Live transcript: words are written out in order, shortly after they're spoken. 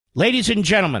Ladies and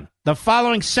gentlemen, the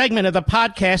following segment of the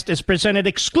podcast is presented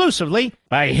exclusively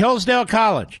by Hillsdale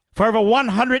College. For over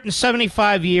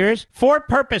 175 years, four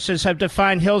purposes have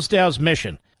defined Hillsdale's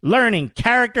mission: learning,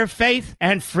 character, faith,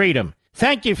 and freedom.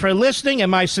 Thank you for listening, and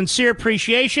my sincere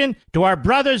appreciation to our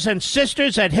brothers and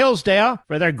sisters at Hillsdale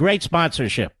for their great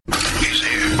sponsorship. He's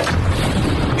here.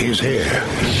 He's here.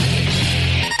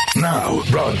 Now,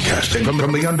 broadcasting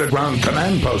from the underground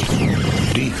command post,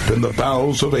 deep in the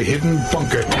bowels of a hidden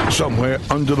bunker, somewhere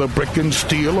under the brick and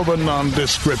steel of a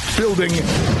nondescript building,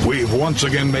 we've once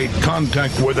again made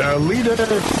contact with our leader,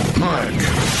 Mark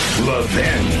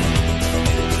Levin.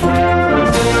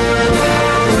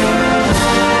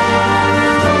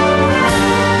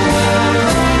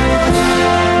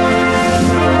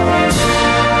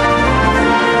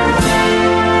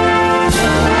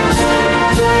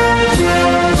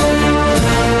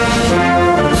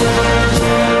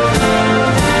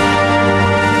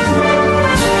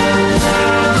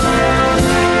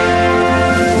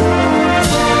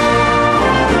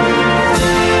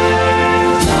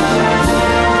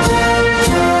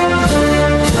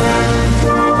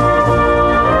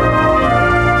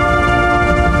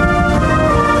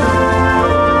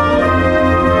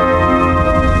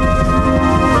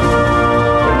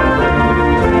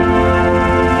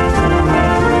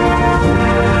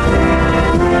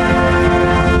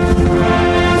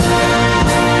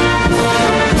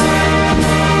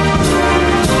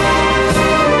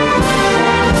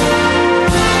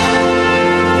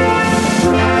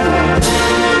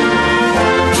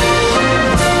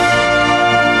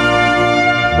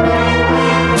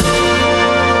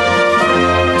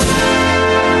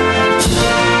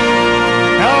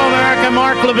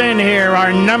 Levin here.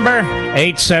 Our number,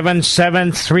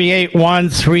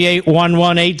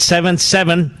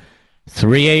 877-381-3811,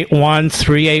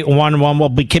 877-381-3811. We'll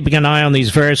be keeping an eye on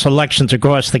these various elections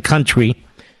across the country.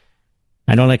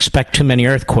 I don't expect too many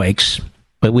earthquakes,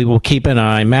 but we will keep an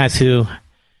eye. Matthew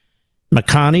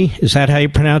McConaughey, is that how you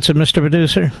pronounce it, Mr.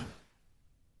 Producer?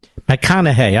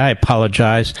 McConaughey, I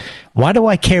apologize. Why do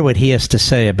I care what he has to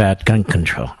say about gun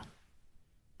control?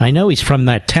 I know he's from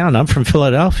that town. I'm from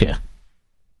Philadelphia.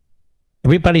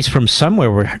 Everybody's from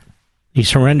somewhere where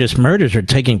these horrendous murders are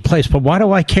taking place, but why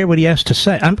do I care what he has to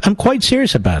say? I'm quite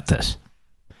serious about this.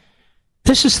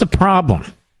 This is the problem.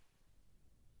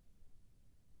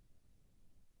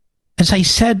 As I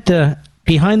said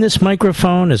behind this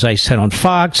microphone, as I said on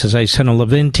Fox, as I said on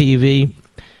Levin TV,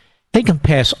 they can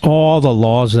pass all the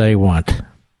laws they want.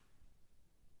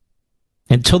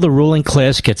 Until the ruling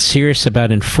class gets serious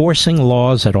about enforcing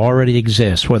laws that already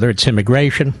exist, whether it's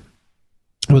immigration,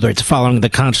 whether it's following the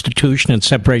Constitution and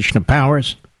separation of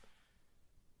powers,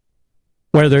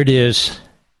 whether it is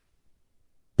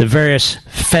the various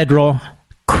federal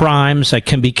crimes that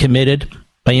can be committed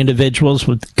by individuals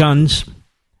with guns,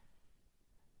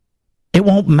 it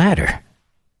won't matter.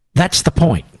 That's the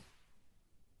point.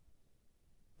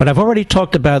 But I've already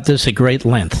talked about this at great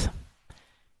length.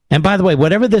 And by the way,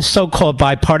 whatever this so-called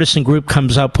bipartisan group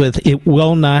comes up with, it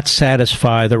will not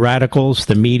satisfy the radicals,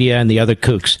 the media, and the other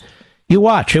kooks. You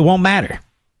watch, it won't matter.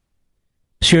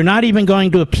 So you're not even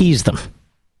going to appease them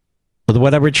with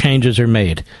whatever changes are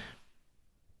made.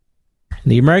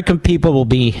 The American people will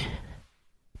be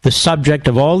the subject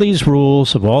of all these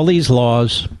rules, of all these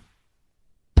laws.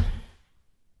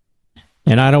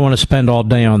 And I don't want to spend all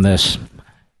day on this,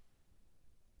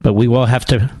 but we will have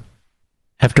to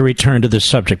return to this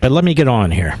subject. But let me get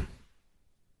on here.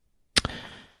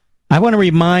 I want to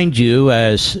remind you,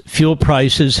 as fuel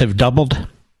prices have doubled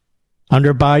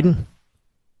under Biden,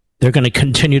 they're going to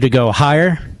continue to go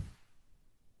higher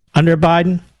under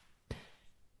Biden,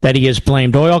 that he has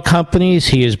blamed oil companies,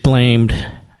 he has blamed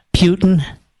Putin,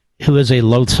 who is a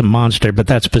loathsome monster, but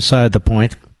that's beside the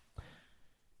point.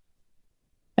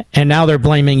 And now they're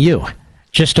blaming you.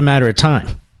 Just a matter of time.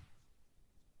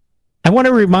 I want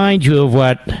to remind you of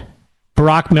what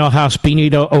Barack Milhouse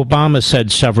Benito Obama said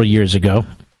several years ago.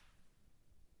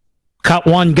 Cut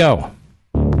one, go.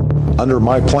 Under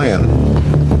my plan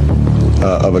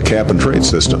of a cap and trade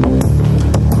system,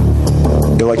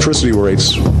 electricity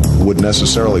rates would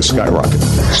necessarily skyrocket.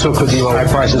 So could the high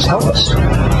prices help us?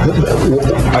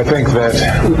 I think that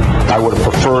I would have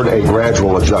preferred a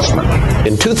gradual adjustment.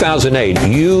 In 2008,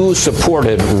 you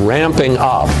supported ramping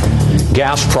up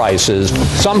gas prices.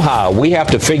 Somehow we have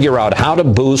to figure out how to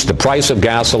boost the price of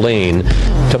gasoline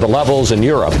to the levels in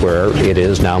Europe where it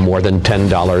is now more than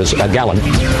 $10 a gallon.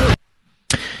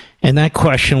 And that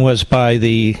question was by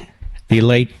the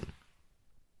late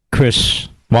Chris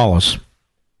Wallace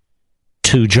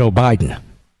to Joe Biden.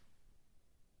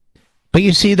 But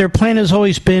you see, their plan has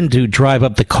always been to drive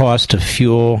up the cost of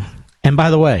fuel, And by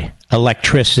the way,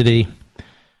 electricity,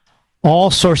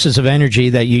 all sources of energy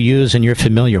that you use and you're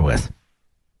familiar with,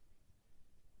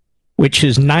 which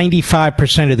is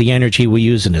 95% of the energy we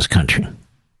use in this country.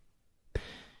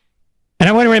 And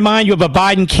I want to remind you of a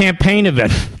Biden campaign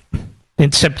event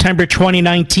in September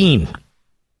 2019.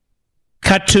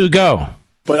 Cut to go.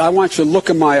 But I want you to look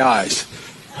in my eyes.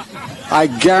 I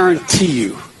guarantee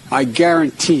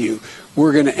you,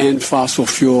 we're going to end fossil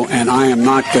fuel, and I am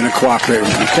not going to cooperate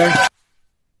with you, okay?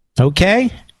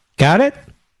 Okay, got it?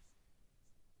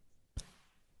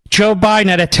 Joe Biden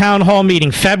at a town hall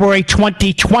meeting, February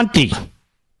 2020.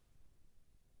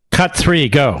 Cut 3,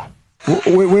 go.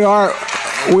 We are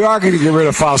going to get rid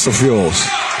of fossil fuels.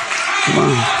 Come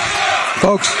on.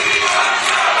 Folks,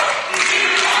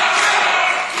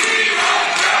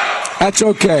 that's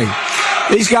okay.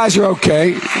 These guys are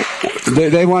okay.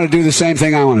 They want to do the same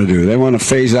thing I want to do. They want to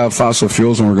phase out fossil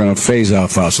fuels, and we're going to phase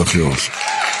out fossil fuels.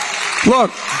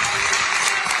 Look,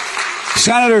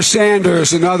 Senator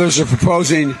Sanders and others are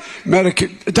proposing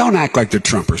Medicare. Don't act like they're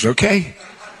Trumpers, okay?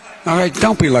 All right,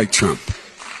 don't be like Trump.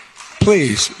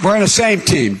 Please, we're on the same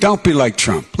team. Don't be like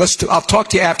Trump. I'll talk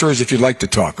to you afterwards if you'd like to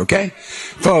talk, okay?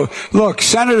 So, look,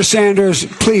 Senator Sanders,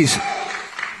 please.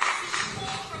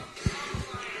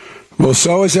 Well,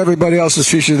 so is everybody else's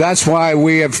future. That's why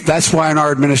in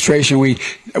our administration we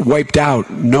wiped out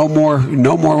no more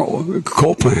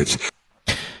coal plants.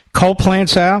 Coal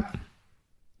plants out.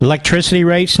 Electricity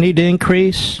rates need to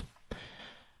increase.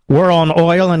 We're on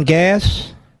oil and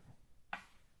gas.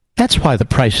 That's why the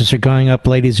prices are going up,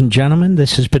 ladies and gentlemen.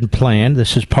 This has been planned.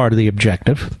 This is part of the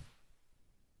objective.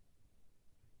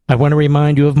 I want to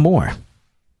remind you of more.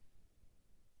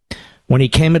 When he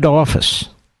came into office,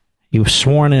 he was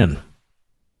sworn in.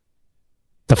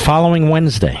 The following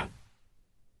Wednesday,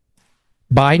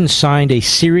 Biden signed a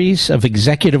series of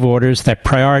executive orders that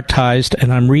prioritized,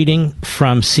 and I'm reading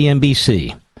from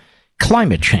CNBC,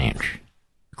 climate change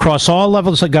across all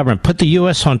levels of government, put the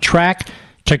U.S. on track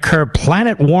to curb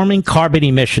planet-warming carbon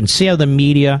emissions. See how the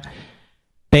media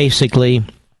basically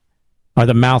are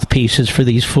the mouthpieces for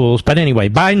these fools. But anyway,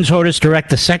 Biden's orders direct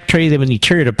the Secretary of the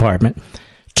Interior Department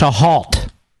to halt,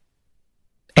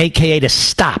 a.k.a. to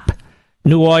stop,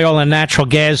 new oil and natural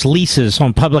gas leases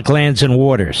on public lands and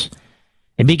waters,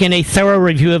 and begin a thorough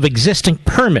review of existing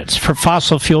permits for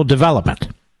fossil fuel development.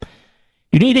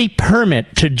 You need a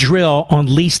permit to drill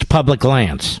on leased public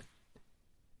lands.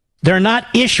 They're not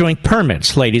issuing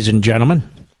permits, ladies and gentlemen.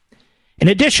 In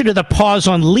addition to the pause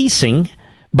on leasing,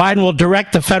 Biden will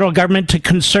direct the federal government to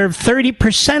conserve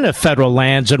 30% of federal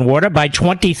lands and water by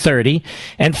 2030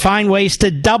 and find ways to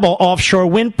double offshore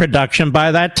wind production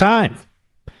by that time.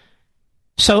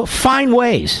 So find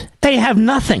ways. They have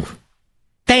nothing.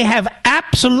 They have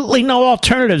absolutely no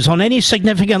alternatives on any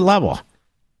significant level.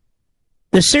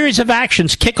 The series of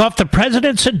actions kick off the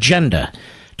president's agenda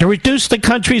to reduce the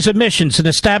country's emissions and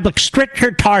establish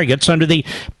stricter targets under the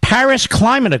Paris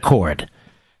Climate Accord,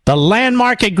 the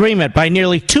landmark agreement by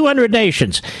nearly 200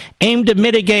 nations aimed to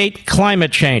mitigate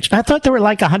climate change. I thought there were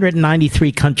like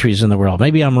 193 countries in the world.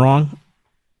 Maybe I'm wrong.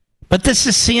 But this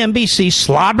is CNBC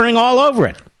slobbering all over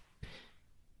it.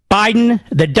 Biden,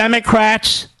 the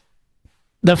Democrats,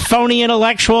 the phony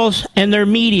intellectuals, and their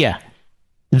media,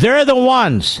 they're the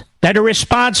ones that are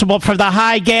responsible for the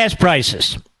high gas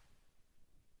prices.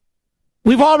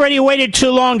 We've already waited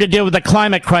too long to deal with the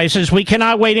climate crisis. We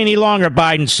cannot wait any longer,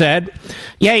 Biden said.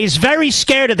 Yeah, he's very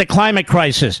scared of the climate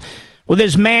crisis with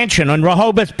his mansion on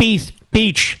Rehoboth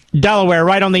Beach, Delaware,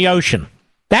 right on the ocean.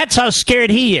 That's how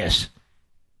scared he is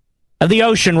of the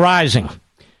ocean rising.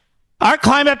 Our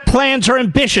climate plans are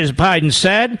ambitious, Biden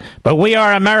said, but we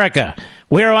are America.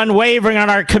 We are unwavering on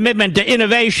our commitment to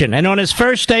innovation. And on his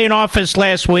first day in office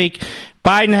last week,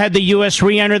 Biden had the U.S.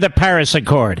 re-enter the Paris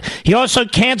Accord. He also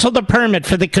canceled the permit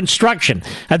for the construction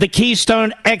of the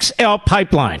Keystone XL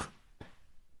pipeline.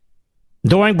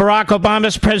 During Barack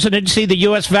Obama's presidency, the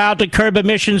U.S. vowed to curb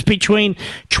emissions between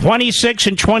 26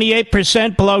 and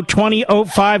 28% below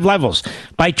 2005 levels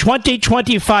by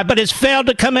 2025, but has failed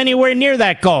to come anywhere near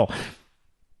that goal.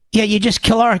 Yeah, you just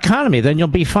kill our economy, then you'll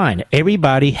be fine.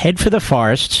 Everybody head for the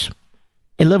forests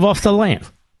and live off the land.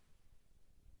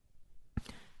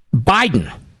 Biden,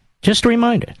 just a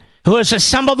reminder, who has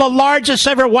assembled the largest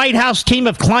ever White House team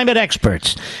of climate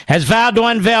experts, has vowed to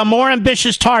unveil more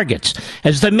ambitious targets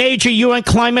as the major UN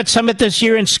climate summit this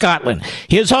year in Scotland.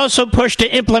 He has also pushed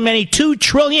to implement a $2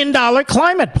 trillion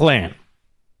climate plan.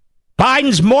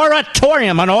 Biden's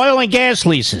moratorium on oil and gas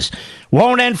leases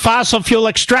won't end fossil fuel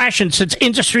extraction since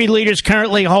industry leaders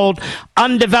currently hold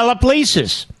undeveloped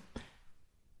leases.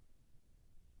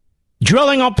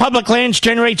 Drilling on public lands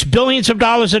generates billions of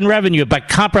dollars in revenue, but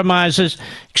comprises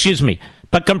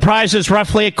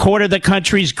roughly a quarter of the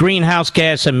country's greenhouse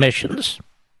gas emissions.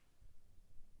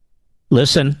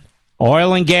 Listen,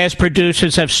 oil and gas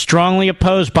producers have strongly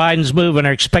opposed Biden's move and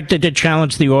are expected to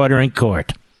challenge the order in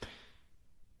court.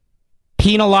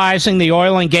 Penalizing the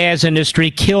oil and gas industry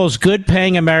kills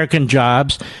good-paying American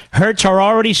jobs, hurts our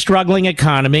already struggling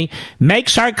economy,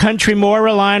 makes our country more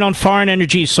reliant on foreign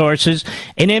energy sources,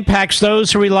 and impacts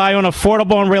those who rely on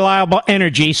affordable and reliable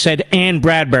energy, said Ann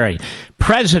Bradbury,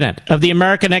 president of the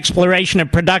American Exploration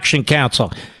and Production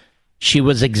Council. She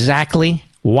was exactly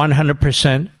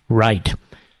 100% right.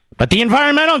 But the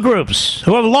environmental groups,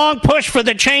 who have long pushed for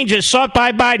the changes sought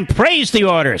by Biden, praise the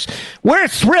orders. We're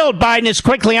thrilled Biden is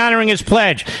quickly honoring his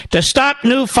pledge to stop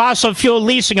new fossil fuel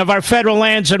leasing of our federal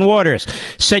lands and waters,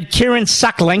 said Kieran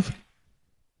Suckling,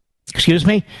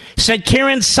 executive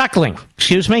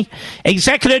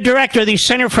director of the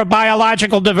Center for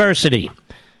Biological Diversity.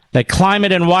 The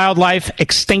climate and wildlife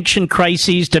extinction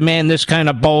crises demand this kind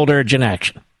of bold, urgent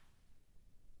action.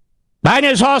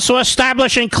 Biden is also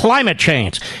establishing climate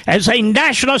change as a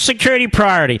national security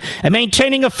priority and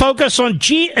maintaining a focus on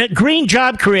green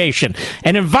job creation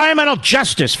and environmental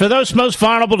justice for those most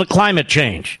vulnerable to climate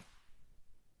change.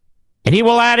 And he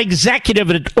will add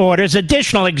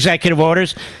additional executive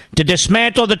orders to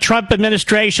dismantle the Trump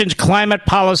administration's climate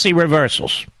policy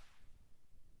reversals.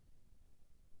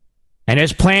 And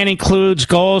his plan includes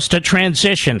goals to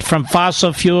transition from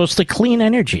fossil fuels to clean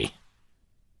energy,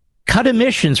 cut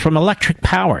emissions from electric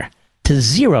power to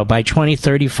zero by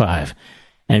 2035,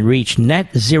 and reach net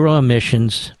zero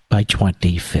emissions by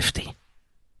 2050.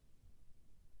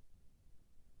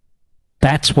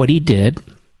 That's what he did,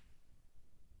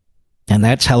 and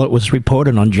that's how it was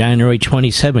reported on January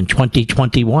 27,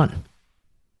 2021.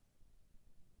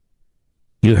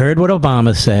 You heard what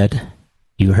Obama said.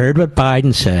 You heard what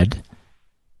Biden said.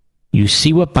 You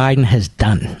see what Biden has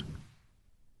done.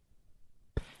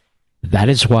 That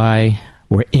is why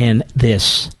we're in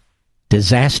this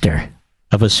disaster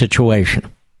of a situation.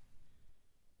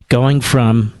 Going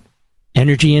from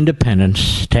energy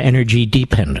independence to energy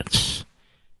dependence.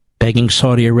 Begging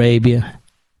Saudi Arabia,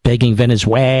 begging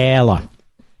Venezuela,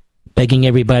 begging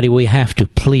everybody we have to,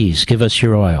 please give us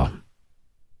your oil.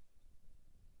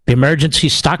 The emergency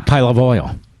stockpile of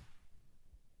oil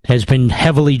has been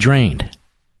heavily drained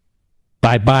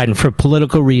by Biden for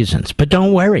political reasons. But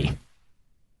don't worry.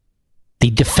 The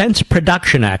Defense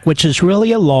Production Act, which is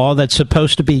really a law that's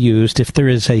supposed to be used if there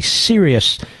is a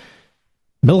serious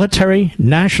military,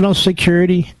 national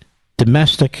security,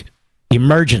 domestic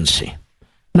emergency,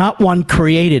 not one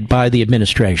created by the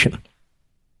administration.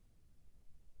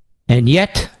 And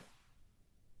yet,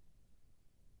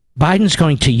 Biden's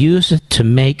going to use it to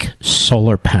make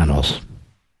solar panels.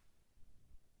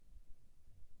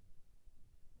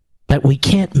 But we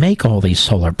can't make all these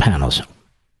solar panels.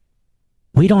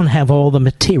 We don't have all the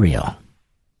material.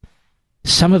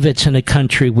 Some of it's in a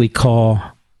country we call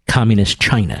Communist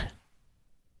China.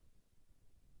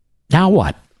 Now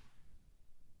what?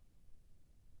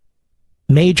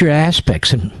 Major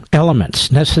aspects and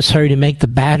elements necessary to make the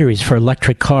batteries for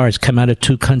electric cars come out of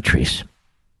two countries.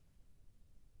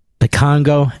 The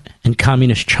Congo and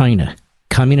Communist China.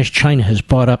 Communist China has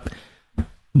bought up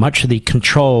much of the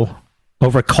control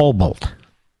over cobalt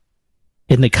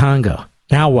in the Congo.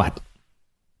 Now what?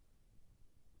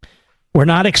 We're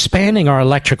not expanding our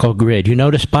electrical grid. You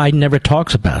notice Biden never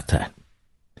talks about that.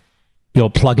 You'll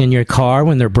plug in your car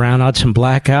when there are brownouts and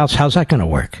blackouts. How's that going to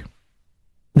work?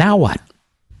 Now what?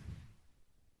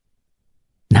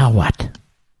 Now what?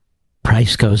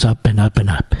 Price goes up and up and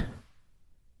up.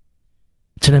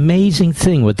 It's an amazing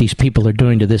thing what these people are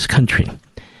doing to this country,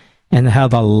 and how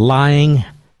the lying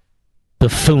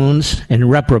buffoons and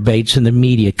reprobates in the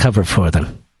media cover for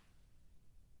them.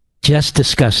 Just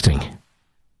disgusting.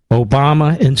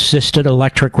 Obama insisted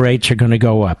electric rates are going to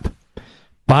go up.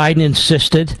 Biden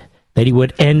insisted that he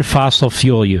would end fossil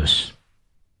fuel use.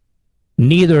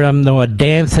 Neither of them know a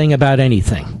damn thing about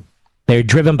anything. They're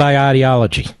driven by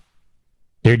ideology.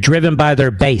 They're driven by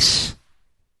their base.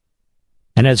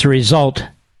 And as a result,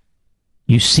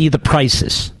 you see the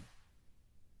prices.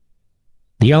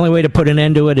 The only way to put an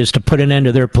end to it is to put an end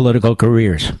to their political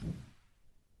careers.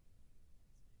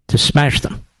 To smash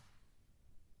them.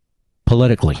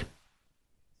 Politically.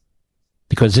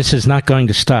 Because this is not going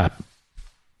to stop.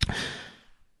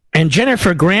 And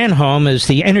Jennifer Granholm is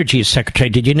the energy secretary.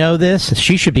 Did you know this?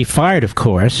 She should be fired, of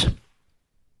course.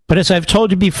 But as I've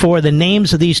told you before, the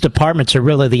names of these departments are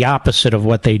really the opposite of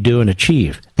what they do and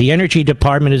achieve. The energy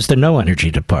department is the no energy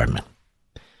department.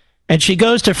 And she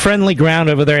goes to friendly ground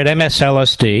over there at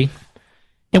MSLSD,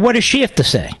 And what does she have to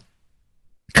say?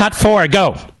 Cut 4,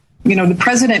 go. You know, the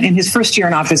president in his first year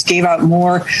in office gave out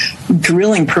more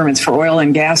drilling permits for oil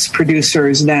and gas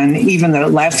producers than even the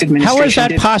last administration How is that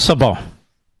did. possible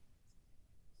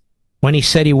when he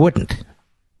said he wouldn't?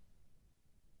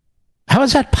 How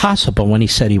is that possible when he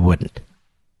said he wouldn't?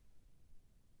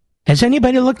 Has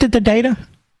anybody looked at the data?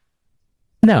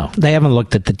 No, they haven't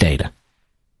looked at the data.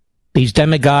 These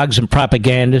demagogues and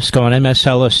propagandists go on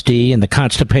MSLSD and the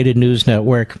Constipated News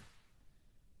Network.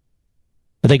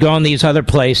 They go on these other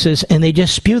places and they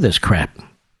just spew this crap.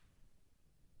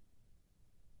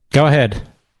 Go ahead.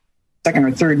 Second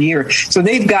or third year, so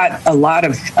they've got a lot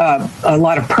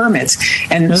of permits,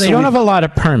 and no, they don't have a lot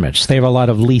of permits. They have a lot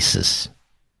of leases.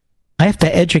 I have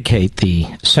to educate the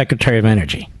Secretary of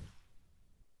Energy.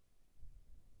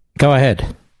 Go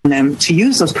ahead. Them to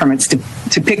use those permits to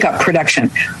pick up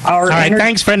production. All right,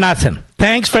 thanks for nothing.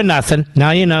 Thanks for nothing.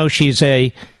 Now you know she's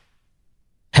a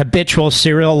habitual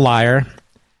serial liar.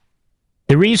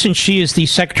 The reason she is the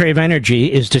Secretary of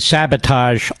Energy is to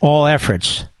sabotage all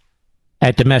efforts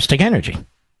at domestic energy.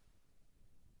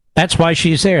 That's why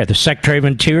she's there. The Secretary of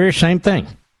Interior, same thing.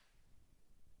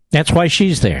 That's why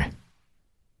she's there.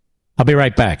 I'll be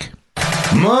right back.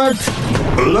 Mark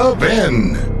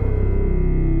Levin.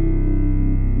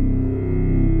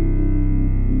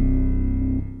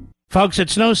 Folks,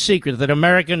 it's no secret that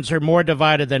Americans are more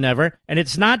divided than ever, and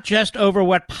it's not just over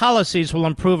what policies will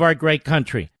improve our great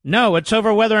country. No, it's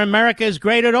over whether America is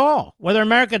great at all, whether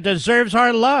America deserves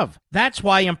our love. That's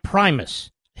why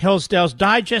Imprimis, Hillsdale's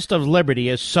Digest of Liberty,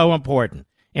 is so important.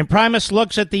 Imprimis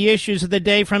looks at the issues of the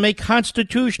day from a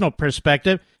constitutional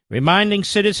perspective, reminding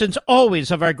citizens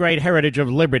always of our great heritage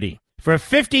of liberty. For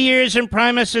 50 years,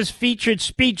 Imprimis has featured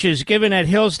speeches given at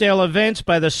Hillsdale events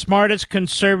by the smartest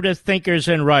conservative thinkers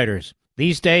and writers.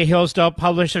 These days, Hillsdale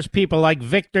publishes people like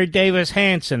Victor Davis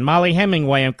Hanson, Molly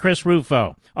Hemingway, and Chris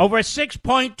Rufo. Over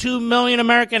 6.2 million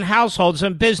American households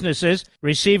and businesses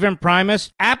receive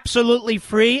Imprimis absolutely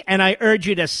free, and I urge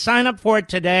you to sign up for it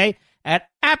today at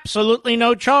absolutely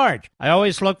no charge. I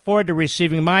always look forward to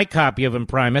receiving my copy of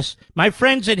Imprimis. My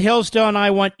friends at Hillsdale and I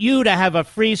want you to have a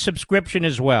free subscription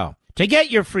as well. To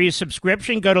get your free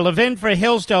subscription, go to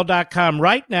levinforhillsdale.com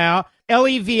right now,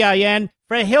 Levin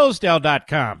for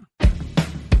Hillsdale.com.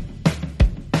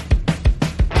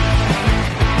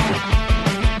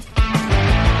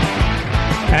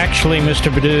 Actually,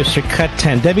 Mr. Producer, cut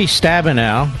 10. Debbie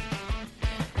Stabenow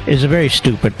is a very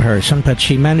stupid person, but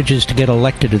she manages to get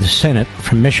elected to the Senate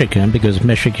from Michigan because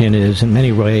Michigan is, in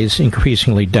many ways,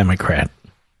 increasingly Democrat.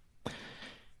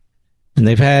 And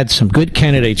they've had some good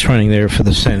candidates running there for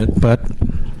the Senate, but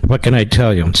what can I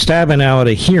tell you? Stabenow at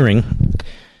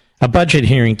a budget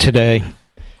hearing today,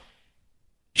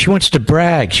 she wants to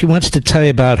brag. She wants to tell you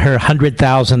about her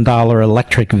 $100,000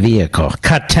 electric vehicle.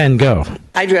 Cut 10, go.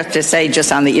 I do have to say,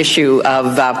 just on the issue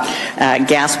of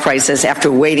gas prices,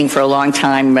 after waiting for a long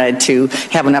time to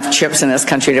have enough chips in this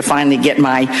country to finally get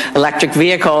my electric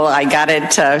vehicle, I got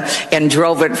it and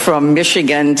drove it from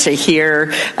Michigan to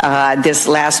here this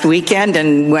last weekend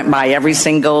and went by every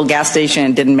single gas station.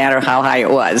 It didn't matter how high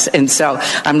it was. And so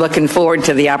I'm looking forward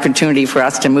to the opportunity for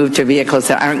us to move to vehicles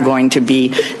that aren't going to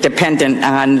be dependent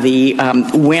on the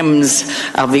whims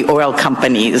of the oil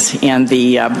companies and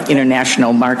the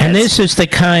international markets. And this is the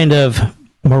kind of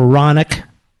moronic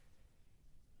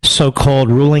so-called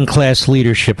ruling class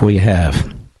leadership we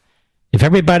have. If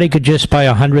everybody could just buy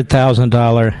a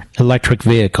 $100,000 electric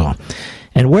vehicle,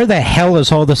 and where the hell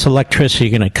is all this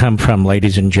electricity going to come from,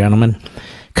 ladies and gentlemen?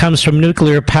 Comes from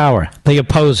nuclear power. They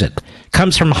oppose it.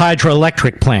 Comes from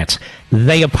hydroelectric plants.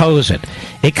 They oppose it.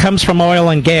 It comes from oil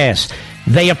and gas.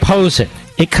 They oppose it.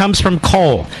 It comes from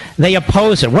coal. They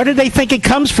oppose it. Where do they think it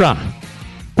comes from?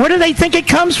 Where do they think it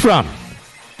comes from?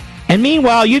 And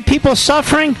meanwhile, you people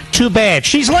suffering? Too bad.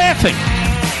 She's laughing.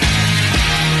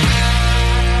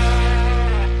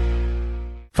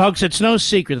 Folks, it's no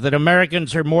secret that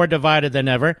Americans are more divided than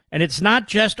ever, and it's not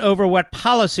just over what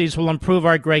policies will improve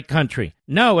our great country.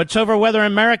 No, it's over whether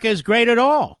America is great at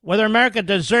all, whether America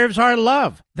deserves our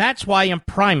love. That's why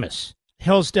Imprimis,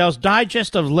 Hillsdale's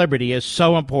Digest of Liberty, is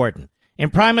so important.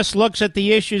 Imprimis looks at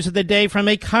the issues of the day from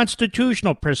a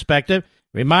constitutional perspective,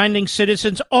 reminding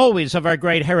citizens always of our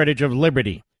great heritage of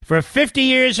liberty. For 50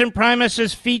 years, Imprimis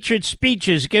has featured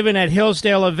speeches given at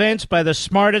Hillsdale events by the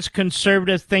smartest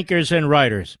conservative thinkers and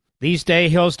writers. These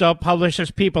days, Hillsdale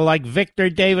publishes people like Victor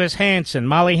Davis Hanson,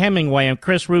 Molly Hemingway, and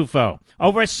Chris Rufo.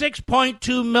 Over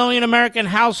 6.2 million American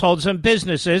households and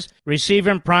businesses receive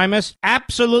Imprimis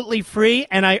absolutely free,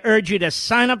 and I urge you to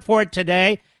sign up for it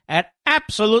today at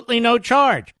absolutely no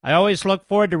charge. I always look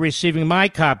forward to receiving my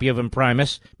copy of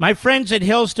Imprimis. My friends at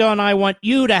Hillsdale and I want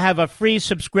you to have a free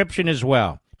subscription as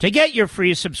well. To get your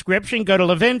free subscription, go to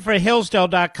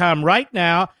levinforhillsdale.com right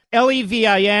now,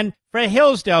 Levin for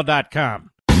Hillsdale.com.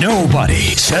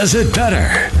 Nobody says it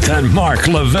better than Mark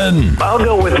Levin. I'll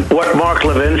go with what Mark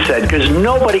Levin said, because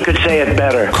nobody could say it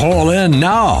better. Call in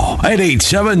now at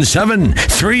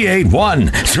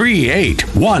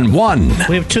 877-381-3811.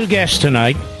 We have two guests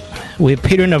tonight. We have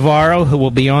Peter Navarro, who will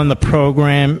be on the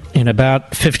program in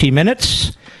about 50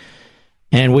 minutes.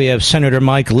 And we have Senator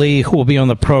Mike Lee, who will be on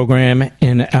the program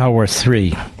in hour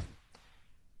 3.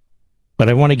 But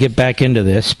I want to get back into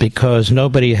this because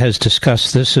nobody has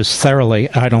discussed this as thoroughly,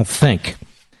 I don't think,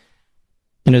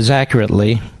 and as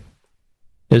accurately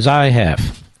as I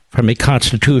have from a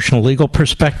constitutional legal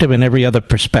perspective and every other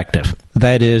perspective.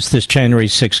 That is this January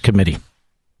 6th committee.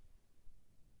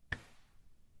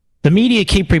 The media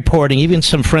keep reporting, even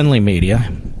some friendly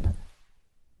media,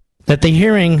 that the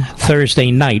hearing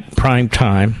Thursday night, prime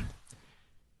time,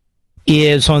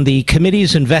 is on the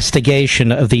committee's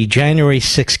investigation of the January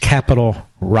 6th Capitol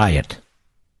riot.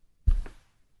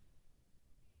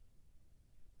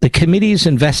 The committee's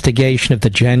investigation of the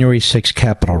January 6th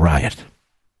Capitol riot.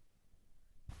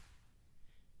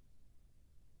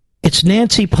 It's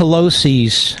Nancy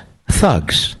Pelosi's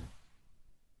thugs,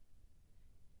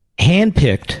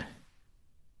 handpicked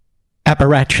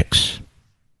apparatchiks,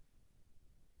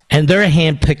 and their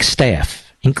handpicked staff,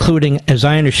 including, as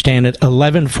I understand it,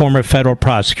 11 former federal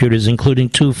prosecutors, including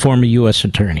 2 former U.S.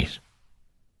 attorneys.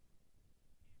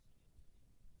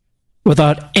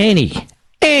 Without any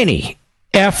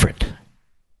effort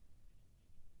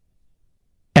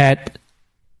at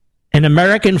an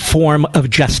American form of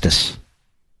justice.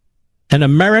 An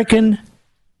American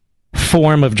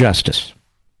form of justice.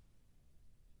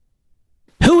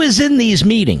 Who is in these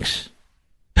meetings?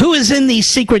 Who is in these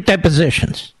secret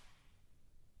depositions?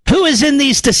 Who is in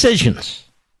these decisions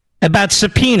about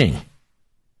subpoenaing,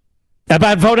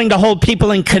 about voting to hold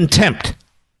people in contempt,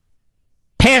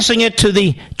 passing it to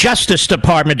the Justice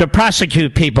Department to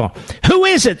prosecute people? Who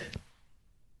is it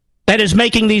that is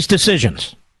making these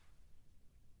decisions?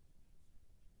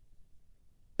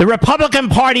 The Republican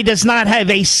Party does not have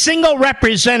a single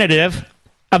representative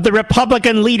of the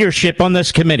Republican leadership on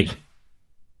this committee.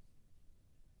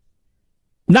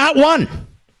 Not one.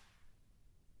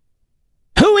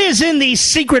 Who is in these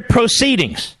secret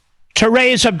proceedings to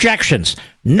raise objections?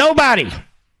 Nobody.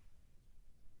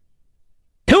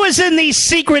 Who is in these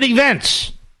secret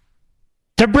events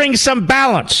to bring some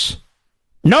balance?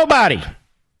 Nobody.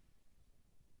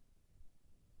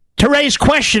 To raise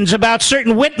questions about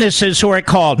certain witnesses who are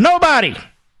called? Nobody.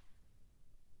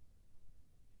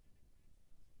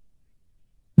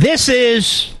 This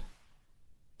is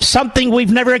something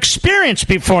we've never experienced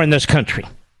before in this country.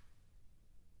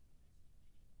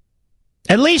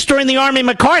 At least during the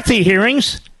Army-McCarthy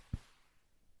hearings,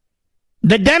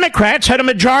 the Democrats had a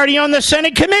majority on the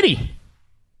Senate committee.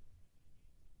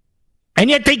 And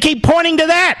yet they keep pointing to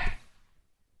that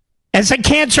as a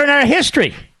cancer in our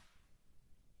history.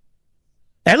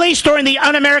 At least during the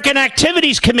Un-American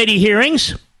Activities Committee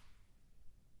hearings,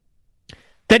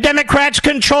 the Democrats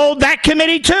controlled that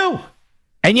committee too.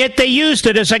 And yet they used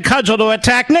it as a cudgel to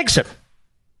attack Nixon.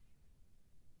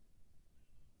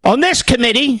 On this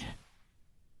committee,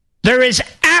 there is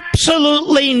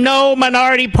absolutely no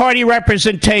minority party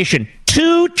representation.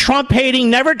 2 Trump-hating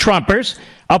never-Trumpers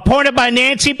appointed by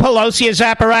Nancy Pelosi as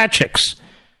apparatchiks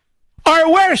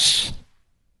are worse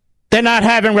than not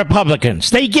having Republicans.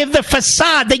 They give the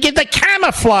facade, they give the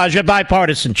camouflage of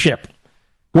bipartisanship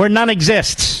where none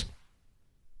exists.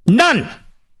 None.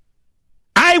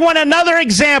 I want another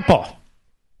example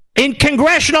in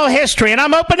congressional history, and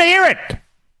I'm open to hear it,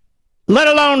 let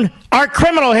alone our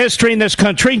criminal history in this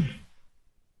country.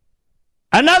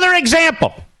 Another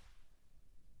example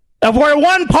of where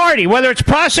one party, whether it's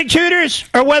prosecutors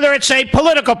or whether it's a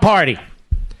political party,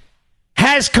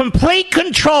 has complete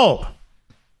control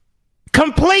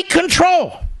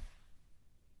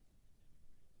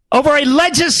over a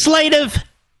legislative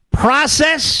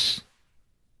process.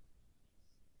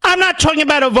 I'm not talking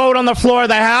about a vote on the floor of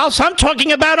the House. I'm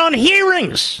talking about on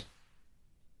hearings.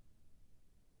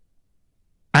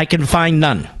 I can find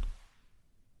none.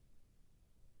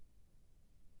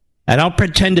 I don't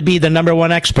pretend to be the number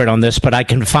one expert on this, but I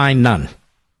can find none.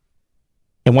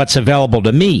 And what's available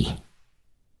to me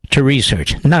to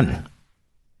research? None.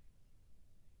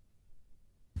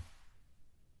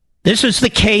 This is the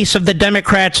case of the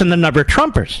Democrats and the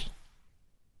never-Trumpers.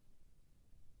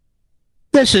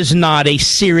 This is not a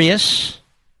serious,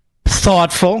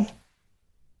 thoughtful,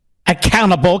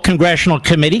 accountable congressional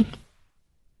committee.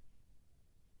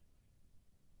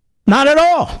 Not at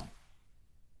all.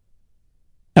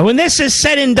 And when this is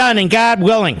said and done, and God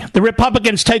willing, the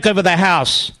Republicans take over the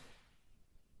House,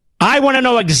 I want to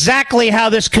know exactly how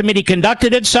this committee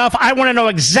conducted itself. I want to know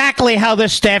exactly how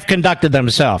this staff conducted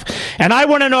themselves. And I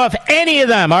want to know if any of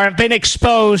them have been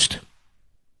exposed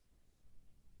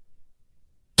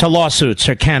to lawsuits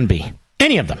or can be.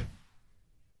 Any of them.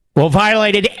 Or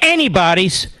violated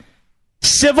anybody's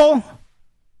civil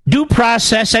due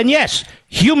process and, yes,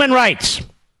 human rights.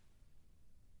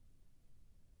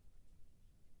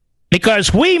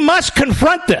 Because we must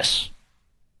confront this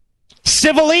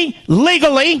civilly,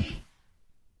 legally,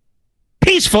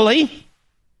 peacefully,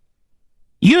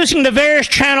 using the various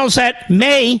channels that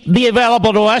may be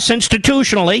available to us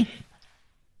institutionally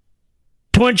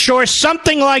to ensure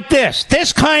something like this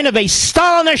kind of a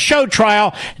Stalinist show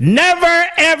trial never,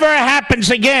 ever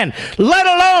happens again, let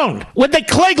alone with the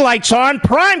Klieg lights on,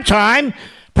 prime time,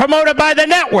 promoted by the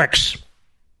networks.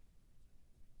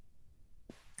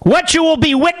 What you will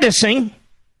be witnessing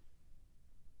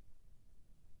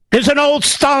is an old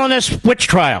Stalinist witch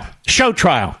trial, show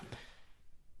trial.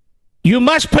 You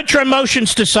must put your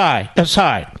emotions aside.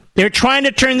 They're trying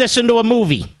to turn this into a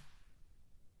movie.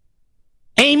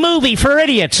 A movie for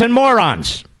idiots and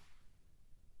morons.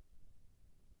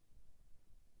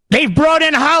 They've brought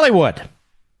in Hollywood,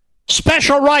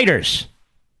 special writers,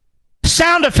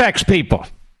 sound effects people,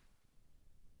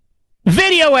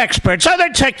 video experts, other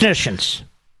technicians.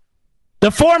 The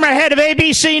former head of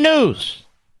ABC News,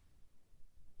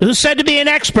 who's said to be an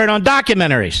expert on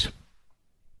documentaries.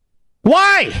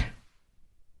 Why?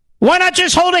 Why not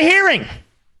just hold a hearing?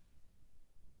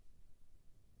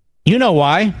 You know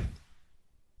why.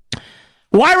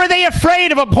 Why were they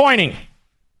afraid of appointing?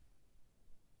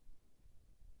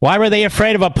 Why were they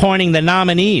afraid of appointing the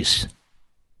nominees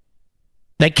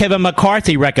that Kevin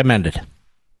McCarthy recommended?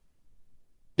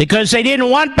 Because they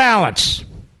didn't want balance.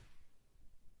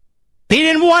 They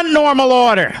didn't want normal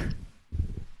order.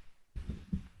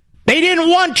 They didn't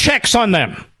want checks on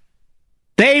them.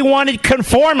 They wanted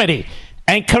conformity.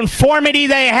 And conformity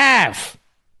they have.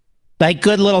 Like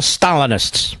good little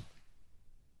Stalinists.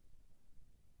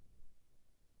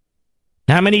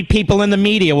 How many people in the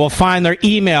media will find their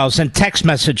emails and text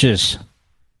messages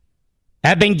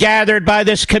have been gathered by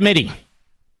this committee?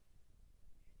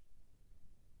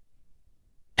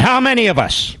 How many of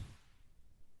us?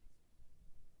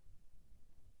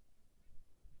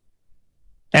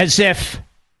 As if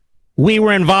we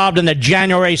were involved in the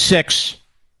January 6th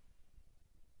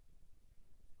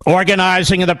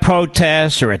organizing of the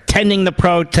protests or attending the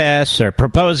protests or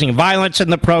proposing violence in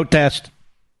the protest.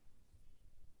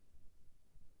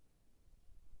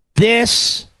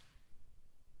 This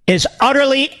is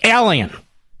utterly alien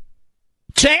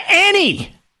to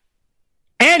any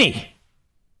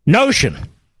notion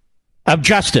of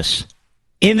justice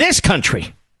in this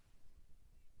country.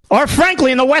 Or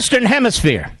frankly, in the Western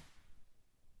Hemisphere.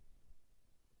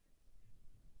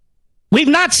 We've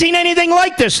not seen anything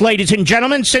like this, ladies and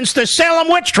gentlemen, since the Salem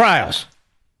witch trials.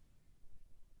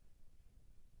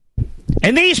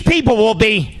 And these people will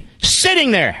be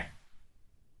sitting there,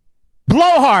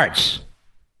 blowhards,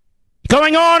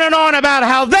 going on and on about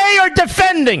how they are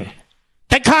defending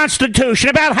the Constitution,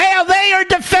 about how they are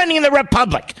defending the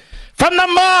Republic from the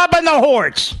mob and the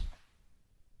hordes.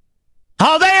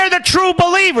 How they are the true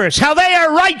believers, how they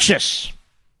are righteous.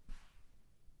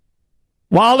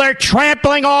 While they're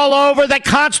trampling all over the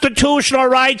constitutional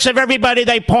rights of everybody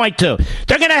they point to.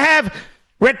 They're going to have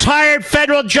retired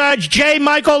federal judge J.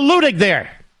 Michael Luttig there.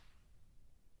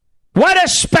 What a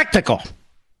spectacle.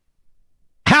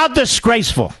 How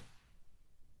disgraceful.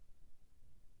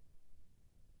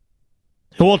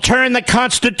 Who will turn the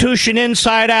Constitution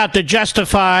inside out to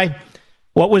justify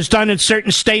what was done in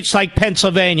certain states like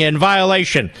Pennsylvania in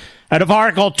violation of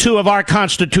Article 2 of our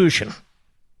Constitution.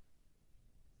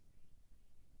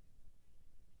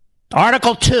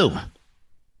 Article 2.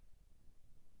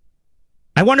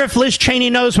 I wonder if Liz Cheney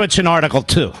knows what's in Article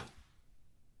 2.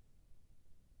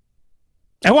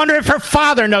 I wonder if her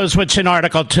father knows what's in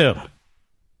Article 2.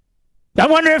 I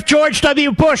wonder if George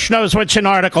W. Bush knows what's in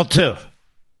Article 2.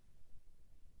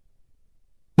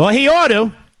 Well, he ought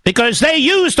to, because they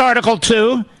used Article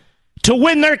 2 to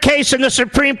win their case in the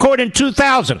Supreme Court in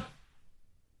 2000.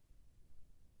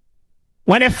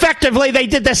 When effectively they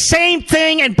did the same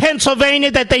thing in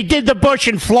Pennsylvania that they did to Bush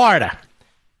in Florida.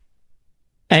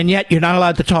 And yet you're not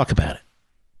allowed to talk about it.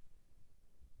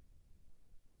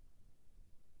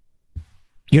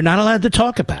 You're not allowed to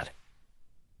talk about it.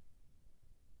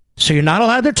 So you're not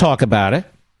allowed to talk about it.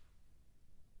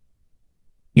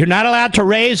 You're not allowed to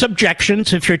raise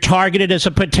objections if you're targeted as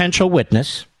a potential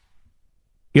witness.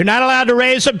 You're not allowed to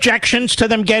raise objections to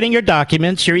them getting your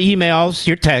documents, your emails,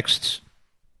 your texts.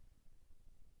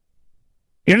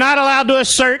 You're not allowed to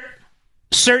assert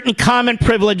certain common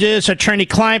privileges,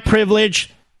 attorney-client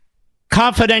privilege,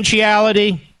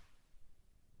 confidentiality.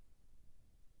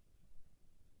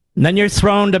 And then you're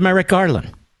thrown to Merrick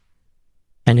Garland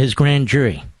and his grand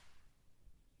jury.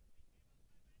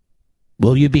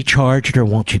 Will you be charged or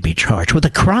won't you be charged with a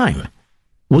crime?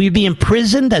 Will you be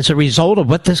imprisoned as a result of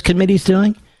what this committee's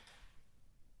doing?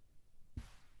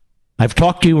 I've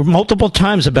talked to you multiple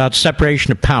times about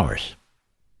separation of powers.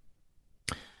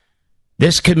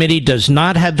 This committee does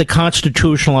not have the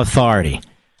constitutional authority.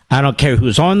 I don't care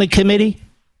who's on the committee.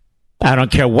 I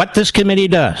don't care what this committee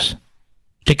does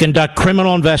to conduct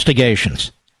criminal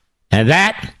investigations. And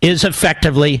that is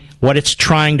effectively what it's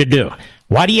trying to do.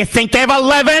 Why do you think they have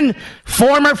 11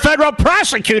 former federal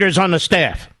prosecutors on the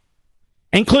staff,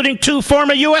 including 2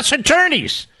 former U.S.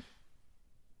 attorneys?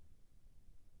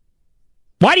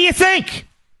 Why do you think?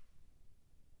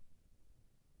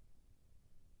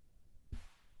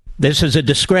 This is a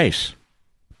disgrace.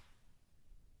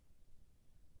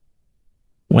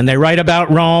 When they write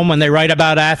about Rome, when they write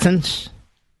about Athens,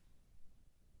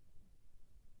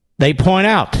 they point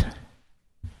out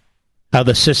how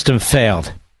the system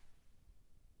failed.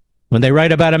 When they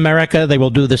write about America, they will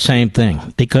do the same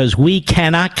thing, because we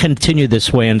cannot continue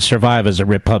this way and survive as a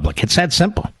republic. It's that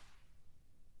simple.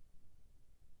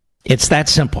 It's that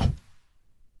simple.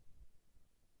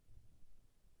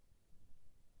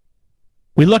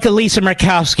 We look at Lisa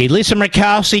Murkowski. Lisa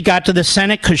Murkowski got to the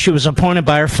Senate because she was appointed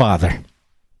by her father,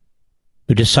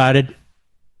 who decided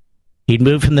he'd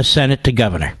move from the Senate to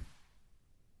governor.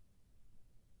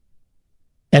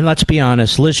 And let's be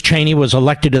honest, Liz Cheney was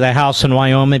elected to the House in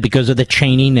Wyoming because of the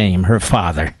Cheney name, her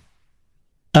father.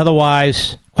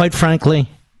 Otherwise, quite frankly,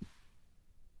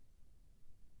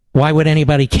 why would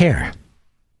anybody care?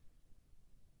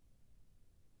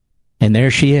 And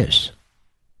there she is.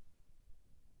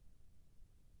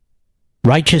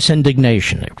 Righteous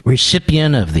indignation,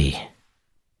 recipient of the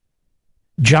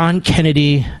John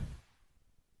Kennedy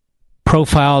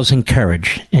Profiles in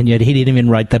Courage, and yet he didn't even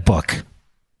write the book.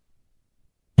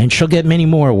 And she'll get many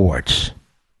more awards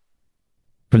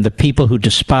from the people who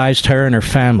despised her and her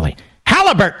family.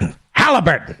 Halliburton!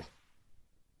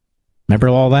 Remember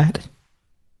all that?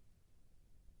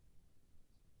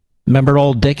 Remember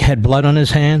old Dick had blood on his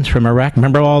hands from Iraq?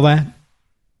 Remember all that?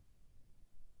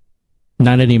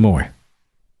 Not anymore.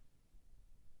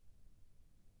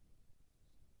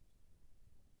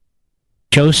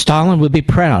 Joe Stalin would be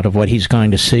proud of what he's going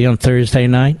to see on Thursday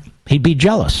night. He'd be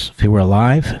jealous if he were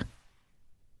alive.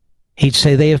 He'd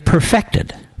say they have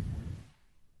perfected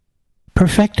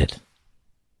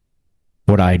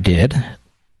what I did.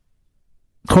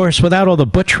 Of course, without all the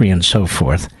butchery and so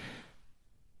forth.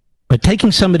 But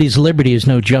taking somebody's liberty is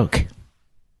no joke.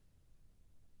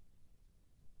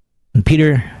 And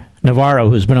Peter Navarro,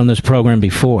 who's been on this program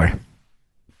before,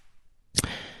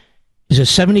 is a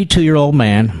 72-year-old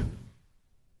man.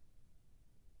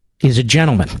 He's a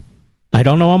gentleman. I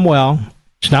don't know him well.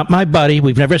 He's not my buddy.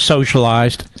 We've never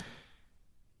socialized.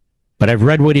 But I've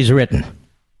read what he's written.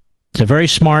 He's a very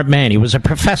smart man. He was a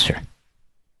professor.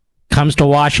 Comes to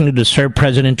Washington to serve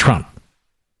President Trump,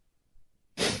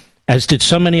 as did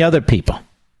so many other people.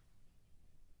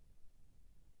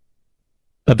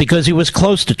 But because he was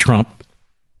close to Trump,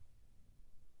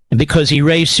 and because he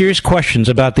raised serious questions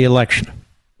about the election,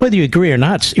 whether you agree or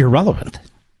not, it's irrelevant.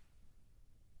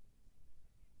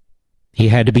 He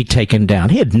had to be taken down.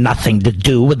 He had nothing to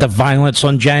do with the violence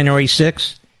on January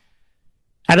 6th.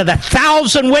 Out of the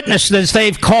 1,000 witnesses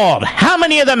they've called, how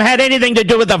many of them had anything to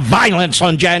do with the violence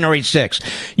on January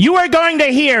 6th? You are going to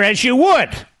hear, as you would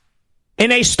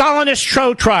in a Stalinist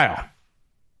show trial,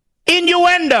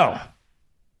 innuendo,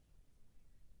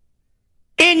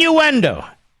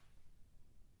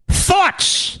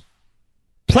 thoughts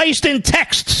placed in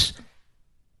texts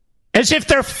as if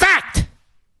they're fact,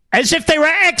 as if they were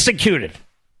executed.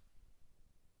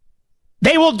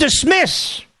 They will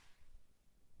dismiss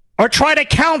or try to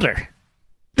counter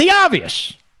the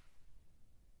obvious.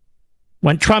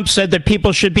 When Trump said that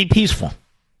people should be peaceful,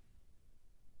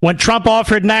 when Trump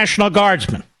offered National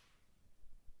Guardsmen,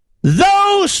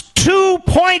 those 2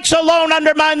 points alone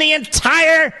undermine the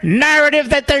entire narrative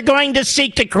that they're going to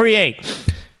seek to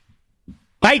create.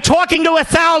 By talking to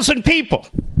 1,000 people,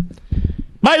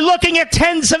 by looking at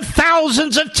tens of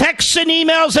thousands of texts and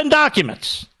emails and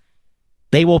documents,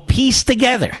 they will piece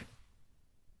together,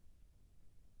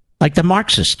 like the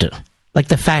Marxists do, like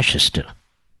the fascists do,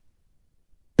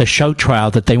 the show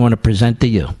trial that they want to present to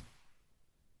you.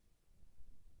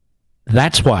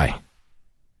 That's why.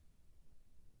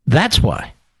 That's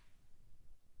why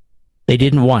they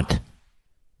didn't want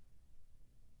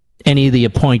any of the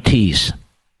appointees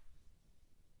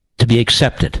to be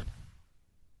accepted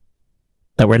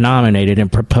that were nominated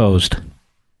and proposed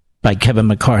by Kevin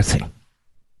McCarthy.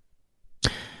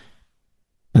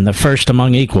 And the first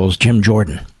among equals, Jim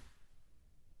Jordan.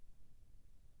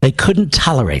 They couldn't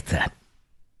tolerate that.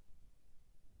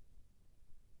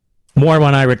 More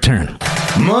when I return.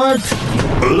 Mark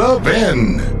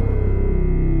Levin.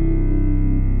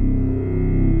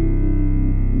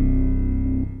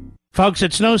 Folks,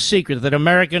 it's no secret that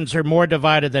Americans are more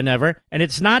divided than ever, and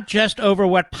it's not just over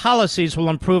what policies will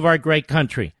improve our great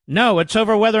country. No, it's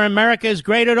over whether America is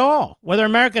great at all, whether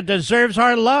America deserves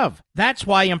our love. That's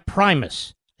why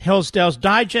Imprimis, Hillsdale's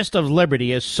Digest of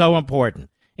Liberty, is so important.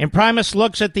 Imprimis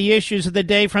looks at the issues of the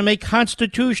day from a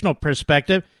constitutional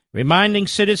perspective, reminding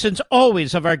citizens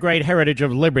always of our great heritage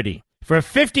of liberty. For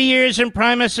 50 years,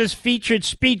 Imprimis has featured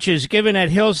speeches given at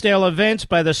Hillsdale events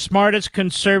by the smartest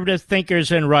conservative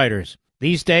thinkers and writers.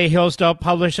 These days, Hillsdale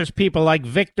publishes people like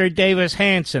Victor Davis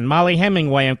Hanson, Molly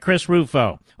Hemingway, and Chris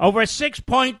Rufo. Over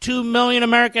 6.2 million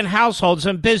American households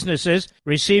and businesses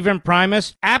receive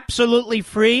Imprimis absolutely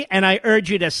free, and I urge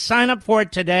you to sign up for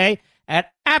it today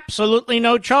at absolutely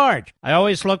no charge. I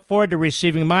always look forward to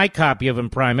receiving my copy of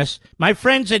Imprimis. My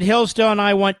friends at Hillsdale and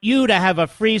I want you to have a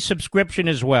free subscription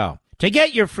as well. To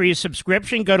get your free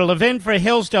subscription, go to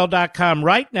levinforhillsdale.com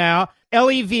right now,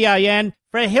 Levin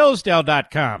for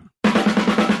Hillsdale.com.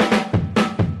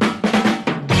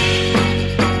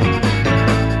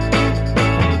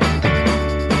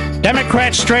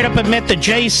 Democrats straight up admit the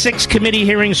J6 committee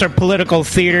hearings are political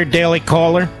theater, Daily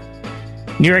Caller.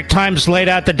 New York Times laid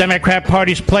out the Democrat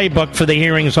Party's playbook for the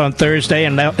hearings on Thursday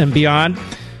and beyond,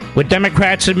 with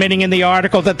Democrats admitting in the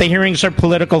article that the hearings are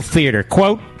political theater.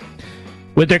 Quote,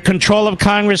 with their control of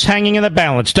Congress hanging in the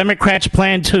balance, Democrats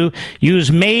plan to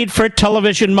use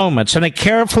made-for-television moments and a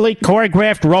carefully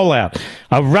choreographed rollout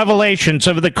of revelations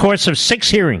over the course of 6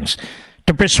 hearings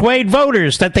to persuade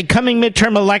voters that the coming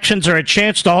midterm elections are a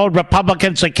chance to hold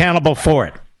Republicans accountable for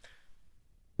it.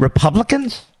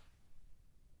 Republicans?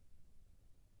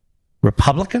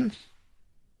 Republicans?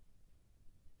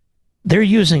 They're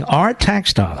using our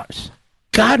tax dollars,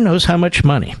 God knows how much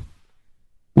money,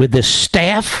 with this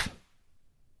staff,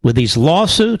 with these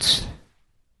lawsuits,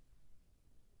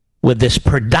 with this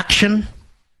production,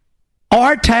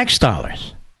 our tax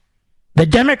dollars. The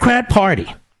Democrat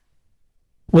Party,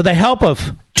 with the help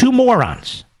of 2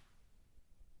 morons,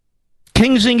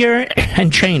 Kinzinger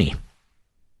and Cheney,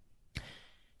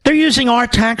 they're using our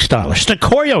tax dollars to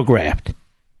choreograph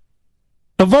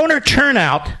a voter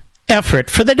turnout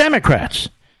effort for the Democrats.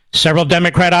 Several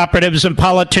Democrat operatives and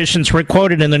politicians were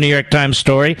quoted in the New York Times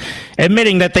story,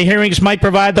 admitting that the hearings might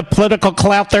provide the political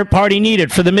clout their party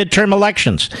needed for the midterm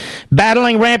elections.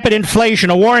 Battling rampant inflation,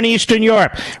 a war in Eastern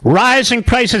Europe, rising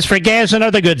prices for gas and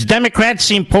other goods, Democrats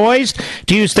seem poised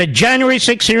to use the January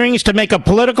 6 hearings to make a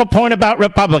political point about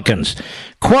Republicans.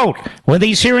 Quote, when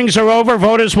these hearings are over,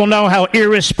 voters will know how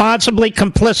irresponsibly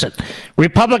complicit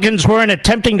Republicans were in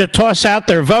attempting to toss out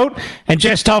their vote and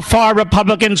just how far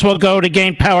Republicans will go to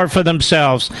gain power for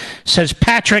themselves, says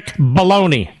Patrick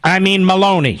Maloney.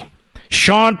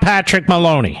 Sean Patrick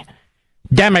Maloney,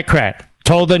 Democrat,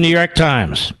 told the New York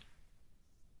Times.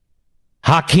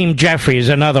 Hakeem Jeffries,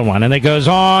 another one, and it goes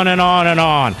on and on and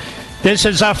on. This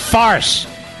is a farce.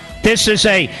 This is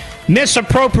a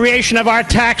misappropriation of our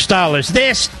tax dollars.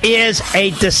 This is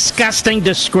a disgusting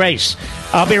disgrace.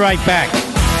 I'll be right back.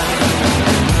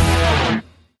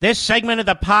 This segment of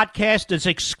the podcast is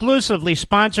exclusively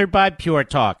sponsored by Pure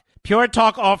Talk. Pure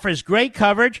Talk offers great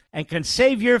coverage and can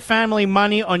save your family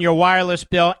money on your wireless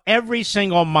bill every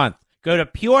single month. Go to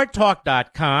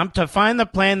puretalk.com to find the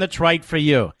plan that's right for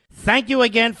you. Thank you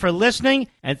again for listening,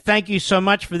 and thank you so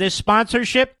much for this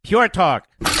sponsorship, Pure Talk.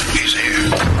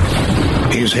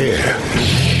 He's here.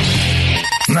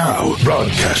 Now,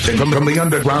 broadcasting from the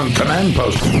underground command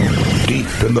post, deep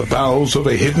in the bowels of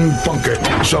a hidden bunker,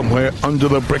 somewhere under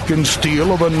the brick and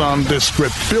steel of a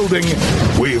nondescript building,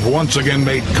 we've once again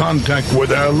made contact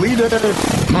with our leader,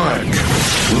 Mark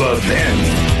Levin.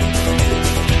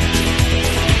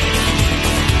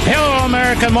 Hello,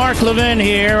 America. Mark Levin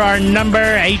here. Our number,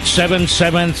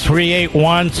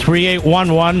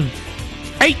 877-381-3811.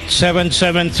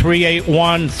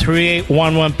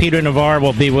 877-381-3811. Peter Navarre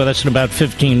will be with us in about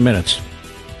 15 minutes.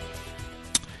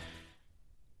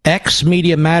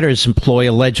 Ex-Media Matters employee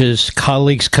alleges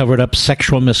colleagues covered up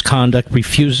sexual misconduct,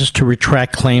 refuses to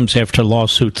retract claims after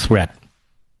lawsuit threat.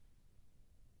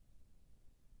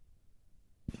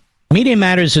 Media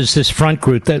Matters is this front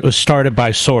group that was started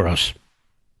by Soros.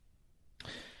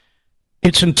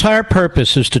 Its entire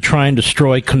purpose is to try and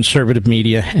destroy conservative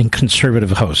media and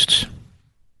conservative hosts.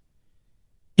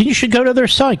 You should go to their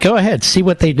site. Go ahead, see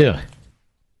what they do.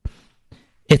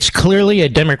 It's clearly a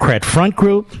Democrat front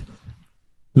group.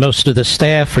 Most of the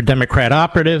staff are Democrat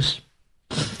operatives.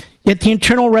 Yet the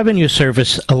Internal Revenue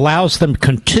Service allows them to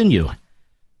continue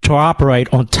to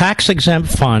operate on tax-exempt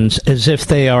funds as if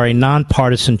they are a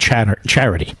nonpartisan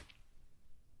charity.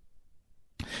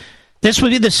 This would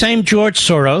be the same George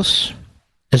Soros,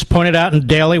 as pointed out in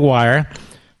Daily Wire,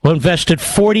 who invested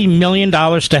 $40 million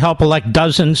to help elect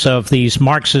dozens of these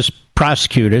Marxist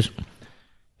prosecutors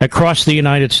across the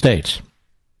United States.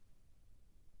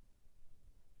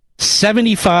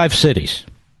 75 cities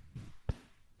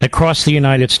across the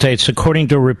United States, according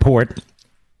to a report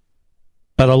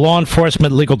by the Law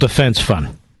Enforcement Legal Defense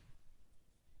Fund.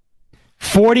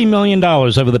 $40 million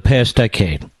over the past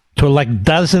decade to elect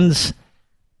dozens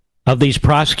of these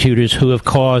prosecutors who have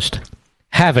caused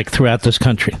havoc throughout this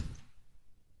country.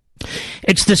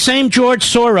 It's the same George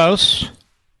Soros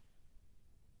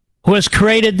who has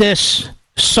created this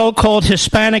so-called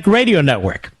Hispanic radio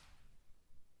network,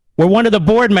 where one of the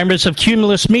board members of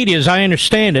Cumulus Media, as I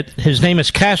understand it, his name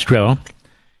is Castro,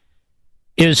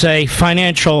 is a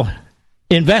financial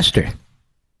investor.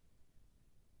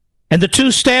 And the two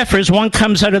staffers, one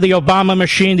comes out of the Obama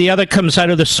machine, the other comes out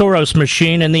of the Soros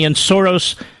machine, and the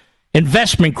Soros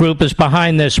investment group is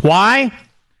behind this. Why?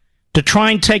 To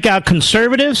try and take out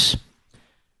conservatives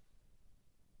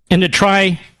and to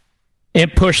try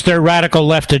and push their radical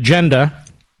left agenda.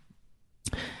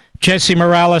 Jesse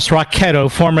Morales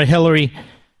Rochetto, former Hillary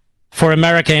for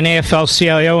America and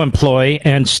AFL-CIO employee,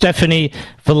 and Stephanie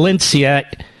Valencia,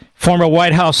 former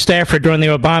White House staffer during the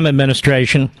Obama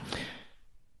administration,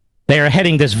 they are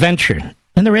heading this venture,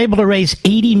 and they're able to raise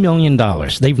 $80 million.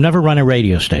 They've never run a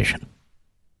radio station.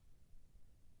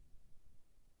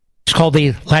 It's called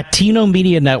the Latino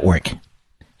Media Network.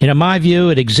 And in my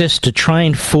view, it exists to try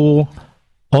and fool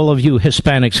all of you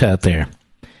Hispanics out there.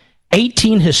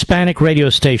 18 Hispanic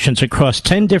radio stations across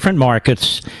 10 different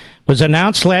markets was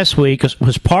announced last week,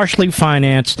 was partially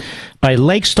financed by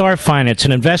Lake Star Finance,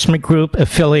 an investment group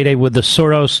affiliated with the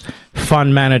Soros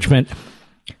Fund Management,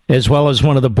 as well as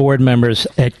one of the board members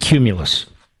at Cumulus.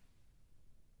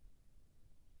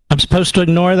 I'm supposed to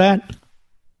ignore that?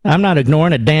 I'm not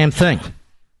ignoring a damn thing.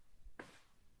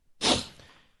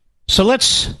 So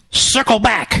let's circle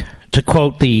back, to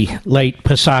quote the late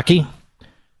Psaki.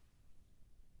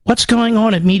 What's going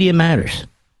on at Media Matters?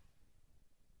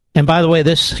 And by the way,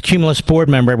 this Cumulus board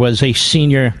member was a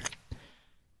senior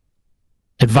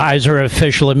advisor or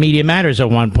official at Media Matters at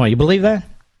one point. You believe that?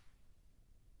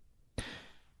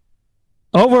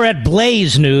 Over at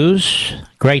Blaze News,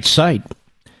 great site,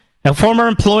 a former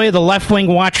employee of the left-wing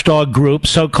watchdog group,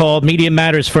 so-called Media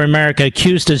Matters for America,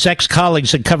 accused his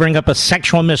ex-colleagues of covering up a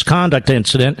sexual misconduct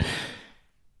incident.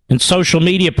 In social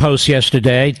media posts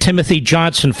yesterday, Timothy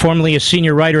Johnson, formerly a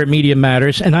senior writer at Media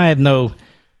Matters, and I have no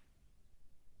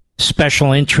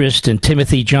special interest in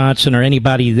Timothy Johnson or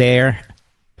anybody there,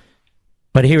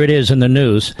 but here it is in the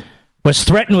news, was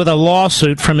threatened with a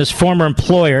lawsuit from his former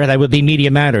employer, that would be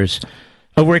Media Matters,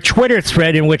 over a Twitter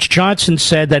thread in which Johnson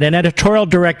said that an editorial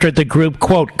director at the group,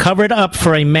 quote, covered up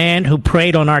for a man who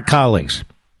preyed on our colleagues.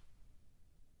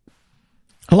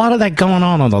 A lot of that going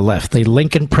on the left, the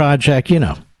Lincoln Project, you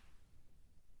know.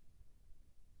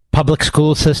 Public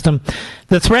school system.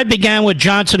 The thread began with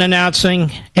Johnson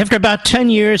announcing, after about 10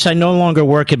 years, I no longer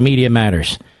work at Media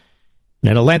Matters.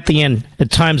 In a lengthy and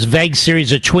at times vague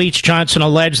series of tweets, Johnson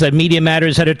alleged that Media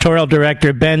Matters editorial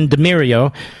director Ben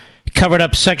DeMario covered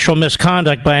up sexual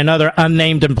misconduct by another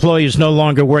unnamed employee who's no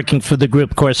longer working for the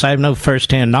group. Of course, I have no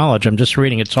first-hand knowledge. I'm just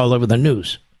reading it's all over the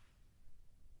news.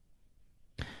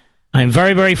 I'm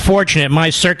very, very fortunate in my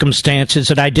circumstances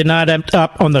that I did not end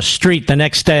up on the street the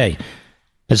next day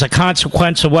as a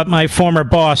consequence of what my former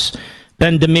boss,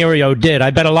 Ben DeMario, did.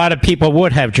 I bet a lot of people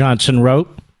would have, Johnson wrote.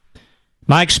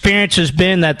 My experience has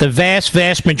been that the vast,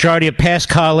 vast majority of past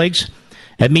colleagues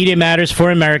at Media Matters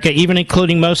for America, even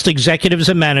including most executives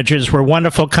and managers, were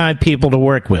wonderful, kind people to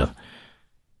work with.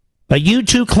 But you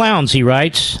two clowns, he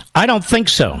writes, I don't think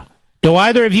so. Do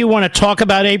either of you want to talk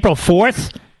about April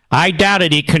 4th? I doubt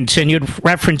it, he continued,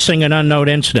 referencing an unknown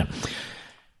incident.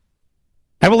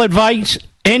 I will advise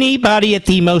anybody at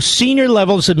the most senior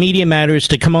levels of Media Matters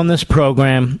to come on this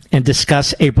program and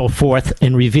discuss April 4th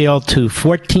and reveal to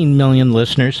 14 million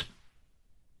listeners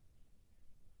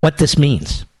what this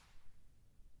means.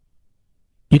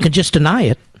 You can just deny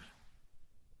it.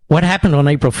 What happened on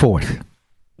April 4th?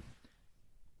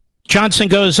 Johnson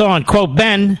goes on, quote,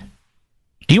 Ben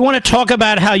Do you want to talk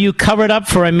about how you covered up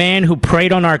for a man who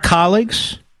preyed on our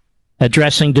colleagues?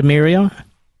 Addressing DeMario.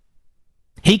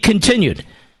 He continued,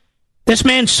 this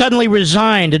man suddenly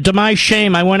resigned, and to my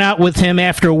shame, I went out with him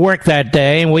after work that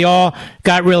day, and we all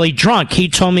got really drunk. He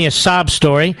told me a sob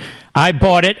story. I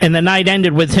bought it, and the night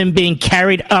ended with him being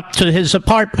carried up to his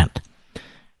apartment.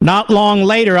 Not long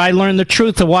later, I learned the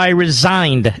truth of why he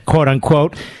resigned, quote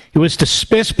unquote. He was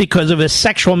dismissed because of his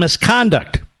sexual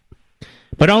misconduct.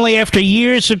 But only after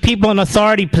years of people in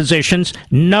authority positions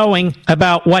knowing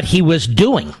about what he was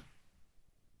doing.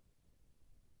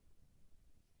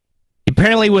 He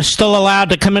apparently was still allowed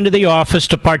to come into the office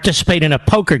to participate in a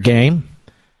poker game.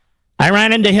 I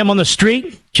ran into him on the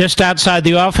street just outside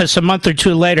the office a month or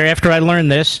two later after I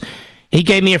learned this. He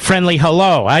gave me a friendly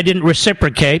hello. I didn't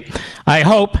reciprocate. I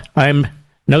hope I'm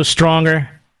no stronger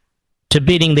to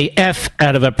beating the F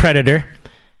out of a predator,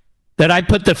 that I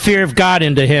put the fear of God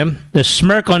into him. The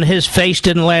smirk on his face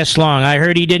didn't last long. I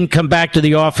heard he didn't come back to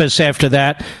the office after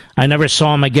that. I never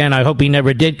saw him again. I hope he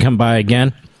never did come by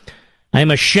again. I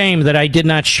am ashamed that I did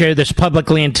not share this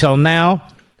publicly until now.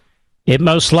 It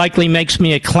most likely makes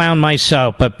me a clown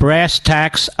myself, but brass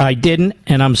tacks, I didn't,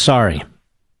 and I'm sorry.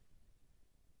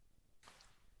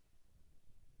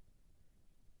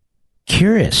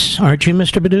 Curious, aren't you,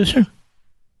 Mr. Producer?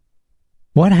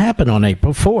 What happened on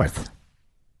April 4th?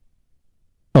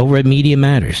 Over at Media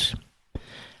Matters.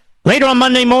 Later on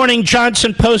Monday morning,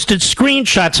 Johnson posted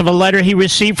screenshots of a letter he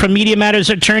received from Media Matters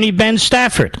attorney Ben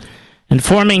Stafford,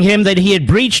 informing him that he had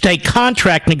breached a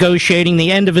contract negotiating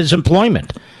the end of his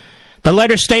employment. The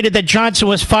letter stated that Johnson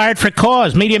was fired for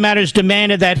cause. Media Matters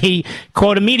demanded that he,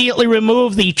 quote, immediately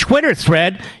remove the Twitter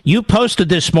thread you posted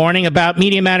this morning about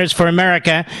Media Matters for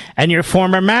America and your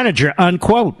former manager,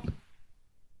 unquote.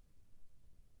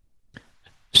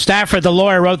 Stafford, the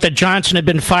lawyer, wrote that Johnson had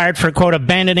been fired for, quote,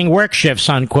 abandoning work shifts,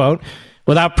 unquote,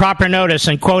 without proper notice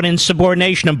and, quote,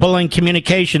 insubordination and bullying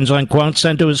communications, unquote,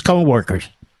 sent to his co-workers.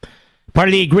 Part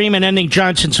of the agreement ending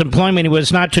Johnson's employment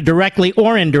was not to directly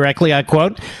or indirectly, I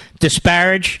quote,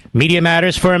 disparage Media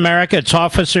Matters for America, its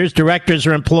officers, directors,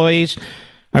 or employees,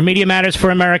 or Media Matters for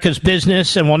America's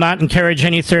business, and will not encourage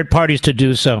any third parties to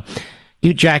do so.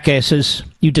 You jackasses,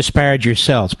 you disparage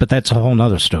yourselves, but that's a whole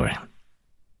other story.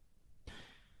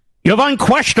 You have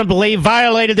unquestionably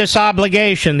violated this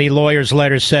obligation, the lawyer's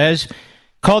letter says,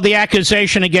 called the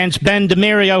accusation against Ben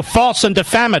DeMario false and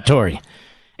defamatory,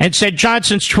 and said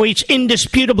Johnson's tweets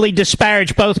indisputably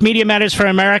disparage both Media Matters for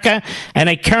America and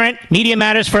a current Media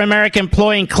Matters for America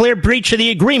employee in clear breach of the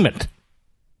agreement.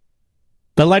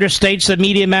 The letter states that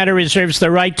Media Matter reserves the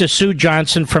right to sue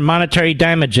Johnson for monetary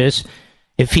damages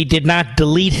if he did not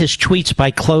delete his tweets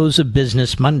by close of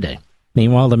business Monday.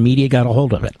 Meanwhile, the media got a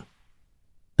hold of it.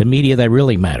 The media that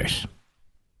really matters.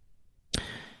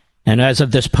 And as of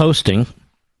this posting,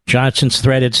 Johnson's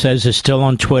thread, it says, is still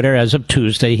on Twitter as of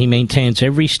Tuesday. He maintains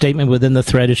every statement within the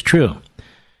thread is true.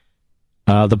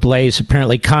 The Blaze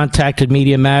apparently contacted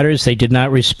Media Matters. They did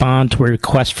not respond to a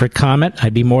request for comment.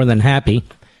 I'd be more than happy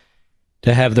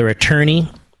to have their attorney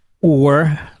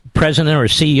or president or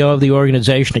CEO of the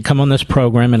organization to come on this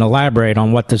program and elaborate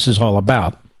on what this is all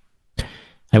about.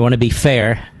 I want to be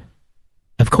fair.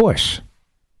 Of course.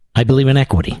 I believe in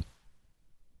equity.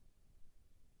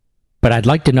 But I'd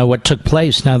like to know what took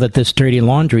place now that this dirty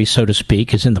laundry, so to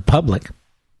speak, is in the public.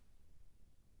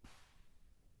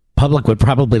 Public would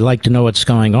probably like to know what's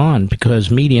going on because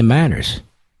Media Matters.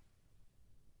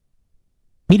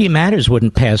 Media Matters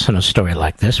wouldn't pass on a story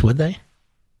like this, would they?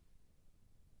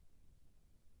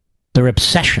 Their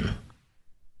obsession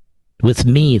with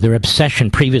me, their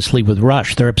obsession previously with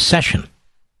Rush, their obsession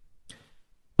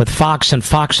with Fox and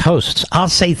Fox hosts. I'll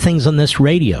say things on this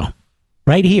radio,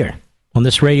 right here, on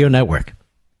this radio network.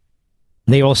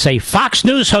 They will say, Fox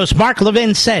News host Mark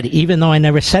Levin said, even though I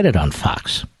never said it on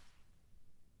Fox.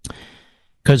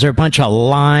 Because they're a bunch of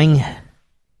lying,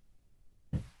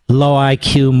 low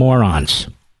IQ morons.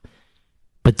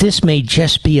 But this may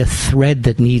just be a thread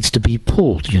that needs to be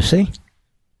pulled, you see?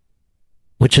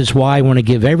 Which is why I want to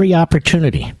give every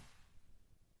opportunity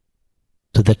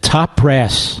to the top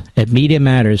brass at Media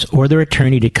Matters or their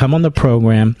attorney to come on the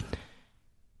program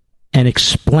and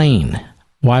explain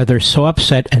why they're so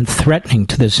upset and threatening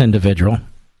to this individual.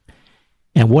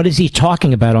 And what is he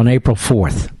talking about on April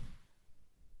 4th?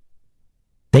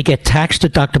 They get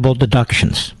tax-deductible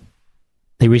deductions.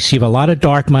 They receive a lot of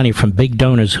dark money from big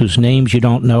donors whose names you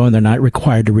don't know and they're not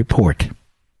required to report.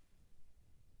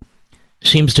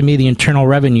 Seems to me the Internal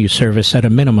Revenue Service, at a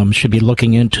minimum, should be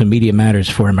looking into Media Matters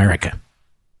for America.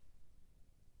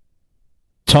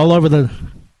 It's all over the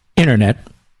internet.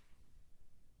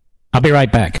 I'll be right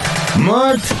back.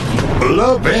 Mark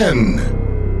Levin.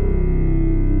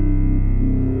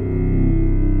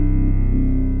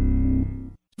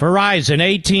 Verizon,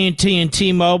 AT&T, and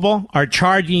T-Mobile are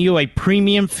charging you a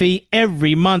premium fee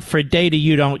every month for data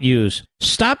you don't use.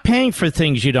 Stop paying for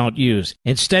things you don't use.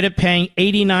 Instead of paying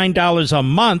 $89 a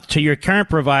month to your current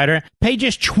provider, pay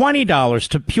just $20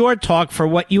 to Pure Talk for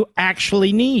what you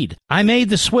actually need. I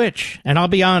made the switch, and I'll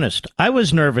be honest, I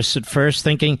was nervous at first,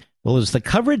 thinking, well, is the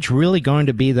coverage really going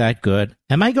to be that good?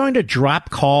 Am I going to drop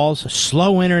calls,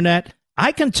 slow internet?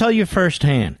 I can tell you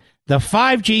firsthand, the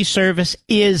 5G service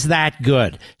is that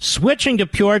good. Switching to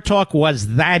Pure Talk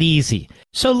was that easy.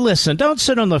 So listen, don't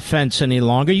sit on the fence any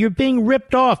longer. You're being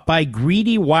ripped off by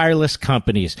greedy wireless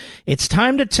companies. It's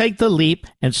time to take the leap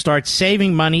and start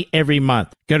saving money every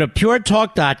month. Go to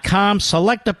puretalk.com,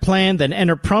 select a plan, then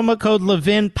enter promo code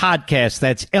Levin Podcast.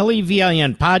 That's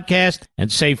LEVIN Podcast,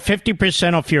 and save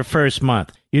 50% off your first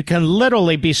month. You can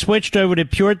literally be switched over to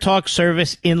Pure Talk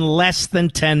service in less than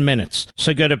 10 minutes.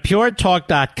 So go to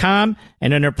puretalk.com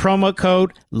and enter promo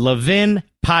code Levin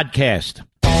Podcast.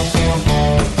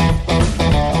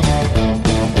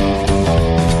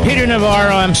 Peter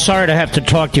Navarro, I'm sorry to have to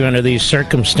talk to you under these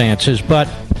circumstances, but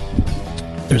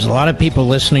there's a lot of people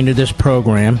listening to this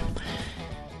program,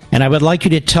 and I would like you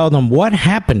to tell them what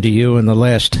happened to you in the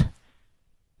last,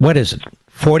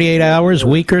 48 hours,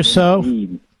 week or so?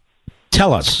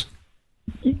 Tell us.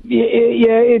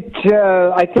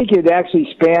 Yeah, I think it actually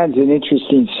spans an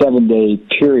interesting 7-day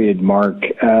period, Mark,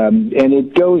 and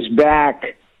it goes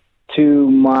back to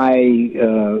my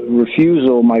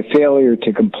refusal, my failure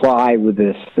to comply with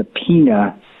this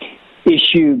subpoena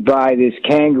issued by this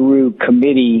kangaroo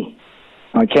committee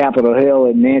on Capitol Hill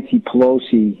that Nancy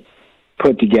Pelosi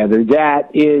put together.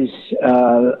 That is,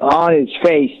 on its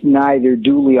face, neither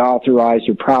duly authorized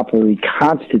or properly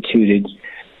constituted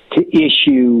to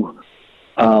issue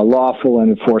lawful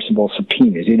and enforceable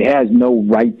subpoenas. It has no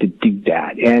right to do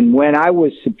that. And when I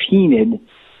was subpoenaed,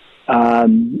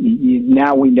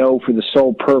 now we know for the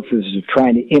sole purpose of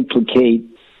trying to implicate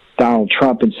Donald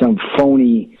Trump in some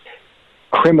phony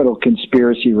criminal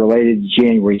conspiracy related to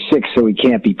January 6th so he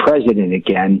can't be president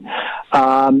again,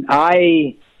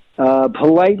 I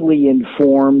politely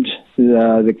informed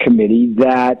the committee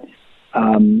that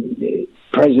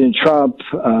President Trump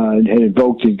had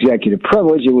invoked executive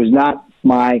privilege. It was not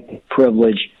my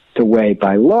privilege to waive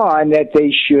by law, and that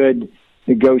they should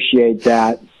negotiate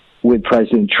that with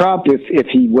President Trump. If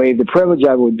he waived the privilege,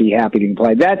 I would be happy to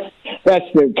comply. That's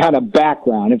the kind of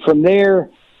background. And from there,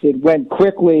 it went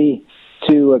quickly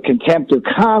to a contempt of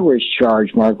Congress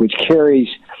charge, Mark, which carries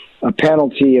a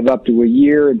penalty of up to a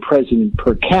year in prison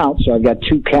per count. So I've got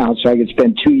 2 counts, so I could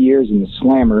spend 2 years in the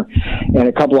slammer and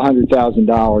a couple of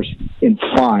 $100,000 in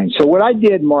fines. So what I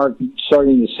did, Mark,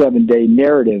 starting the 7-day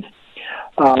narrative,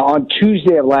 on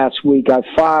Tuesday of last week, I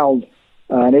filed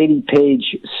an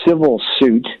 80-page civil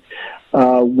suit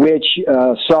which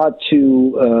sought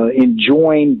to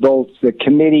enjoin both the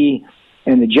committee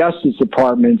and the Justice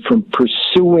Department from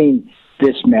pursuing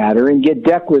this matter and get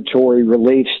declaratory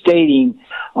relief stating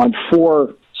on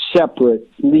 4 separate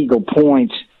legal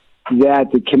points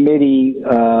that the committee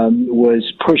was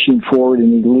pushing forward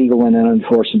an illegal and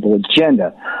unenforceable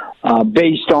agenda.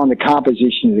 Based on the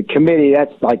composition of the committee,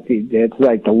 that's like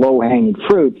the low-hanging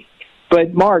fruit.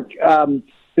 But, Mark,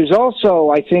 there's also,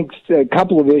 I think, a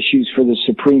couple of issues for the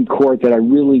Supreme Court that I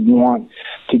really want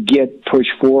to get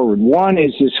pushed forward. One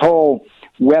is this whole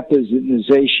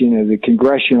weaponization of the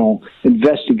congressional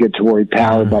investigatory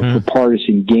power for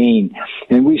partisan gain.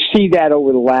 And we see that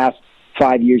over the last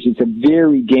 5 years. It's a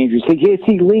very dangerous thing. It's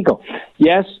illegal.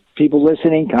 Yes, people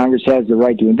listening, Congress has the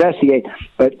right to investigate,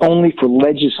 but only for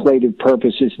legislative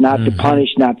purposes, not to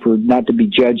punish, not to be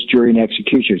judge, jury, and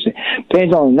executioners. It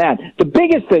depends on that. The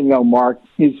biggest thing, though, Mark,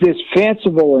 is this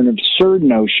fanciful and absurd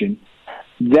notion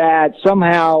that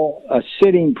somehow a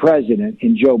sitting president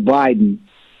in Joe Biden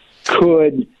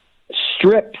could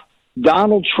strip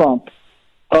Donald Trump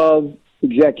of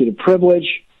executive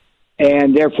privilege,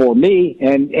 and therefore me,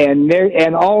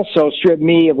 and also strip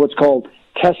me of what's called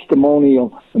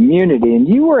testimonial immunity. And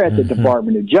you were at the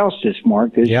Department of Justice,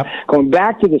 Mark. Going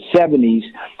back to the 70s,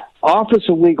 Office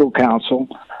of Legal Counsel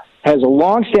has a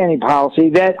long-standing policy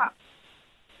that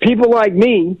people like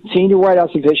me, senior White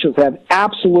House officials, have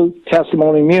absolute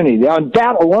testimonial immunity. On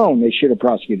that alone, they should have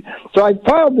prosecuted. So I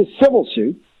filed this civil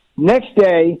suit. Next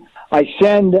day, I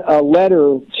send a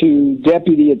letter to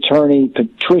Deputy Attorney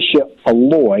Patricia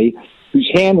Alloy, who's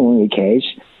handling the case,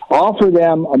 offer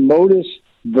them a modus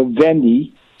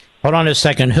vivendi. Hold on a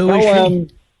second. Who is she?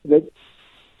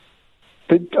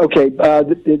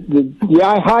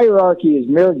 The hierarchy is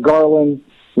Merrick Garland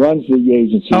runs the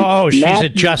agency. Oh, she's a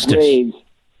justice. Graves,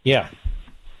 yeah.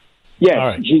 Yes,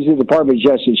 right. She's the Department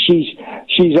of Justice.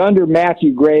 She's under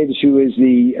Matthew Graves, who is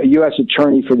the U.S.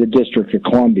 Attorney for the District of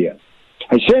Columbia.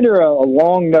 I sent her a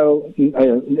long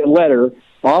letter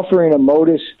offering a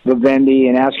modus vivendi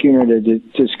and asking her to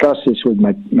discuss this with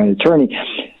my attorney.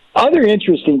 Other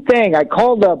interesting thing, I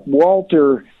called up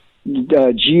Walter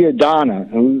Giordano,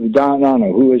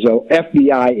 who is an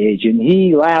FBI agent.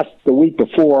 He the week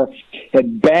before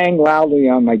had banged loudly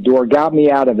on my door, got me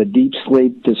out of a deep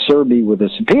sleep to serve me with a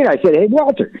subpoena. I said, "Hey,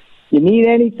 Walter, you need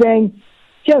anything?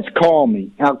 Just call me.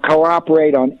 I'll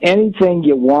cooperate on anything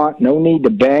you want. No need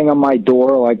to bang on my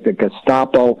door like the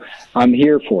Gestapo. I'm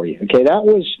here for you." Okay, that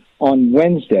was on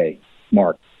Wednesday,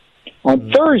 Mark.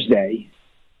 On Thursday,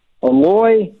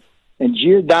 Alloy and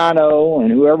Giordano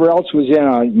and whoever else was in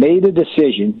on it made a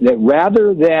decision that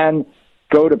rather than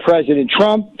go to President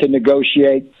Trump to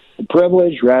negotiate the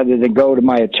privilege, rather than go to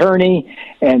my attorney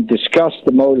and discuss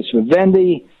the modus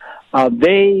vivendi,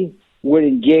 they would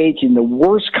engage in the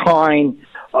worst kind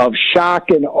of shock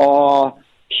and awe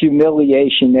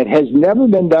humiliation that has never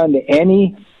been done to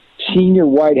any senior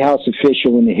White House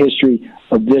official in the history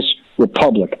of this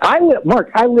republic.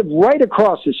 Mark, I live right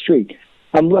across the street.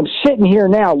 I'm sitting here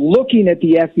now looking at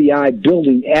the FBI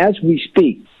building as we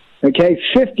speak, okay,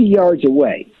 50 yards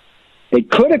away. They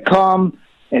could have come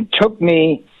and took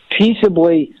me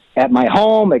peaceably at my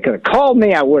home. They could have called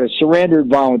me. I would have surrendered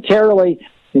voluntarily.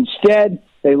 Instead,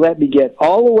 they let me get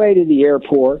all the way to the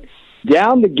airport,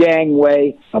 down the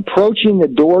gangway, approaching the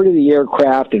door to the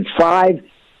aircraft, and 5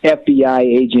 FBI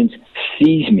agents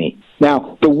seized me.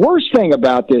 Now, the worst thing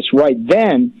about this right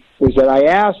then was that I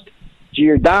asked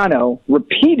Giordano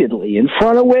repeatedly in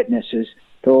front of witnesses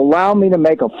to allow me to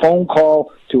make a phone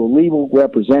call to a legal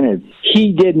representative.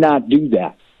 He did not do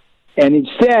that. And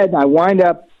instead, I wind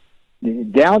up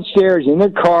downstairs in the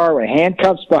car with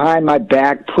handcuffs behind my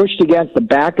back, pushed against the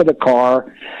back of the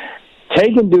car,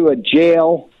 taken to a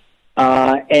jail,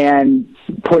 and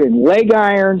put in leg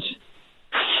irons,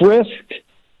 frisked,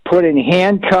 put in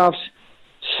handcuffs,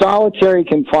 solitary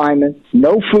confinement,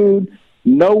 no food,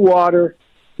 no water,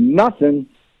 nothing,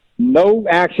 no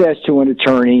access to an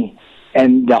attorney,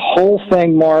 and the whole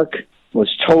thing, Mark, was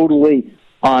totally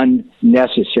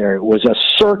unnecessary. It was a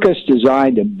circus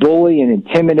designed to bully and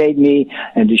intimidate me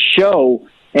and to show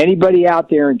anybody out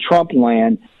there in Trump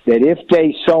land that if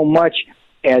they so much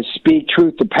as speak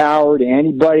truth to power to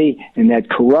anybody in that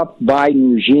corrupt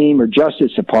Biden regime or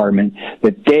Justice Department,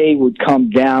 that they would come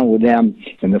down with them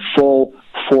in the full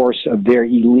force of their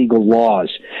illegal laws.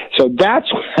 So that's,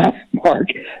 Mark,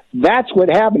 that's what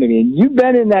happened to me. And you've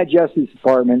been in that Justice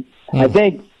Department. I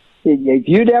think if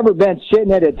you'd ever been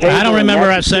sitting at a table... I don't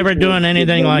remember us ever doing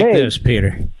anything like this,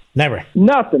 Peter. Never.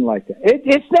 Nothing like that.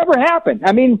 It's never happened.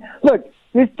 I mean, look,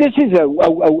 this is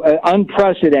a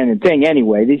unprecedented thing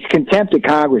anyway. These contempt of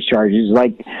Congress charges,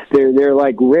 like they're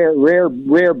like rare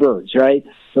birds, right?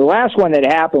 The last one that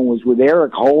happened was with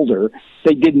Eric Holder.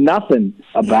 They did nothing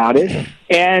about it,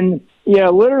 and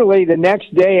literally the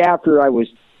next day after I was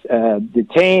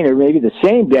detained, or maybe the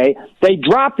same day, they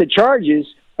dropped the charges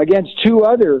against 2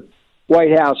 other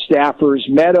White House staffers,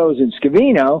 Meadows and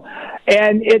Scavino,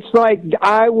 and it's like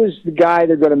I was the guy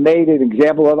they're going to make an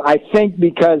example of. I think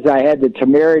because I had the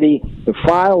temerity to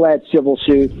file that civil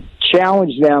suit,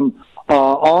 challenge them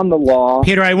on the law.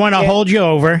 Peter, I want to hold you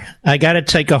over. I got to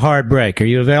take a hard break. Are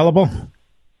you available?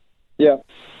 Yeah,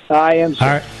 I am.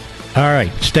 All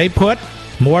right. Stay put.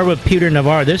 More with Peter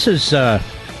Navarro. This is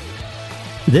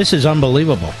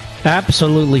unbelievable.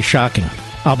 Absolutely shocking.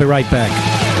 I'll be right back.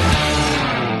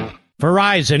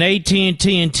 Verizon,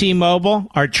 AT&T, and T-Mobile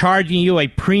are charging you a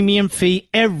premium fee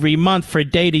every month for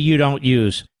data you don't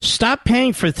use. Stop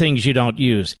paying for things you don't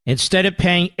use. Instead of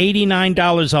paying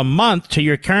 $89 a month to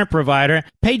your current provider,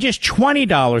 pay just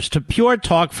 $20 to Pure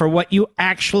Talk for what you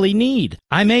actually need.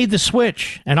 I made the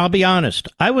switch, and I'll be honest,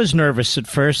 I was nervous at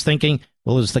first, thinking,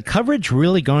 well, is the coverage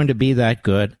really going to be that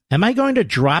good? Am I going to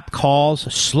drop calls,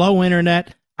 slow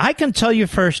internet? I can tell you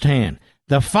firsthand,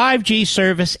 the 5G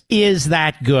service is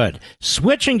that good.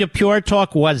 Switching to Pure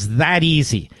Talk was that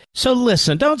easy. So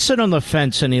listen, don't sit on the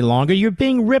fence any longer. You're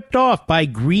being ripped off by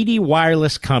greedy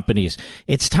wireless companies.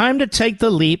 It's time to take the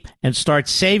leap and start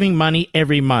saving money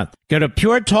every month. Go to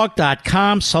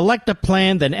puretalk.com, select a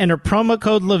plan, then enter promo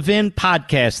code Levin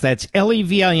Podcast. That's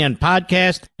LEVIN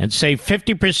Podcast, and save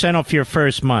 50% off your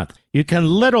first month. You can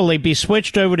literally be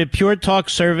switched over to Pure Talk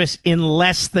service in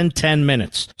less than 10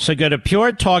 minutes. So go to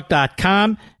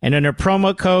puretalk.com and enter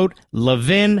promo code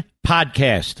Levin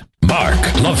Podcast. Mark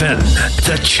Levin,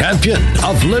 the champion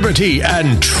of liberty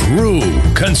and true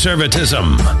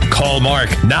conservatism. Call Mark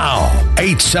now,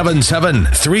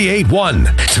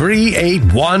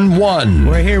 877-381-3811.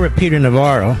 We're here with Peter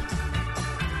Navarro.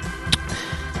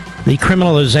 The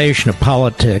criminalization of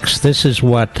politics. This is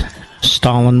what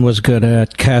Stalin was good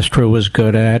at, Castro was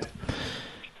good at,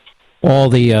 all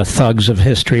the thugs of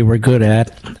history were good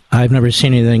at. I've never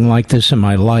seen anything like this in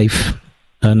my life.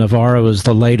 Navarro is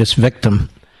the latest victim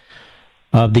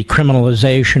of the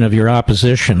criminalization of your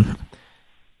opposition.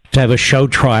 To have a show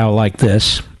trial like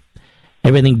this,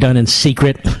 everything done in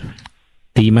secret,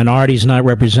 the minority's not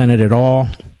represented at all.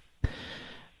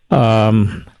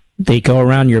 They go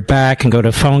around your back and go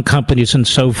to phone companies and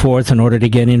so forth in order to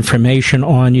get information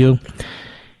on you.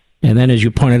 And then, as you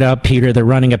pointed out, Peter, they're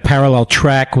running a parallel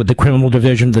track with the criminal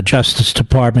division of the Justice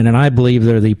Department, and I believe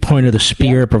they're the point of the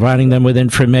spear, providing them with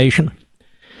information.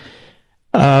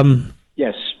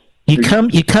 Yes. You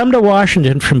come to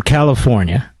Washington from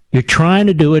California. You're trying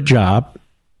to do a job.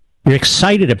 You're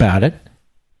excited about it.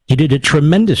 You did a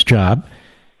tremendous job.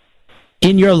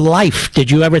 In your life,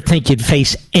 did you ever think you'd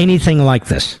face anything like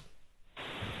this?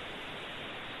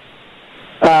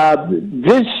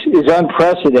 This is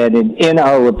unprecedented in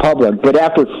our republic. But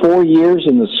after 4 years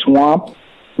in the swamp,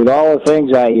 with all the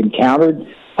things I encountered,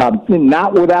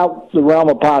 not without the realm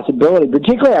of possibility,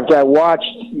 particularly after I watched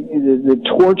the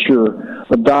torture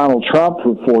of Donald Trump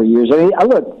for 4 years. I mean,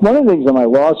 look, one of the things in my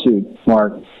lawsuit,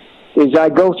 Mark, is I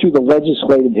go through the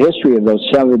legislative history of those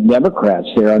 7 Democrats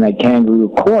there on that kangaroo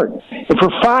court. And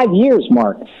for 5 years,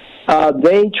 Mark,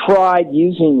 they tried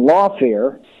using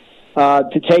lawfare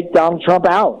to take Donald Trump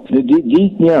out, to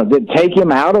take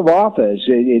him out of office.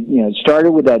 It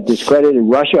started with that discredited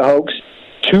Russia hoax,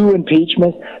 2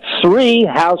 impeachments, 3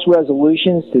 House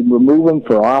resolutions to remove him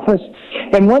for office.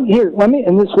 And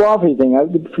in this lawfare thing,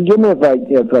 forgive me if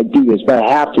I do this, but I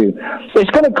have to.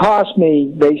 It's going to cost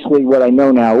me basically what I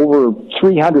know now, over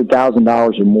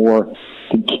 $300,000 or more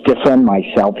to defend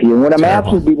myself here. And what I'm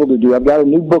asking people to do, I've got a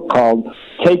new book called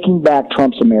Taking Back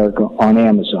Trump's America on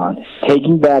Amazon.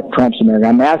 Taking Back Trump's America.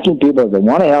 I'm asking people if they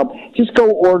want to help, just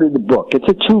go order the book. It's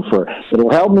a twofer.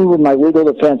 It'll help me with my legal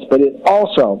defense, but it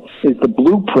also is the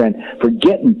blueprint for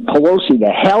getting Pelosi the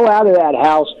hell out of that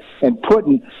house and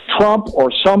putting Trump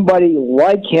or somebody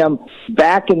like him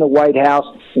back in the White House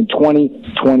in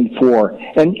 2024.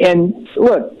 And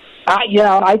look,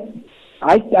 I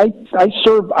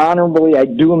serve honorably. I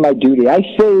do my duty. I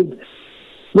saved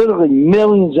literally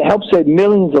helped save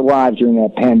millions of lives during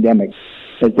that pandemic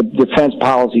as the Defense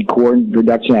Policy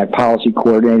Reduction Act policy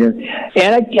coordinator.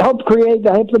 And I helped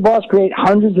the boss create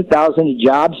hundreds of thousands of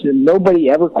jobs, and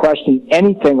nobody ever questioned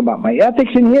anything about my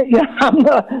ethics. And here,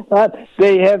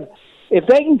 if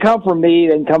they can come for me,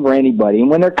 they can come for anybody. And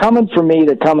when they're coming for me,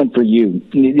 they're coming for you.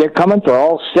 They're coming for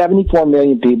all 74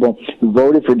 million people who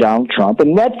voted for Donald Trump.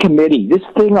 And that committee, this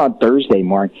thing on Thursday,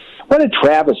 Mark, what a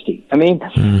travesty. I mean,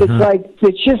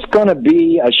 it's just going to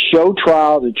be a show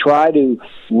trial to try to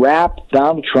wrap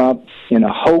Donald Trump in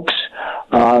a hoax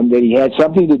that he had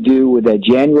something to do with that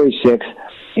January 6th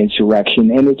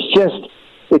insurrection. And it's just,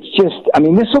 I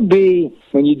mean, this will be,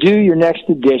 when you do your next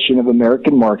edition of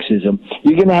American Marxism,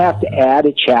 you're going to have to add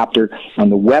a chapter on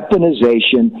the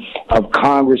weaponization of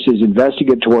Congress's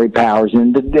investigatory powers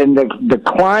and the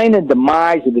decline and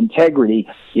demise of integrity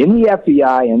in the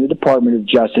FBI and the Department of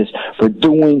Justice for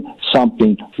doing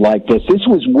something like this. This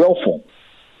was willful,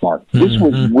 Mark. This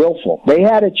was willful. They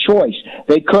had a choice.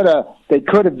 They could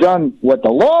have done what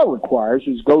the law requires,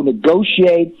 is go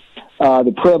negotiate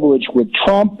the privilege with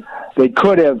Trump. The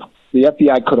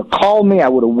FBI could have called me. I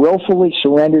would have willfully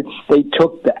surrendered. They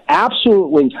took the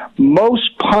absolutely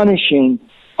most punishing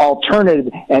alternative,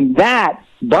 and that,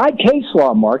 by case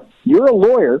law, Mark, you're a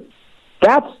lawyer,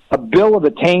 that's a bill of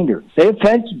attainder. They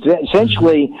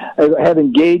essentially have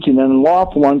engaged in an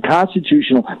unlawful,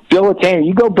 unconstitutional bill of attainder.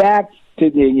 You go back to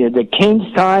the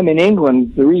King's time in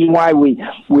England. The reason why we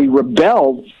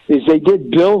rebelled is they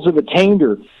did bills of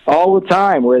attainder all the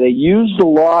time, where they used the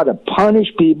law to punish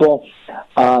people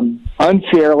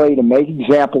unfairly, to make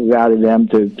examples out of them,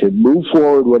 to move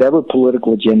forward whatever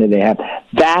political agenda they have.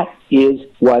 That is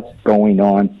what's going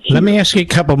on here. Let me ask you a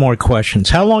couple more questions.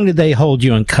 How long did they hold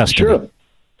you in custody? Sure.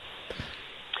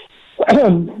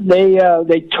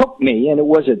 They took me, and it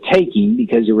was a taking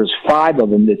because there was 5 of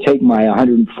them to take my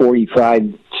 145,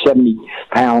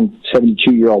 70-pound,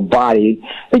 72-year-old body.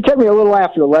 They took me a little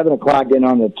after 11 o'clock, getting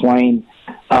on the plane.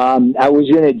 I was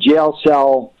in a jail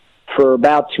cell for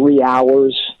about 3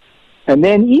 hours, and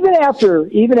then even after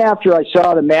I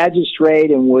saw the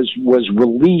magistrate and was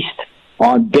released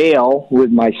on bail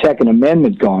with my Second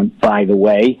Amendment gone, by the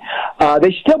way,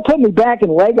 they still put me back in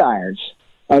leg irons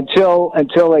until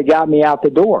they got me out the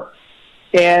door.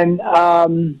 And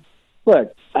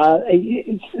look,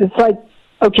 it's like,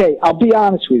 okay, I'll be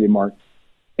honest with you, Mark.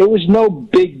 It was no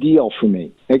big deal for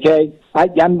me. Okay,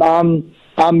 I'm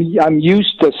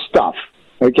used to stuff.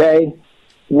 Okay,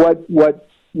 what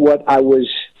I was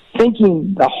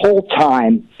thinking the whole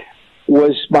time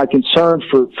was my concern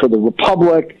for the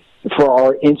republic, for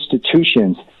our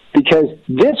institutions, because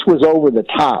this was over the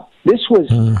top. This was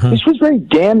very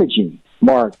damaging,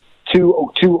 Mark,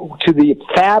 to the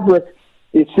fabric.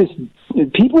 It's this.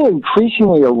 People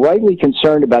increasingly are rightly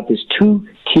concerned about this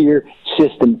two-tier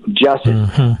system of justice.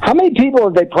 How many people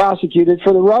have they prosecuted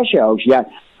for the Russia hoax? You got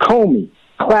Comey,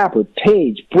 Clapper,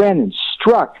 Page, Brennan,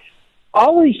 Strzok.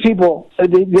 All of these people,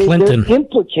 they're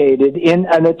implicated in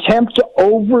an attempt to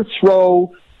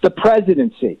overthrow the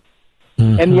presidency.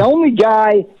 And the only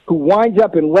guy who winds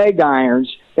up in leg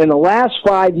irons in the last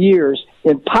 5 years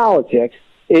in politics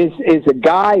is a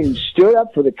guy who stood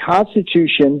up for the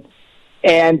Constitution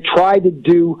and tried to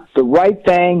do the right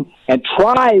thing and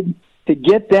tried to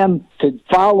get them to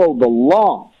follow the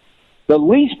law. The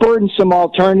least burdensome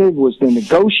alternative was to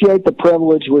negotiate the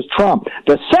privilege with Trump.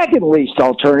 The second least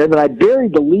alternative, and I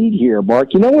buried the lead here,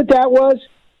 Mark, you know what that was?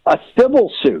 A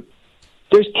civil suit.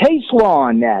 There's case law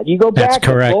on that. You go back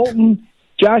to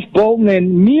Josh Bolton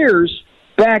and Mears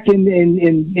back in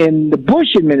the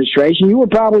Bush administration. You were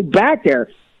probably back there.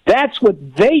 That's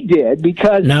what they did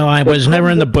because... No, I was never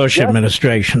in the Bush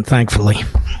administration, thankfully.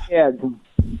 Yeah.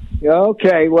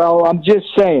 Okay, well, I'm just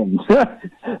saying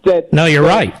that... No, you're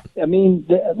right. I mean,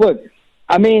 look,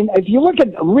 if you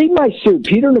read my suit,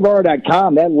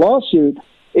 PeterNavarro.com, that lawsuit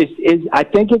is I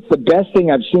think it's the best thing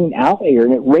I've seen out there,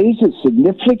 and it raises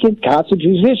significant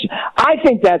constitutional issues. I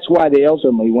think that's why they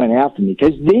ultimately went after me,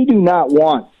 because they do not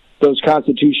want those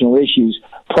constitutional issues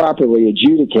properly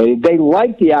adjudicated. They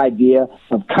like the idea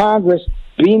of Congress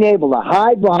being able to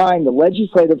hide behind the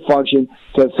legislative function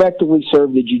to effectively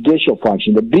serve the judicial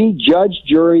function, to be judge,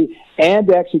 jury, and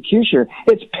executioner.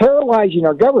 It's paralyzing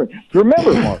our government.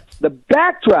 Remember, Mark, the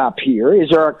backdrop here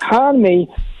is our economy.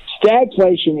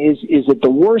 Stagflation is at the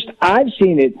worst I've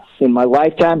seen it in my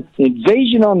lifetime.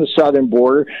 Invasion on the southern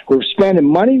border. We're spending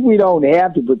money we don't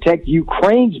have to protect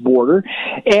Ukraine's border.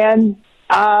 And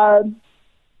crime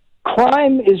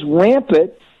is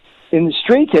rampant in the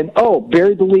streets. And,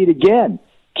 buried the lead again.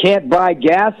 Can't buy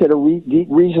gas at a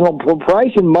reasonable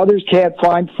price, and mothers can't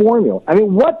find formula. I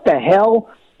mean, what the hell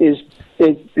is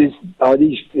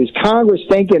Congress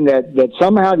thinking that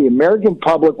somehow the American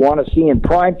public want to see in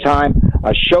prime time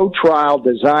a show trial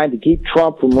designed to keep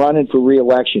Trump from running for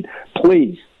re-election?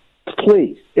 Please,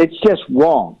 it's just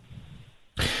wrong.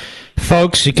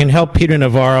 Folks, you can help Peter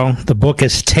Navarro. The book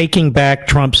is Taking Back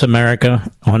Trump's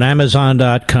America on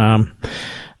Amazon.com.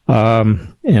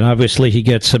 And obviously he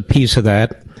gets a piece of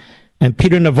that. And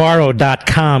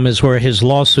PeterNavarro.com is where his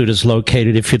lawsuit is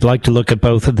located if you'd like to look at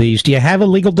both of these. Do you have a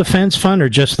legal defense fund or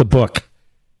just the book?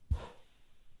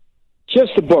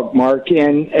 Just the book, Mark.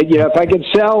 And, if I could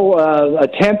sell a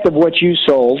tenth of what you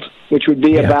sold, which would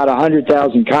be about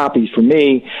 100,000 copies for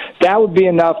me, that would be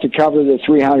enough to cover the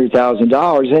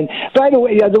 $300,000. And by the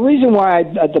way, the reason why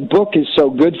the book is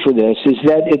so good for this is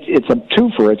that it's a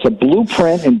twofer. It's a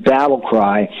blueprint and battle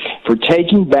cry for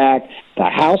taking back the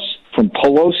House from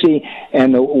Pelosi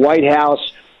and the White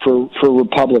House for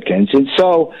Republicans. And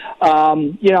so,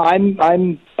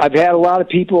 I've had a lot of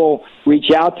people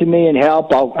reach out to me and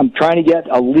help. I'm trying to get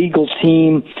a legal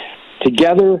team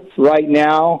together right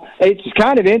now. It's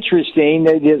kind of interesting.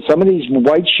 Some of these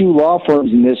white shoe law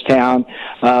firms in this town,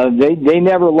 they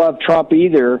never loved Trump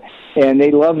either, and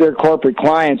they love their corporate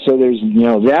clients, so there's,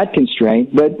 that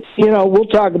constraint. But, we'll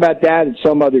talk about that at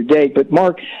some other date. But,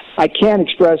 Mark, I can't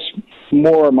express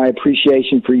more of my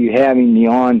appreciation for you having me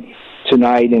on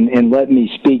tonight and let me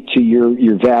speak to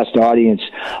your vast audience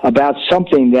about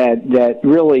something that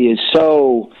really is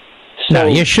so... No,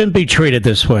 you shouldn't be treated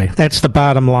this way. That's the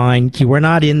bottom line. You were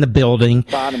not in the building.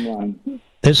 Bottom line.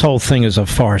 This whole thing is a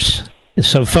farce.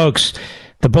 So, folks,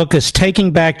 the book is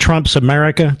Taking Back Trump's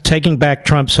America. Taking Back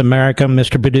Trump's America.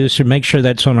 Mr. Producer, make sure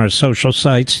that's on our social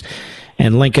sites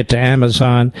and link it to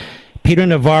Amazon.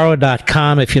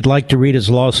 PeterNavarro.com if you'd like to read his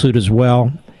lawsuit as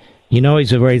well.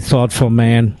 He's a very thoughtful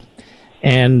man.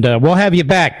 And we'll have you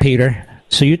back, Peter.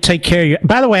 So you take care of your...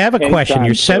 By the way, I have a question.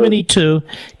 You're 72. Do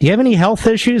you have any health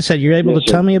issues that you're able to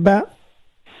tell me about?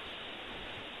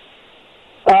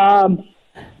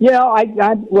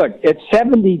 Look, at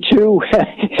 72,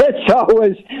 it's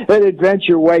always an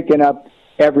adventure waking up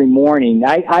every morning.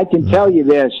 I can tell you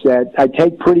this, that I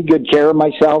take pretty good care of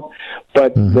myself,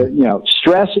 but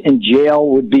stress in jail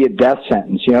would be a death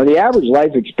sentence. The average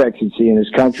life expectancy in this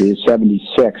country is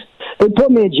 76. They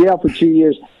put me in jail for 2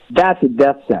 years. That's a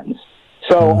death sentence.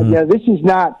 So, this is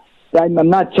not, I'm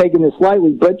not taking this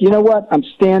lightly, but you know what? I'm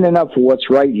standing up for what's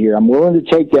right here. I'm willing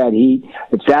to take that heat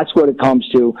if that's what it comes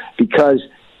to, because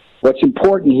what's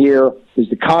important here is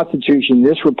the Constitution,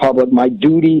 this republic, my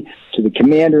duty to the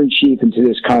commander-in-chief and to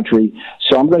this country.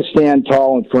 So I'm going to stand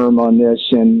tall and firm on this,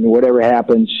 and whatever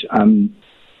happens, I'm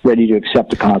ready to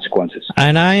accept the consequences.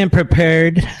 And I am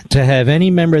prepared to have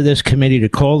any member of this committee to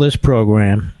call this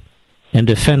program and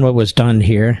defend what was done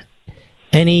here.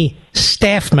 Any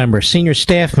staff member, senior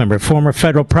staff member, former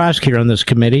federal prosecutor on this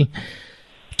committee,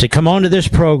 to come onto this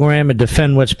program and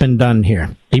defend what's been done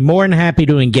here. Be more than happy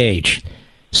to engage,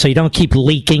 so you don't keep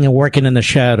leaking and working in the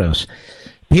shadows.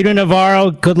 Peter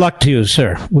Navarro, good luck to you,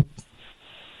 sir.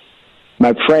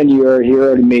 My friend, you are a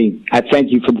hero to me. I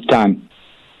thank you for the time.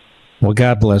 Well,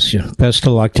 God bless you. Best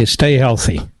of luck to you. Stay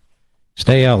healthy.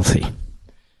 Stay healthy.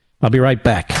 I'll be right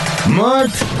back.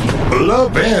 Mark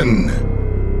Levin.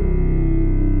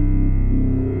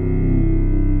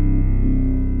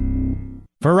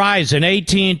 Verizon,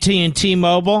 AT&T, and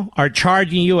T-Mobile are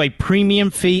charging you a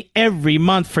premium fee every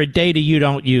month for data you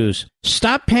don't use.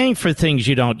 Stop paying for things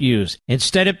you don't use.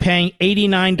 Instead of paying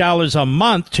 $89 a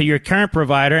month to your current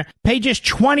provider, pay just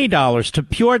 $20 to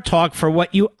Pure Talk for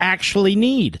what you actually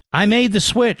need. I made the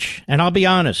switch, and I'll be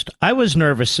honest, I was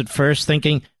nervous at first,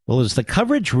 thinking, well, is the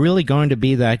coverage really going to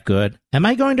be that good? Am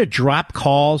I going to drop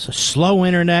calls, slow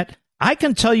internet? I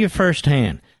can tell you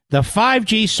firsthand, the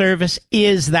 5G service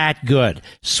is that good.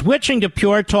 Switching to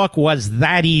Pure Talk was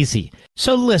that easy.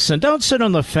 So listen, don't sit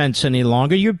on the fence any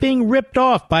longer. You're being ripped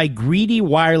off by greedy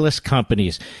wireless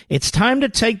companies. It's time to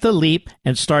take the leap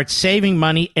and start saving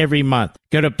money every month.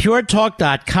 Go to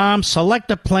puretalk.com,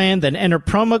 select a plan, then enter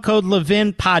promo code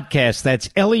Levin Podcast. That's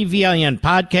LEVIN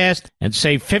Podcast, and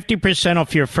save 50%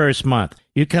 off your first month.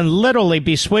 You can literally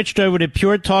be switched over to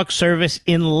Pure Talk service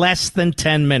in less than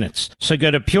 10 minutes. So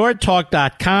go to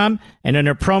puretalk.com and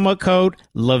enter promo code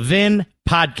Levin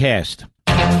Podcast.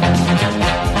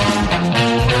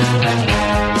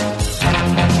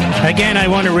 Again, I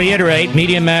want to reiterate,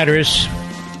 Media Matters.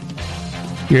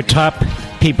 Your top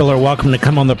people are welcome to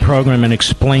come on the program and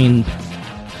explain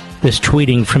this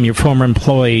tweeting from your former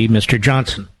employee, Mr.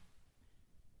 Johnson.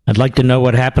 I'd like to know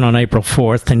what happened on April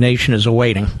 4th. The nation is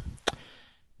awaiting.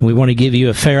 We want to give you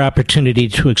a fair opportunity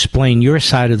to explain your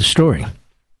side of the story.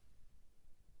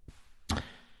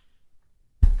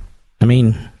 I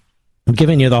mean, I'm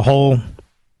giving you the whole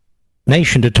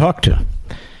nation to talk to.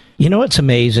 You know what's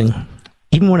amazing?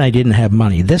 Even when I didn't have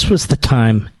money, this was the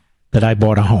time that I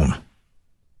bought a home.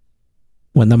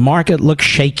 When the market looked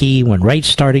shaky, when rates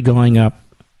started going up,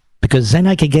 because then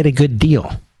I could get a good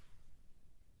deal.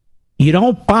 You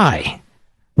don't buy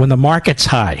when the market's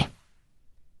high.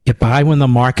 You buy when the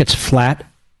market's flat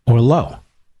or low.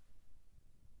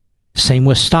 Same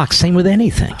with stocks, same with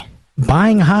anything.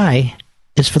 Buying high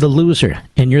is for the loser,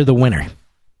 and you're the winner.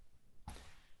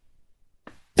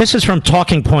 This is from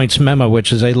Talking Points memo,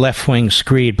 which is a left-wing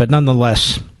screed, but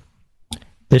nonetheless,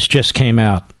 this just came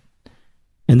out.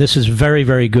 And this is very,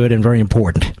 very good and very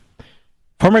important.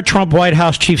 Former Trump White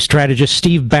House chief strategist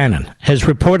Steve Bannon has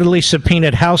reportedly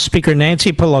subpoenaed House Speaker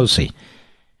Nancy Pelosi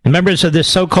and members of this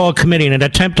so-called committee in an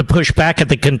attempt to push back at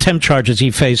the contempt charges he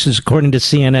faces, according to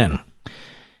CNN.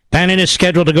 Bannon is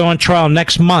scheduled to go on trial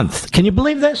next month. Can you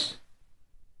believe this?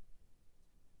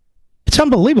 It's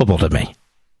unbelievable to me.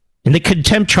 In the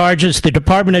contempt charges the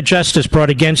Department of Justice brought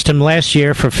against him last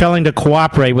year for failing to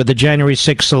cooperate with the January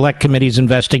 6th Select Committee's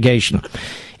investigation.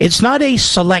 It's not a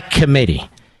select committee.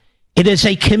 It is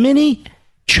a committee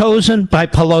chosen by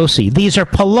Pelosi. These are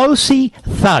Pelosi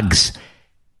thugs.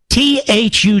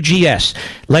 Thugs.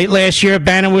 Late last year,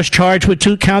 Bannon was charged with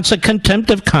 2 counts of contempt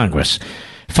of Congress.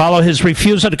 Following his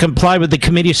refusal to comply with the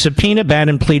committee's subpoena,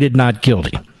 Bannon pleaded not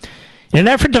guilty. In an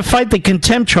effort to fight the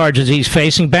contempt charges he's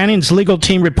facing, Bannon's legal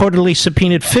team reportedly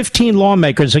subpoenaed 15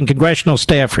 lawmakers and congressional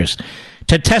staffers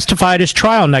to testify at his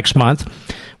trial next month.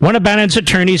 One of Bannon's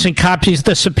attorneys and copies of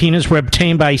the subpoenas were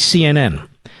obtained by CNN.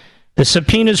 The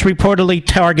subpoenas reportedly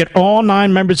target all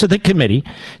 9 members of the committee,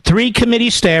 3 committee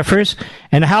staffers,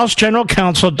 and House General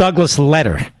Counsel Douglas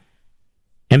Letter.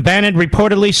 And Bannon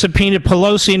reportedly subpoenaed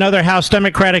Pelosi and other House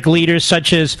Democratic leaders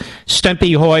such as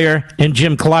Steny Hoyer and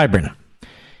Jim Clyburn.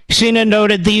 CNN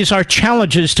noted these are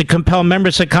challenges to compel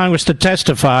members of Congress to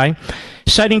testify,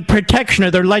 citing protection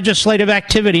of their legislative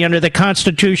activity under the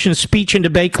Constitution's speech and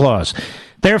debate clause.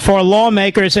 Therefore,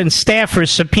 lawmakers and staffers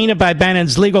subpoenaed by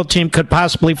Bannon's legal team could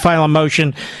possibly file a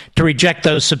motion to reject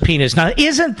those subpoenas. Now,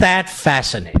 isn't that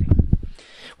fascinating?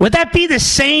 Would that be the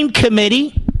same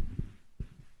committee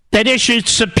that issued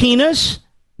subpoenas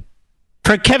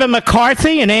for Kevin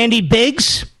McCarthy and Andy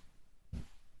Biggs,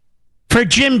 for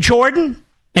Jim Jordan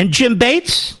and Jim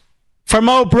Bates, for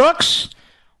Mo Brooks?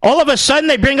 All of a sudden,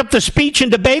 they bring up the speech and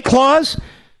debate clause.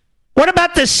 What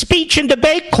about the speech and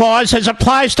debate clause as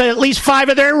applies to at least 5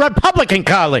 of their Republican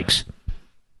colleagues?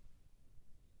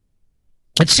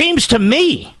 It seems to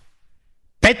me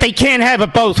that they can't have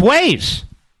it both ways.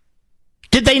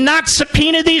 Did they not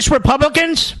subpoena these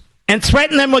Republicans and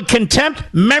threaten them with contempt?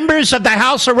 Members of the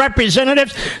House of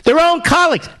Representatives, their own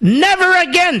colleagues. Never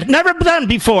again, never done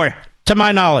before, to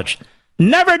my knowledge.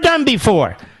 Never done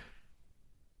before.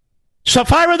 So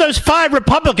if I were those 5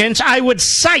 Republicans, I would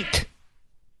cite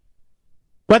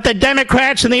what the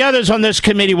Democrats and the others on this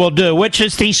committee will do, which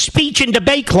is the speech and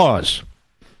debate clause.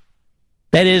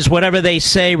 That is, whatever they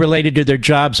say related to their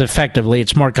jobs effectively.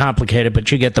 It's more complicated,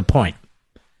 but you get the point.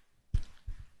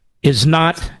 Is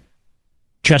not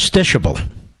justiciable.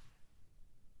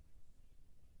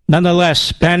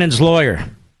 Nonetheless, Bannon's lawyer,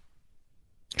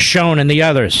 Schoen and the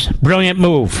others, brilliant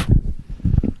move.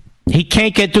 He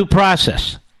can't get due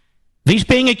process. He's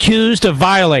being accused of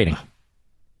violating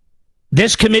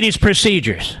this committee's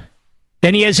procedures.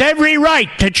 Then he has every right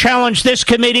to challenge this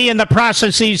committee and the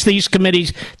processes this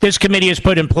committee has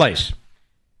put in place.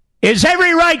 He has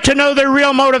every right to know their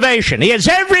real motivation. He has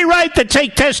every right to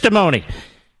take testimony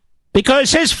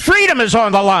because his freedom is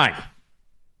on the line.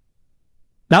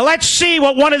 Now let's see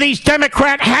what one of these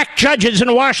Democrat hack judges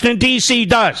in Washington, D.C.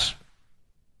 does.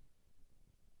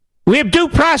 We have due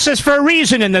process for a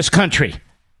reason in this country.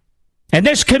 And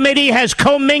this committee has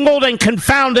commingled and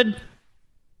confounded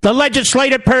the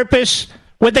legislative purpose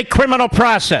with the criminal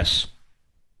process.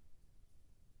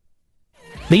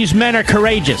 These men are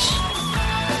courageous.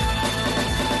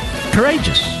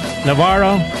 Courageous.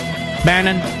 Navarro,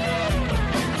 Bannon,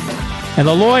 and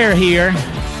the lawyer here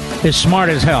is smart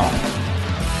as hell.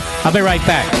 I'll be right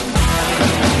back.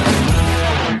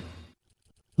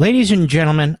 Ladies and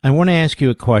gentlemen, I want to ask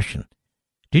you a question.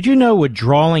 Did you know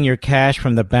withdrawing your cash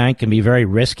from the bank can be very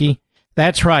risky?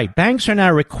 That's right. Banks are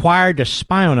now required to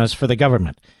spy on us for the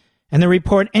government, and they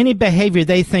report any behavior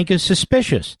they think is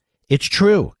suspicious. It's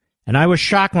true, and I was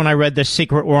shocked when I read The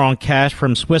Secret War on Cash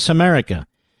from Swiss America.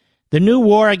 The new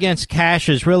war against cash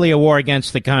is really a war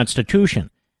against the Constitution,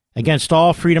 against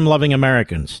all freedom-loving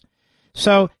Americans.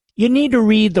 So you need to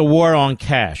read The War on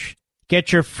Cash.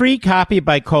 Get your free copy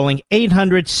by calling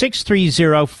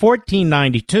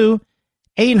 800-630-1492,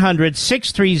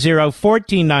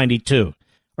 800-630-1492,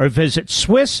 or visit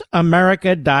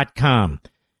SwissAmerica.com.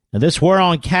 Now, this war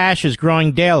on cash is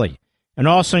growing daily and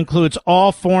also includes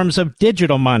all forms of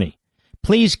digital money.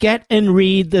 Please get and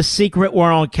read The Secret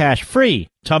War on Cash free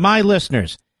to my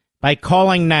listeners by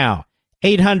calling now,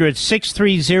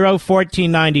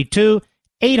 800-630-1492,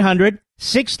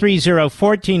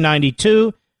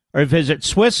 800-630-1492, or visit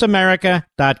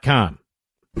SwissAmerica.com.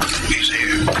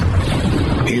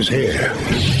 He's here.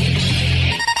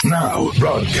 Now,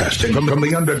 broadcasting from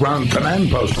the underground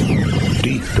command post,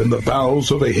 deep in the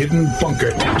bowels of a hidden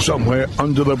bunker, somewhere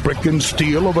under the brick and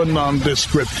steel of a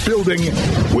nondescript building,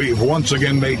 we've once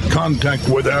again made contact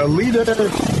with our leader,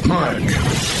 Mark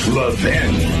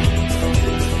Levin.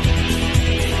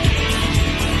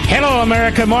 Hello,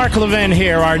 America. Mark Levin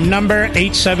here. Our number,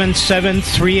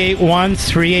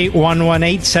 877-381-3811,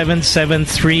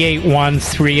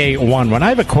 877-381-3811. I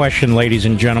have a question, ladies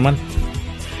and gentlemen.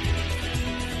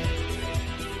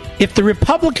 If the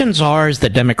Republicans are, as the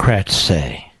Democrats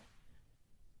say,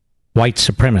 white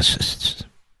supremacists,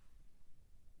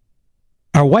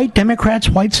 are white Democrats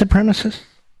white supremacists?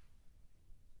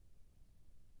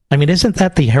 I mean, isn't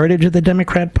that the heritage of the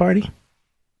Democrat Party?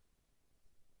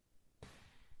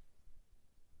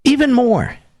 Even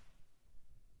more,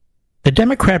 the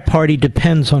Democrat Party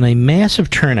depends on a massive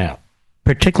turnout,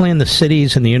 particularly in the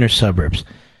cities and the inner suburbs,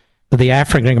 of the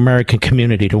African American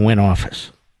community to win office.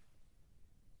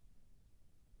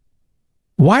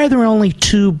 Why are there only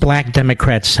 2 black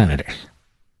Democrat senators?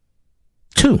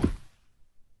 2.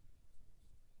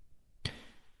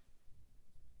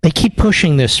 They keep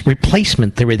pushing this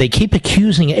replacement theory. They keep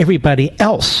accusing everybody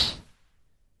else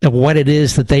of what it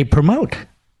is that they promote.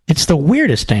 It's the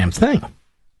weirdest damn thing.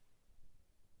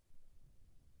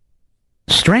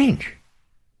 Strange.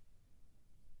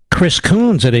 Chris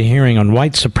Coons at a hearing on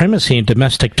white supremacy and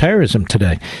domestic terrorism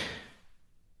today.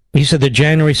 He said the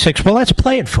January 6th, well, let's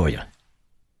play it for you.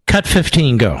 Cut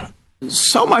 15, go.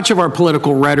 So much of our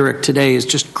political rhetoric today is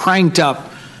just cranked up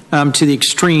to the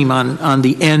extreme on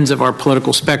the ends of our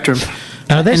political spectrum.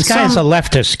 Now, this guy is a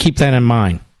leftist. Keep that in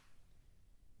mind.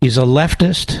 He's a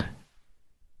leftist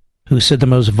who said the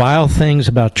most vile things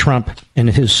about Trump and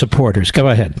his supporters. Go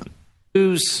ahead.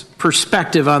 Whose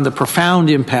perspective on the profound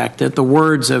impact that the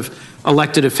words of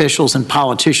elected officials and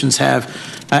politicians have.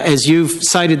 As you've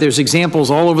cited, there's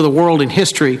examples all over the world in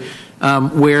history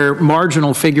where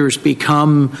marginal figures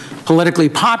become politically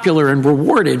popular and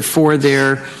rewarded for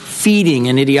their feeding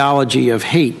an ideology of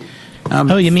hate.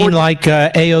 You mean like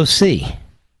AOC?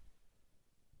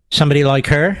 Somebody like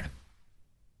her?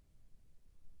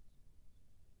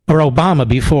 Or Obama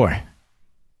before?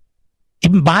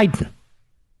 Even Biden?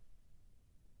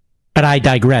 But I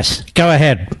digress. Go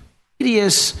ahead.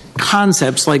 Hideous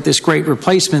concepts like this great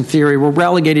replacement theory were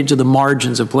relegated to the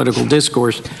margins of political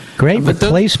discourse. Great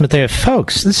replacement there.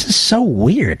 Folks, this is so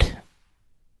weird.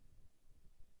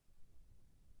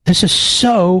 This is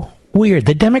so weird.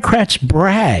 The Democrats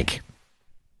brag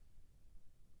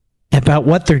about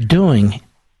what they're doing.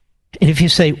 And if you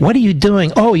say, what are you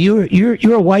doing? Oh, you're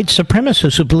a white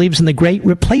supremacist who believes in the great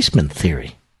replacement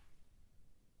theory.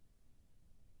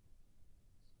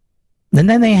 And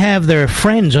then they have their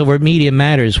friends over at Media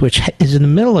Matters, which is in the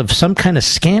middle of some kind of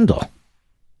scandal,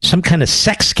 some kind of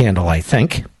sex scandal, I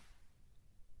think,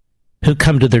 who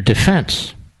come to their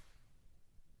defense.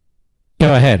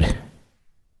 Go ahead.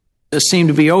 This seemed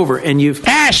to be over, and you've...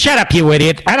 shut up, you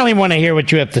idiot. I don't even want to hear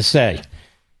what you have to say.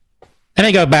 Let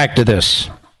me go back to this.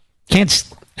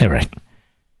 All right.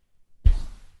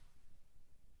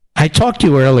 I talked to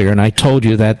you earlier, and I told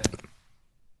you that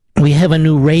we have a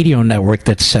new radio network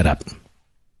that's set up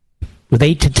with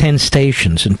 8 to 10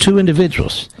 stations and 2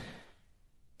 individuals.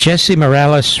 Jesse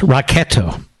Morales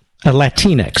Raqueto, a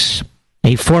Latinx,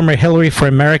 a former Hillary for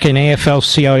America and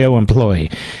AFL-CIO employee,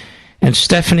 and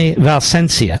Stephanie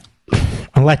Valsencia,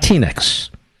 a Latinx,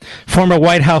 former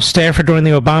White House staffer during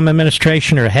the Obama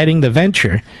administration, are heading the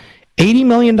venture. $80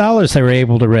 million they were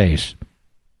able to raise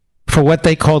for what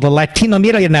they call the Latino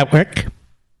Media Network.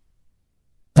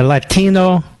 The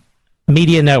Latino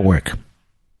Media Network.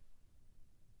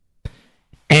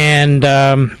 And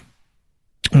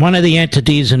one of the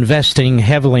entities investing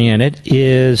heavily in it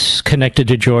is connected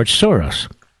to George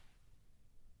Soros.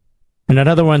 And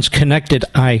another one's connected,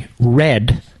 I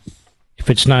read, if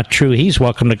it's not true, he's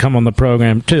welcome to come on the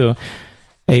program too,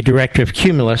 a director of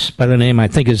Cumulus by the name, I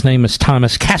think his name is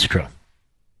Thomas Castro.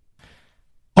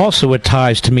 Also with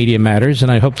ties to Media Matters,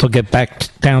 and I hope they'll get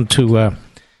back down to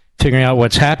figuring out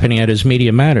what's happening at his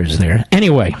Media Matters there.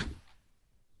 Anyway,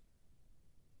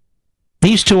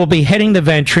 these two will be heading the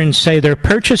venture and say their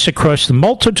purchase across the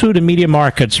multitude of media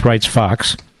markets, writes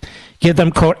Fox, give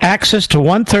them, quote, access to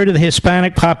 1/3 of the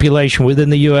Hispanic population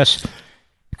within the U.S.,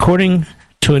 according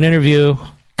to an interview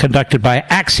conducted by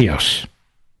Axios.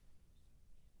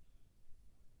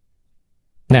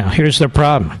 Now, here's the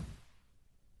problem.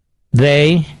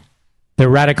 The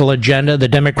radical agenda, the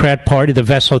Democrat Party, the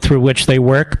vessel through which they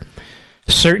work,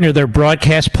 certain of their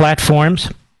broadcast platforms,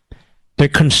 they're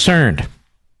concerned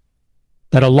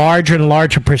that a larger and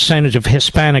larger percentage of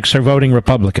Hispanics are voting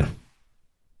Republican.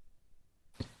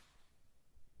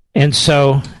 And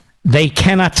so they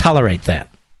cannot tolerate that.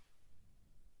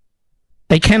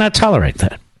 They cannot tolerate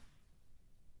that.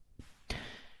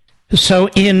 So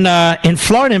in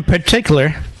Florida in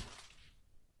particular,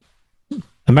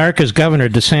 America's Governor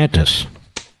DeSantis,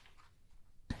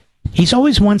 he's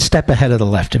always one step ahead of the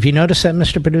left. Have you noticed that,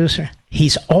 Mr. Producer?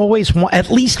 He's always at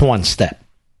least one step.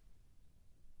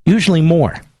 Usually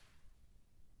more.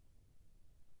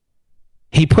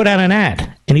 He put out an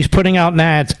ad, and he's putting out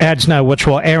ads now, which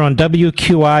will air on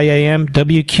WQI-AM,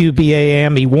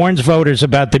 WQB-AM. He warns voters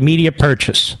about the media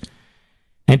purchase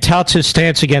and touts his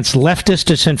stance against leftist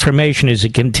disinformation as he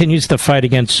continues the fight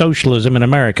against socialism in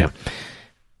America.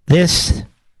 This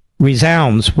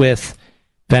resounds with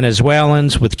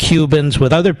Venezuelans, with Cubans,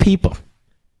 with other people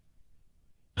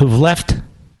who've left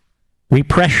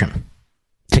repression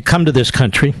to come to this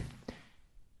country.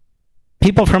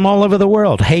 People from all over the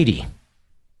world, Haiti.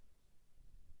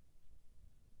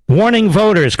 Warning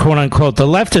voters, quote unquote, the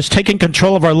left is taking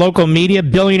control of our local media.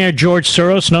 Billionaire George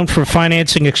Soros, known for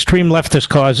financing extreme leftist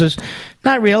causes.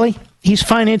 Not really. He's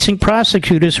financing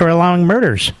prosecutors who are allowing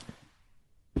murders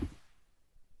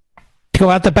to go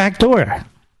out the back door.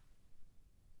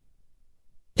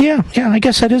 Yeah, I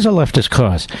guess that is a leftist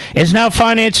cause. Is now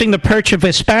financing the purchase of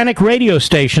Hispanic radio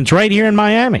stations right here in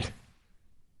Miami.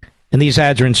 And these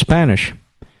ads are in Spanish.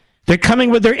 They're coming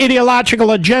with their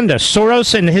ideological agenda.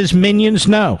 Soros and his minions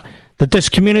know that this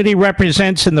community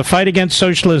represents in the fight against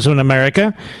socialism in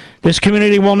America. This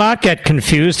community will not get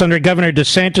confused. Under Governor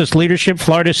DeSantis' leadership,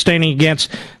 Florida is standing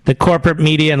against the corporate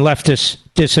media and leftist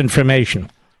disinformation.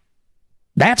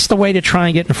 That's the way to try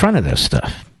and get in front of this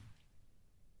stuff.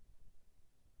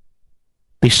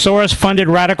 The Soros-funded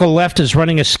radical left is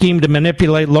running a scheme to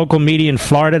manipulate local media in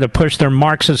Florida to push their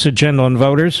Marxist agenda on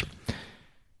voters.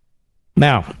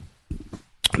 Now,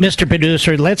 Mr.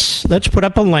 Producer, let's put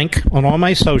up a link on all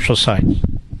my social sites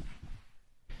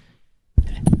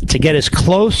to get as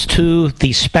close to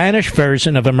the Spanish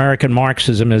version of American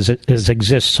Marxism as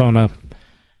exists on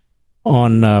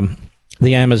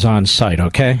the Amazon site,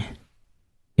 okay?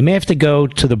 You may have to go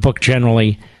to the book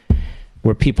generally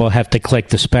where people have to click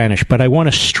the Spanish, but I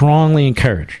want to strongly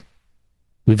encourage.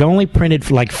 We've only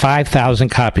printed like 5,000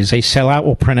 copies. They sell out,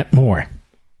 we'll print it more.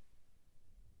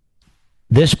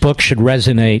 This book should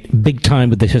resonate big time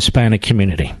with the Hispanic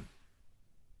community.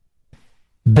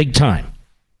 Big time.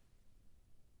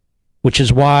 Which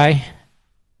is why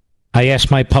I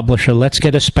asked my publisher, let's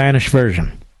get a Spanish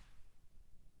version.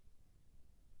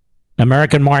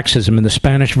 American Marxism in the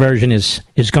Spanish version is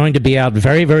going to be out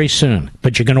very, very soon.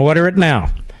 But you can order it now.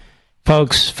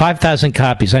 Folks, 5,000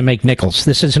 copies, I make nickels.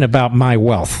 This isn't about my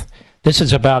wealth. This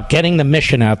is about getting the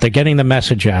mission out there, getting the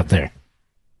message out there.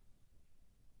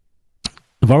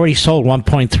 I've already sold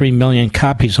 1.3 million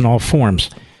copies in all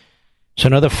forms. So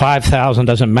another 5,000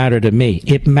 doesn't matter to me.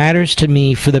 It matters to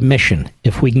me for the mission.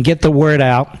 If we can get the word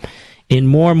out in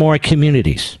more and more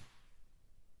communities,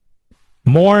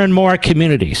 more and more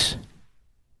communities,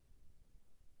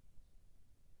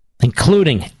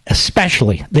 including,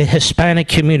 especially, the Hispanic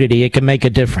community, it can make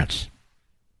a difference.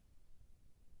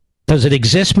 Does it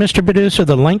exist, Mr. Producer,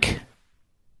 the link?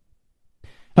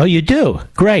 Oh, you do?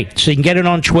 Great. So you can get it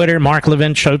on Twitter, Mark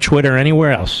Levin Show Twitter,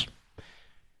 anywhere else.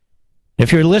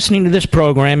 If you're listening to this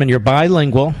program and you're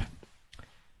bilingual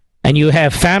and you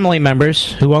have family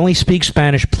members who only speak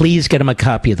Spanish, please get them a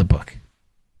copy of the book.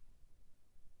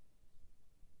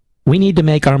 We need to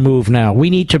make our move now. We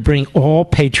need to bring all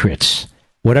patriots,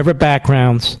 whatever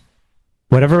backgrounds,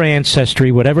 whatever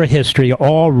ancestry, whatever history,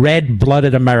 all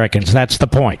red-blooded Americans. That's the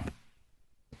point.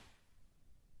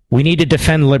 We need to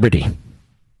defend liberty.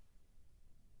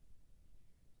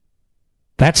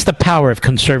 That's the power of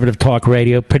conservative talk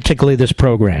radio, particularly this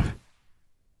program.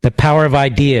 The power of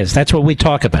ideas. That's what we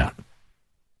talk about.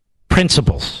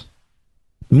 Principles.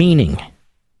 Meaning.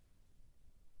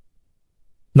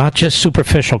 Not just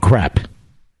superficial crap.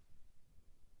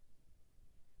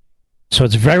 So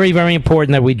it's very, very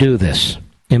important that we do this,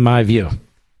 in my view.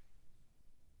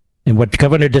 And what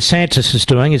Governor DeSantis is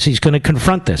doing is he's going to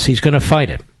confront this. He's going to fight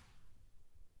it.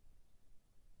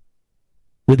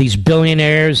 With these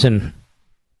billionaires and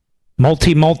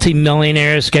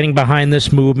multi-millionaires getting behind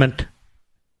this movement,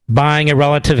 buying a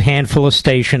relative handful of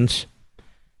stations.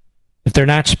 If they're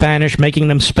not Spanish, making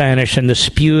them Spanish, and to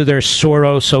spew their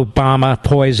Soros-Obama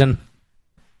poison.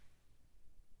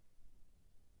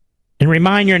 And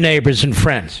remind your neighbors and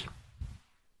friends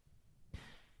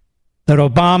that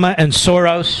Obama and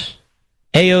Soros,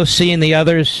 AOC and the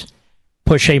others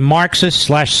push a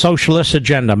Marxist/socialist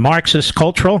agenda, Marxist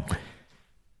cultural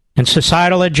and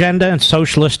societal agenda and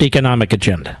socialist economic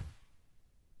agenda.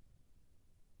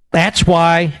 That's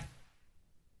why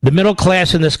the middle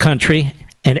class in this country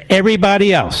and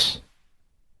everybody else,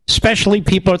 especially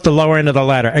people at the lower end of the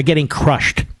ladder, are getting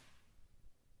crushed.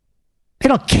 They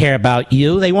don't care about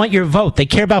you. They want your vote. They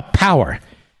care about power.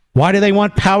 Why do they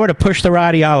want power? To push their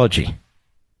ideology.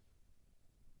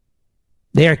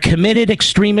 They are committed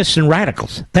extremists and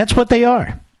radicals. That's what they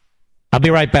are. I'll be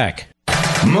right back.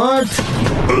 Mark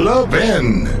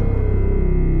Levin.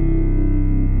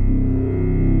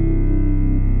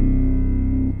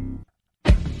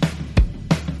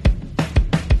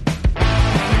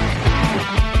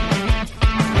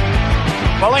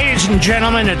 Well, ladies and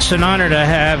gentlemen, it's an honor to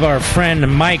have our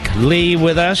friend Mike Lee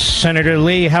with us. Senator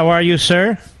Lee, how are you,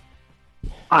 sir?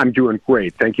 I'm doing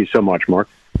great. Thank you so much, Mark.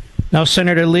 Now,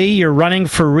 Senator Lee, you're running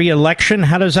for re-election.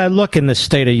 How does that look in the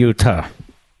state of Utah?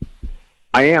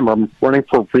 I am. I'm running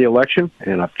for re-election,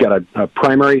 and I've got a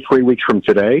primary 3 weeks from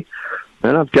today,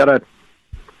 and I've got a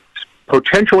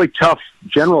potentially tough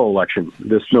general election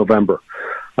this November.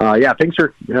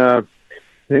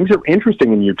 Things are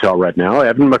interesting in Utah right now.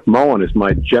 Evan McMullin is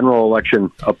my general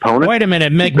election opponent. Wait a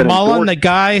minute, McMullin, the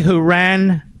guy who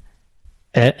ran,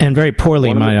 and very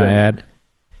poorly, might I add,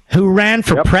 who ran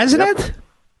for president? Yep.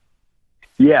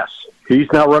 Yes, he's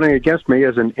now running against me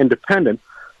as an independent.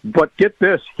 But get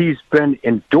this, he's been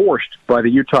endorsed by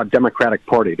the Utah Democratic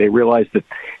Party. They realize that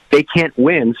they can't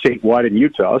win statewide in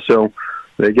Utah, so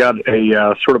they got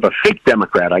a sort of a fake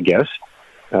Democrat, I guess,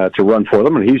 to run for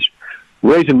them. And he's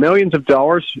raising millions of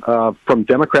dollars from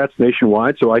Democrats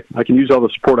nationwide, so I can use all the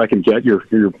support I can get. Your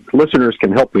listeners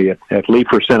can help me at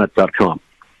LeeForSenate.com.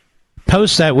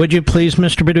 Post that, would you please,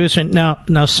 Mr. Producer?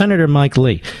 Now, Senator Mike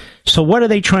Lee, so what are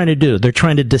they trying to do? They're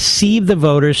trying to deceive the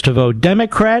voters to vote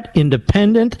Democrat,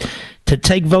 independent, to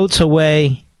take votes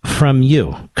away from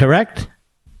you, correct?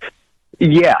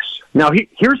 Yes. Now,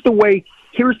 here's the way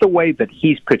that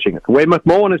he's pitching it. The way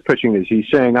McMullen is pitching is he's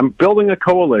saying, I'm building a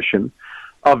coalition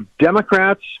of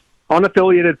Democrats,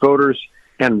 unaffiliated voters,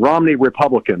 and Romney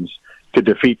Republicans to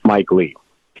defeat Mike Lee,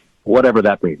 whatever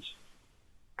that means.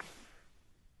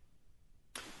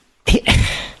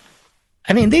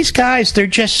 I mean, these guys, they're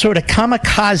just sort of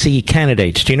kamikaze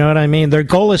candidates. Do you know what I mean? Their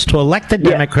goal is to elect the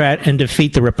Democrat and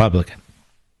defeat the Republican.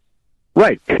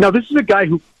 Right. Now, this is a guy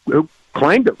who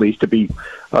claimed at least to be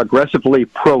aggressively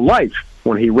pro-life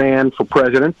when he ran for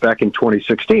president back in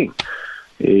 2016.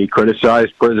 He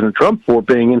criticized President Trump for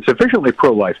being insufficiently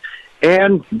pro-life.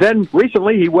 And then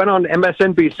recently he went on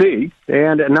MSNBC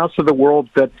and announced to the world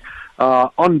that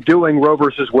undoing Roe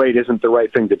versus Wade isn't the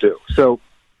right thing to do. So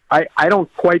I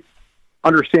don't quite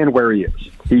understand where he is.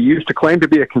 He used to claim to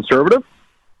be a conservative.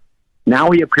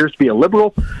 Now he appears to be a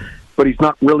liberal, but he's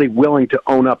not really willing to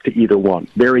own up to either one.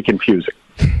 Very confusing.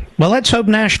 Well, let's hope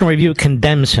National Review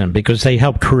condemns him because they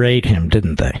helped create him,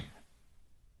 didn't they?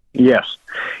 Yes,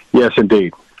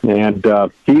 indeed. And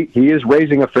he is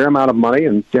raising a fair amount of money,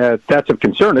 and that's of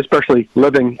concern, especially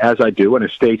living, as I do, in a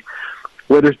state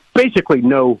where there's basically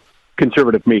no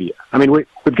conservative media. I mean,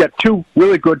 we've got two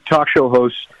really good talk show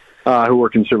hosts who are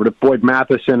conservative, Boyd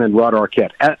Matheson and Rod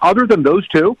Arquette. Other than those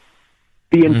two,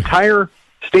 the entire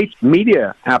state's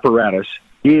media apparatus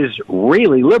is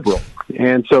really liberal.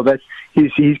 And so that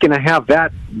he's going to have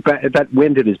that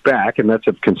wind at his back, and that's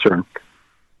of concern.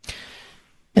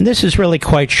 And this is really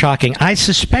quite shocking. I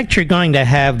suspect you're going to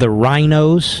have the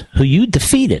rhinos who you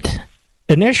defeated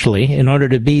initially in order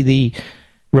to be the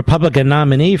Republican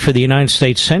nominee for the United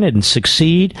States Senate and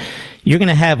succeed. You're going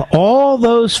to have all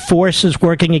those forces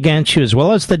working against you, as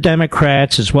well as the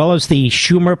Democrats, as well as the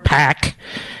Schumer PAC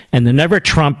and the Never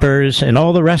Trumpers and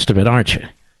all the rest of it, aren't you?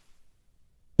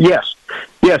 Yes.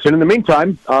 And in the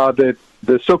meantime,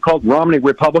 the so-called Romney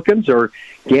Republicans are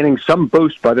gaining some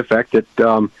boost by the fact that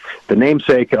the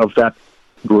namesake of that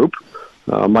group,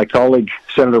 my colleague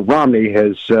Senator Romney,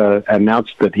 has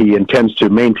announced that he intends to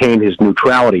maintain his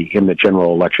neutrality in the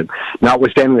general election,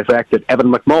 notwithstanding the fact that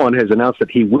Evan McMullen has announced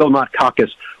that he will not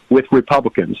caucus with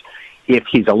Republicans if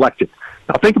he's elected.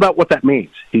 Now, think about what that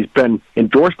means. He's been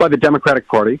endorsed by the Democratic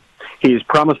Party. He has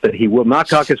promised that he will not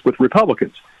caucus with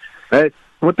Republicans.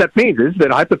 What that means is that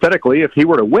hypothetically, if he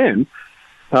were to win,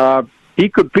 he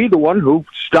could be the one who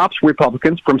stops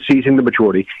Republicans from seizing the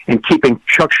majority and keeping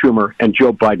Chuck Schumer and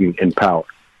Joe Biden in power.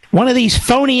 One of these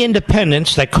phony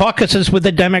independents that caucuses with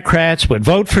the Democrats would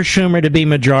vote for Schumer to be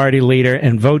majority leader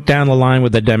and vote down the line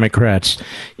with the Democrats.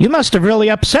 You must have really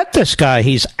upset this guy.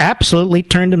 He's absolutely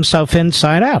turned himself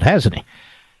inside out, hasn't he?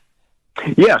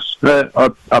 Yes,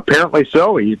 apparently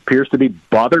so. He appears to be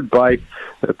bothered by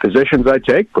the positions I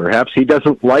take. Perhaps he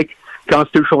doesn't like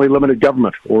constitutionally limited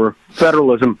government or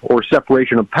federalism or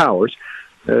separation of powers.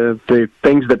 The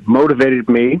things that motivated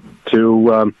me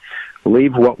to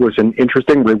leave what was an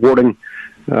interesting, rewarding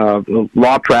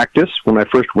law practice when I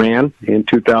first ran in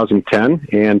 2010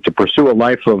 and to pursue a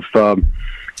life of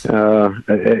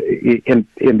in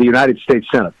the United States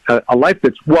Senate. A life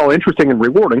that's, while interesting and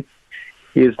rewarding,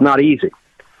 is not easy.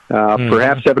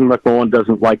 Perhaps Evan McMullen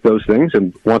doesn't like those things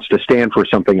and wants to stand for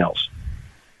something else.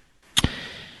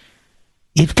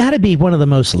 You've got to be one of the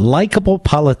most likable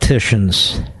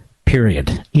politicians,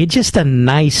 period. You're just a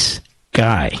nice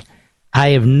guy.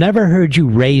 I have never heard you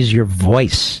raise your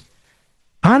voice.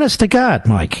 Honest to God,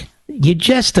 Mike. You're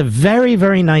just a very,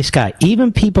 very nice guy.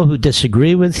 Even people who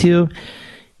disagree with you,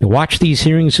 you watch these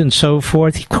hearings and so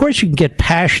forth, of course you can get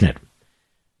passionate,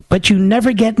 but you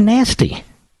never get nasty.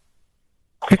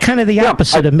 You're kind of the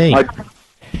opposite of me. I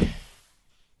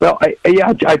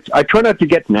try not to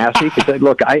get nasty because,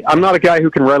 look, I'm not a guy who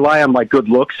can rely on my good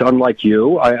looks, unlike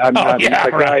you. I'm a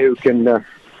guy who can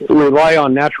rely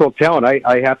on natural talent.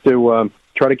 I have to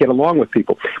try to get along with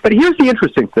people. But here's the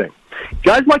interesting thing.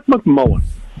 Guys like McMullen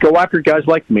go after guys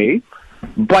like me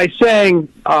by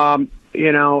saying,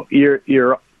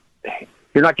 you're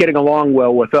not getting along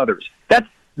well with others. That's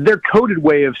their coded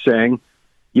way of saying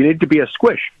you need to be a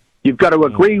squish. You've got to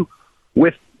agree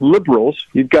with liberals.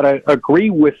 You've got to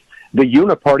agree with the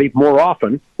uniparty more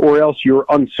often, or else you're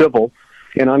uncivil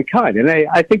and unkind. And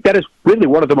I think that is really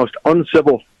one of the most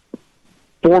uncivil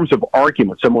forms of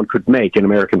argument someone could make in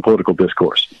American political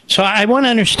discourse. So I want to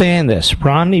understand this.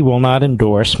 Romney will not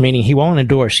endorse, meaning he won't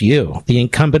endorse you, the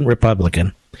incumbent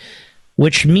Republican,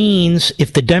 which means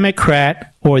if the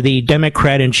Democrat or the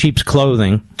Democrat in sheep's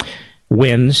clothing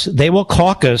wins, they will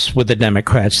caucus with the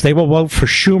Democrats. They will vote for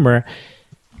Schumer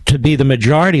to be the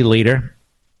majority leader,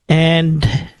 and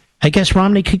I guess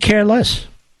Romney could care less.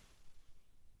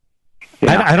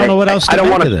 Yeah, I don't know what else to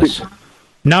do to this.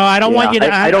 No, I don't want you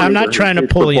to. I'm not trying to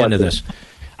pull you into this.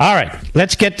 All right,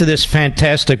 let's get to this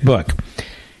fantastic book.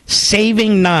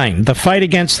 Saving Nine, The Fight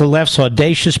Against the Left's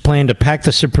Audacious Plan to Pack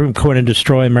the Supreme Court and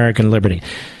Destroy American Liberty.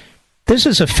 This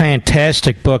is a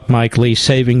fantastic book, Mike Lee,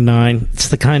 Saving Nine. It's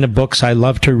the kind of books I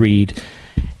love to read,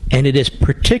 and it is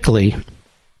particularly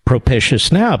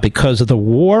propitious now because of the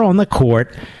war on the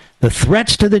court, the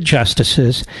threats to the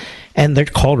justices, and they're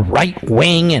called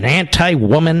right-wing and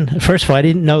anti-woman. First of all, I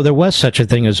didn't know there was such a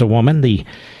thing as a woman. The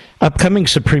upcoming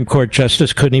Supreme Court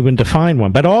justice couldn't even define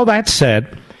one. But all that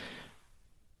said,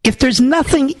 if there's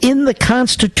nothing in the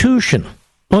Constitution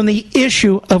on the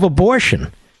issue of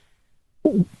abortion,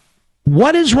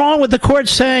 what is wrong with the court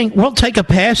saying, we'll take a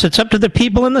pass, it's up to the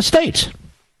people in the states?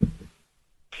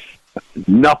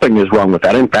 Nothing is wrong with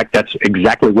that. In fact, that's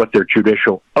exactly what their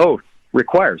judicial oath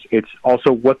requires. It's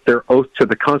also what their oath to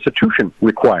the Constitution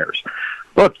requires.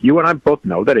 Look, you and I both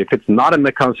know that if it's not in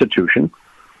the Constitution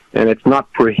and it's not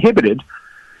prohibited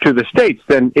to the states,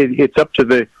 then it's up to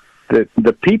the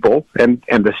people and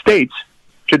the states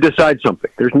to decide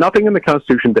something. There's nothing in the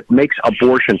Constitution that makes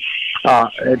abortion,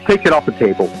 takes it off the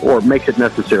table or makes it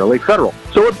necessarily federal.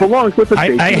 So it belongs with the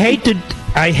states.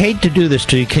 I hate to do this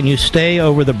to you. Can you stay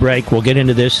over the break? We'll get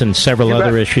into this and several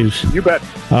other issues. You bet.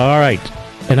 All right.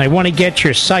 And I want to get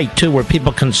your site, too, where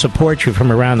people can support you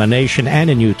from around the nation and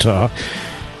in Utah.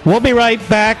 We'll be right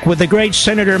back with the great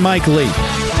Senator Mike Lee.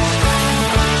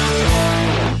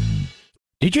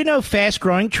 Did you know Fast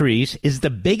Growing Trees is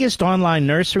the biggest online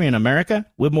nursery in America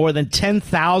with more than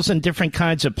 10,000 different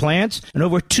kinds of plants and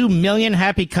over 2 million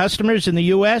happy customers in the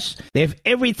U.S.? They have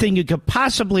everything you could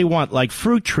possibly want, like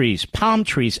fruit trees, palm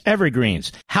trees,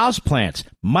 evergreens, houseplants,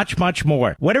 much, much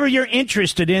more. Whatever you're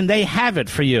interested in, they have it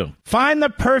for you. Find the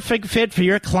perfect fit for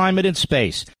your climate and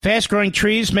space. Fast Growing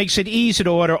Trees makes it easy to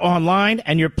order online,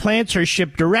 and your plants are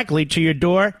shipped directly to your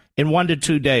door in 1 to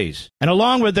 2 days. And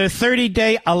along with their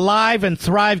 30-day Alive and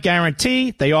Thrive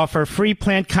guarantee, they offer free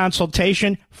plant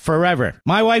consultation forever.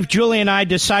 My wife Julie and I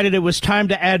decided it was time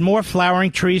to add more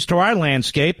flowering trees to our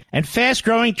landscape, and Fast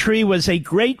Growing Tree was a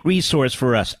great resource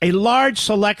for us. A large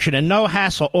selection and no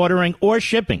hassle ordering or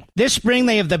shipping. This spring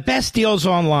they have the best deals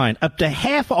online, up to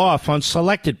half off on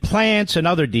selected plants and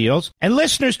other deals. And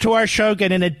listeners to our show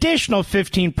get an additional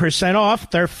 15% off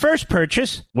their first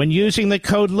purchase when using the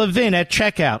code LEVIN at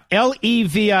checkout.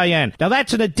 LEVIN. Now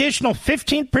that's an additional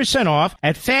 15% off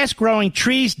at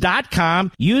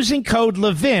fastgrowingtrees.com using code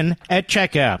LEVIN at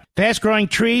checkout.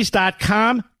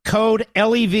 Fastgrowingtrees.com, code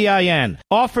LEVIN.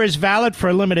 Offer is valid for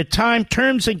a limited time.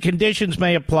 Terms and conditions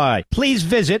may apply. Please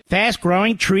visit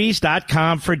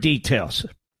fastgrowingtrees.com for details.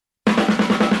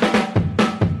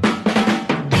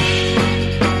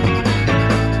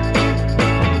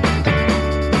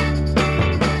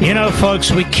 You know,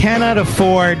 folks, we cannot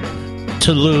afford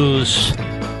to lose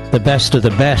the best of the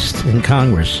best in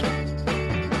Congress.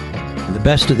 The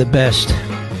best of the best,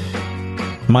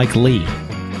 Mike Lee.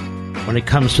 When it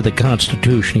comes to the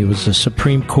Constitution, he was the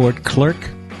Supreme Court clerk.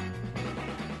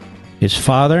 His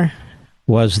father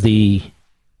was the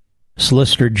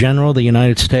Solicitor General of the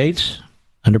United States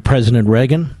under President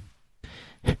Reagan.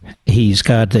 He's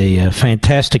got a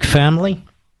fantastic family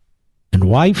and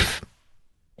wife,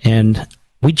 and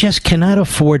we just cannot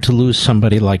afford to lose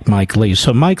somebody like Mike Lee.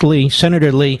 So, Mike Lee,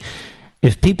 Senator Lee,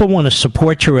 if people want to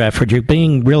support your effort, you're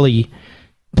being really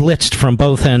blitzed from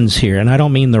both ends here. And I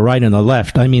don't mean the right and the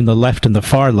left. I mean the left and the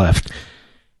far left.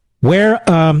 Where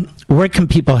can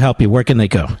people help you? Where can they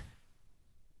go?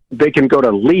 They can go to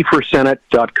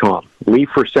LeeForSenate.com.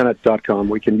 LeeForSenate.com.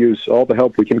 We can use all the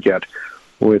help we can get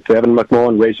with Evan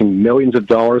McMullen raising millions of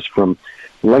dollars from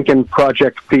Lincoln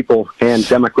Project people and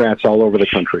Democrats all over the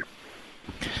country.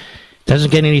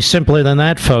 Doesn't get any simpler than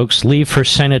that, folks.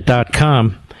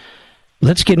 LeeForSenate.com.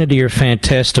 Let's get into your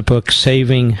fantastic book,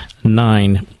 Saving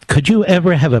Nine. Could you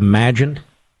ever have imagined?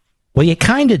 Well, you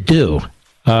kind of do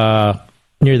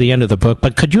near the end of the book,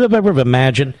 but could you have ever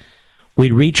imagined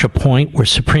we'd reach a point where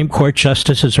Supreme Court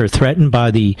justices are threatened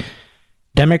by the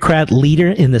Democrat leader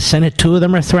in the Senate? 2 of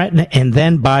them are threatened, and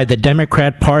then by the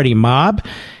Democrat Party mob,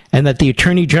 and that the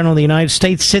Attorney General of the United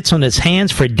States sits on his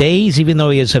hands for days, even though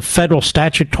he has a federal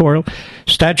statutory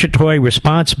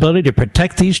responsibility to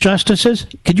protect these justices?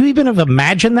 Could you even have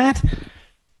imagined that?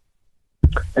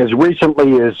 as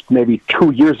recently as maybe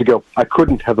 2 years ago, I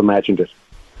couldn't have imagined it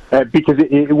because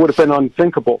it would have been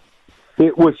unthinkable.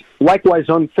 It was likewise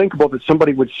unthinkable that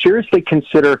somebody would seriously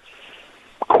consider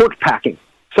court packing,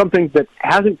 something that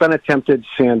hasn't been attempted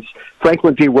since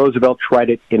Franklin D. Roosevelt tried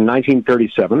it in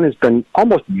 1937, has been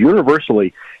almost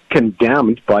universally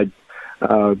condemned by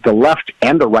the left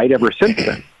and the right ever since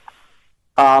then.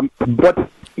 But,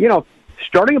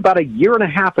 starting about a year and a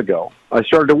half ago, I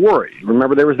started to worry.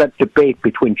 Remember, there was that debate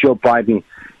between Joe Biden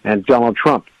and Donald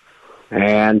Trump.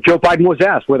 And Joe Biden was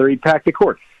asked whether he'd pack the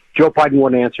court. Joe Biden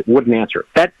wouldn't answer.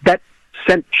 That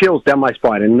sent chills down my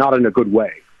spine, and not in a good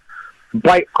way.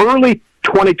 By early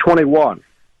 2021,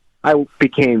 I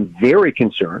became very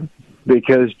concerned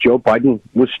because Joe Biden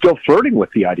was still flirting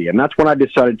with the idea, and that's when I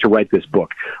decided to write this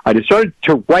book. I decided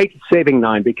to write Saving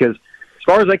Nine because, as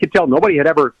far as I could tell, nobody had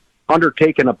ever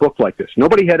undertaken a book like this.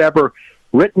 Nobody had ever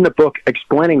written a book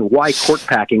explaining why court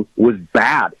packing was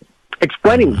bad,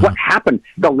 explaining what happened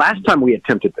the last time we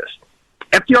attempted this.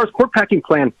 FDR's court packing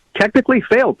plan technically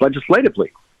failed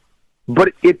legislatively,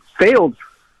 but it failed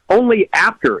only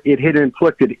after it had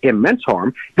inflicted immense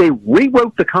harm. They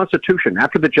rewrote the Constitution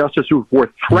after the justices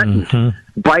were threatened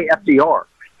by FDR,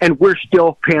 and we're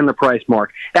still paying the price,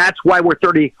 Mark. That's why we're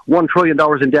 $31 trillion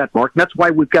in debt, Mark. That's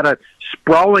why we've got a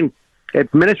sprawling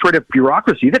administrative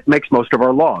bureaucracy that makes most of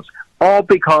our laws, all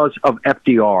because of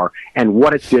FDR and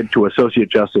what it did to Associate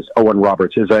Justice Owen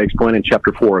Roberts, as I explain in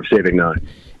Chapter 4 of Saving Nine.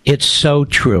 It's so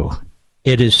true.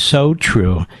 It is so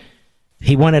true.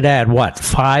 He wanted to add,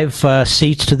 5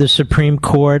 seats to the Supreme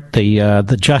Court?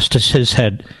 The justices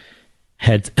had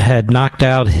knocked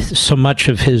out so much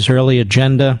of his early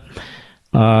agenda.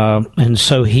 And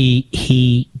so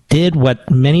he did what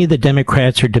many of the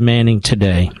Democrats are demanding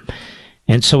today.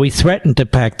 And so he threatened to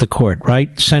pack the court,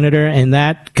 right, Senator? And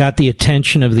that got the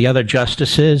attention of the other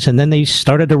justices, and then they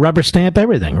started to rubber stamp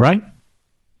everything, right?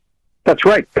 That's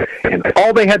right. And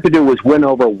all they had to do was win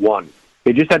over one.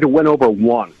 They just had to win over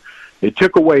one. They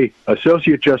took away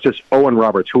Associate Justice Owen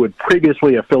Roberts, who had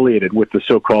previously affiliated with the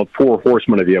so-called Four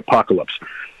Horsemen of the Apocalypse,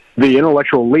 the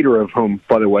intellectual leader of whom,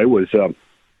 by the way, was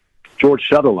George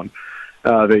Sutherland,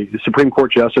 the Supreme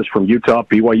Court Justice from Utah,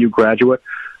 BYU graduate,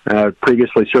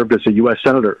 previously served as a U.S.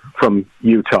 Senator from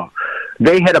Utah.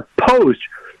 They had opposed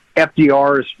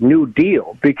FDR's New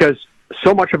Deal because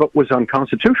so much of it was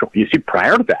unconstitutional. You see,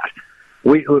 prior to that,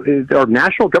 our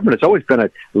national government has always been a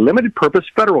limited-purpose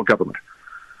federal government.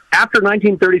 After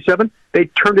 1937, they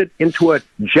turned it into a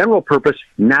general-purpose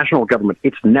national government.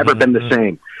 It's never been the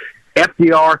same.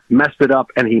 FDR messed it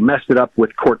up, and he messed it up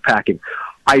with court packing.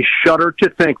 I shudder to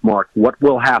think, Mark, what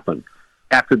will happen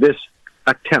after this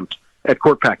attempt at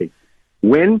court packing.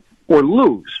 Win or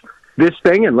lose, this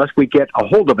thing, unless we get a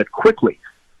hold of it quickly,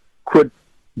 could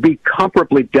be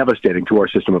comparably devastating to our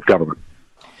system of government.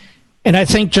 And I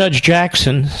think Judge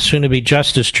Jackson, soon to be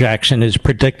Justice Jackson, is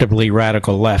predictably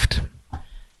radical left.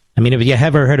 I mean, have you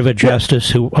ever heard of a justice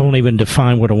who won't even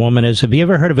define what a woman is? Have you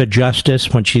ever heard of a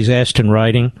justice when she's asked in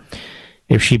writing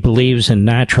if she believes in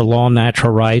natural law,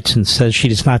 natural rights, and says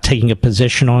she's not taking a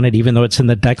position on it, even though it's in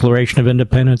the Declaration of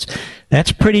Independence?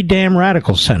 That's pretty damn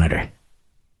radical, Senator.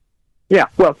 Yeah,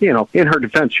 well, in her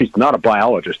defense, she's not a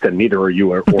biologist, and neither are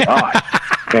you or I.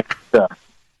 And,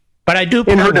 but I do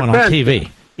play one on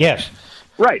TV. Yes.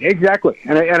 Right, exactly.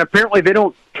 And apparently they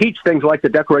don't teach things like the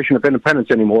Declaration of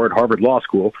Independence anymore at Harvard Law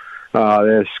School.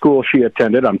 The school she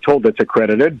attended, I'm told it's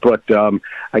accredited, but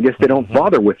I guess they don't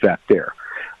bother with that there.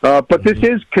 But this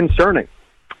is concerning.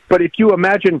 But if you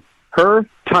imagine her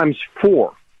times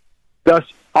 4, thus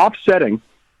offsetting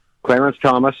Clarence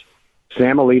Thomas,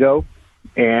 Sam Alito,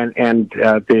 and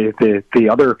the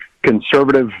other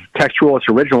conservative textualist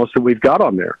originalists that we've got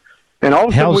on there. And all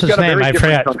of a sudden we've got a very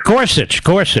different country.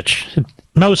 Gorsuch,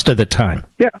 most of the time.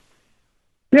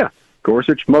 Yeah,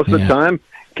 Gorsuch most of the time.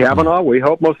 Kavanaugh, we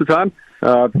hope most of the time.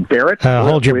 Barrett,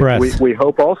 hold your breath. We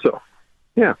hope also.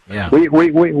 Yeah.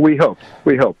 We hope.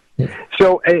 Yeah.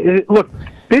 So, look,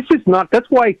 this is not, that's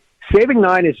why Saving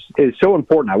Nine is so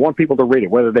important. I want people to read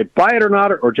it, whether they buy it or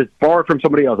not, or just borrow it from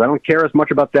somebody else. I don't care as much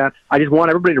about that. I just want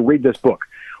everybody to read this book.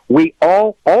 We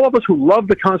all of us who love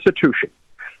the Constitution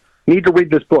need to read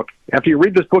this book. After you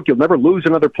read this book, you'll never lose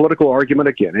another political argument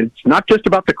again. And it's not just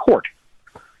about the court.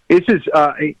 This is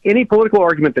any political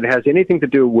argument that has anything to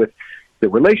do with the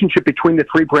relationship between the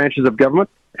 3 branches of government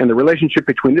and the relationship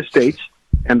between the states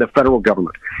and the federal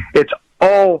government. It's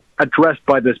all addressed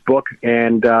by this book,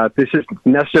 and this is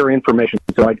necessary information.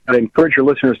 So I encourage your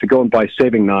listeners to go and buy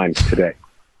Saving Nine today.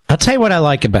 I'll tell you what I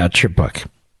like about your book.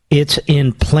 It's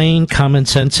in plain common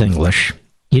sense English.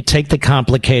 You take the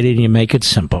complicated and you make it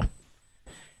simple.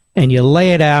 and you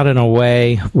lay it out in a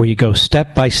way where you go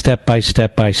step by step by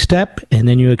step by step, and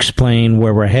then you explain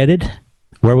where we're headed,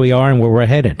 where we are, and where we're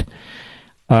headed.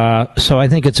 So I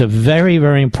think it's a very,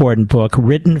 very important book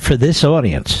written for this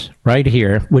audience right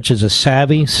here, which is a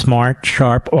savvy, smart,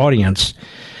 sharp audience.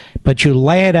 But you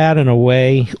lay it out in a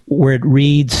way where it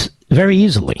reads very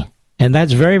easily. And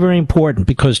that's very, very important,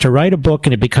 because to write a book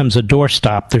and it becomes a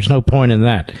doorstop, there's no point in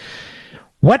that.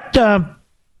 What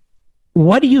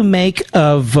do you make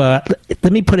of, let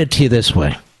me put it to you this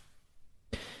way.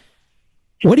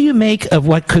 What do you make of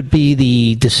what could be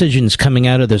the decisions coming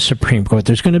out of the Supreme Court?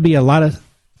 There's going to be a lot of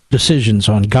decisions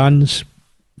on guns,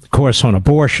 of course, on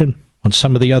abortion, on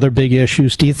some of the other big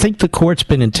issues. Do you think the court's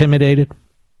been intimidated?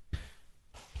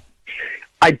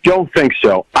 I don't think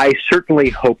so. I certainly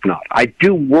hope not. I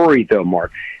do worry, though,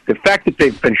 Mark. The fact that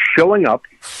they've been showing up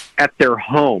at their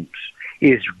homes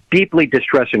is deeply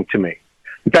distressing to me.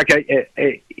 In fact,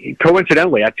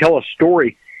 coincidentally, I tell a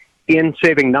story in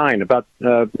Saving Nine about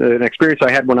an experience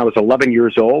I had when I was 11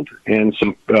 years old, and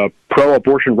some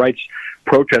pro-abortion rights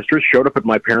protesters showed up at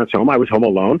my parents' home. I was home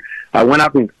alone. I went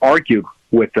out and argued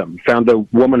with them, found the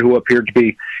woman who appeared to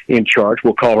be in charge.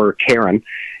 We'll call her Karen.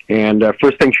 And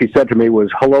first thing she said to me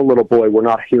was, "Hello, little boy, we're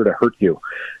not here to hurt you."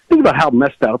 Think about how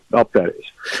messed up that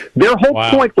is. Their whole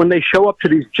point when they show up to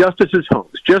these justices'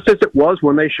 homes, just as it was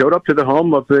when they showed up to the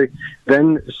home of the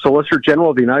then Solicitor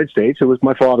General of the United States, who was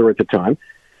my father at the time,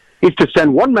 is to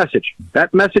send one message.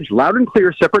 That message, loud and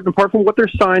clear, separate and apart from what their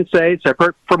signs say,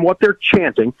 separate from what they're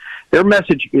chanting. Their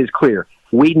message is clear.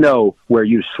 We know where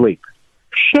you sleep.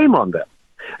 Shame on them.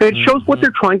 And it shows what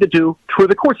they're trying to do through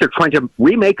the courts. They're trying to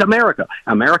remake America.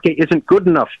 America isn't good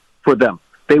enough for them.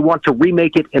 They want to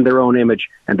remake it in their own image,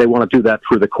 and they want to do that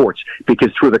through the courts,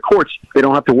 because through the courts, they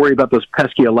don't have to worry about those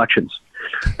pesky elections.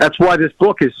 That's why this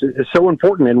book is so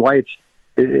important, and why it's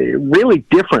really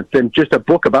different than just a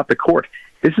book about the court.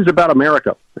 This is about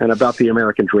America and about the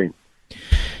American dream.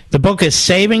 The book is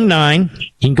Saving Nine.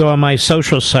 You can go on my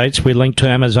social sites. We link to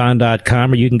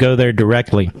Amazon.com, or you can go there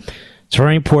directly. It's a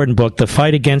very important book, The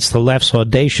Fight Against the Left's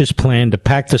Audacious Plan to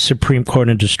Pack the Supreme Court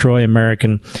and Destroy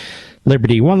American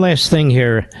Liberty. One last thing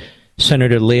here,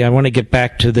 Senator Lee. I want to get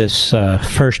back to this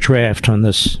first draft on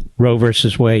this Roe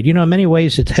versus Wade. You know, in many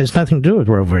ways, it has nothing to do with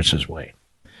Roe versus Wade.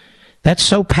 That's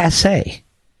so passé.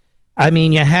 I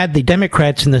mean, you had the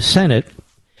Democrats in the Senate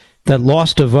that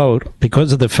lost a vote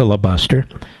because of the filibuster,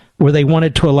 where they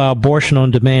wanted to allow abortion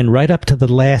on demand right up to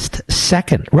the last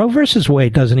second. Roe versus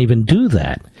Wade doesn't even do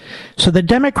that. So the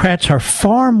Democrats are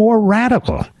far more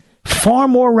radical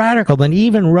than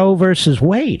even Roe versus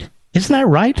Wade. Isn't that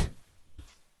right?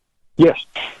 Yes,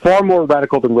 far more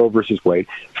radical than Roe versus Wade.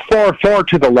 Far, far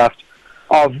to the left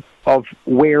of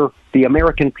where the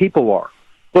American people are.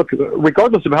 Look,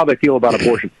 regardless of how they feel about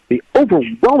abortion, the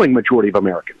overwhelming majority of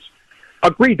Americans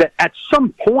agree that at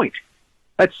some point,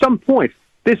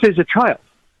 this is a child.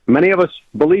 Many of us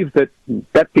believe that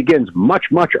begins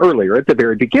much, much earlier, at the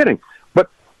very beginning. But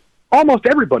almost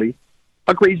everybody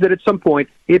agrees that at some point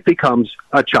it becomes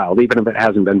a child, even if it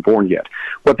hasn't been born yet.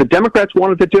 What the Democrats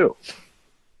wanted to do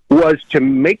was to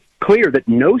make clear that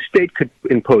no state could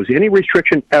impose any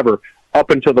restriction ever up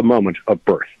until the moment of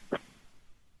birth.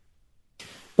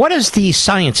 What does the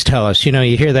science tell us? You know,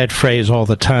 you hear that phrase all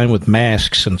the time with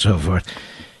masks and so forth.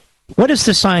 What does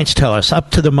the science tell us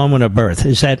up to the moment of birth?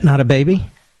 Is that not a baby?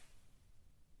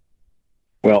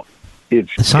 Well, the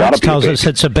science tells us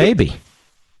it's a baby.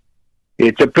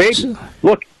 It's a baby.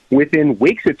 Look, within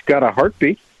weeks, it's got a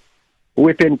heartbeat.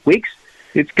 Within weeks,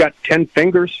 it's got 10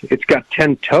 fingers. It's got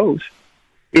 10 toes.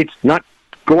 It's not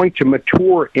going to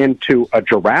mature into a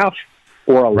giraffe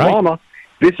or a llama.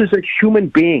 This is a human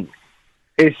being.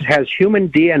 It has human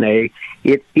DNA.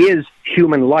 It is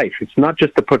human life. It's not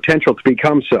just the potential to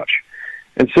become such.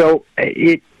 And so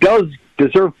it does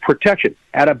deserve protection.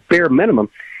 At a bare minimum,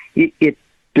 it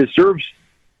deserves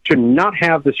to not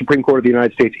have the Supreme Court of the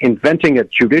United States inventing a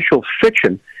judicial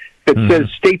fiction that says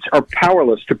states are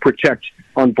powerless to protect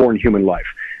unborn human life.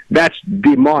 That's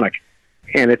demonic,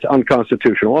 and it's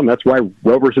unconstitutional, and that's why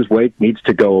Roe versus Wade needs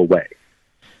to go away.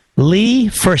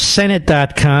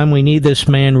 LeeForSenate.com. We need this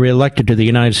man reelected to the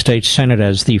United States Senate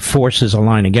as the forces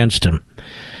align against him.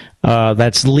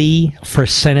 That's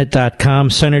LeeForSenate.com.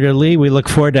 Senator Lee, we look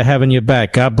forward to having you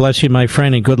back. God bless you, my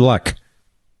friend, and good luck.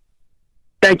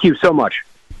 Thank you so much.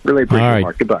 Really appreciate it,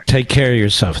 Mark. Goodbye. Take care of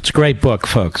yourself. It's a great book,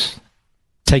 folks.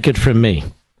 Take it from me.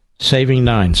 Saving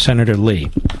Nine, Senator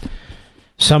Lee.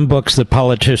 Some books that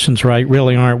politicians write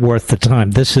really aren't worth the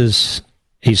time. This is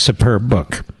a superb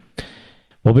book.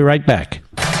 We'll be right back.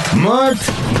 Mark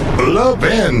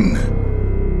Levin.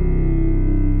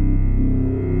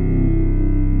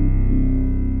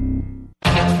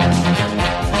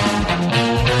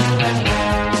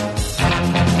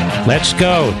 Let's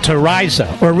go to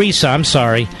Risa, I'm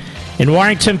sorry. In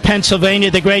Warrington, Pennsylvania,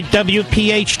 the great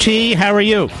WPHT. How are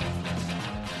you?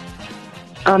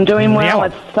 I'm doing well.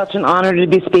 It's such an honor to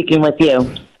be speaking with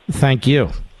you. Thank you.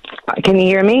 Can you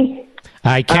hear me?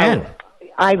 I can.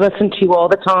 I listen to you all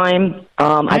the time.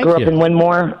 I grew up in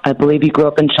Winmore. I believe you grew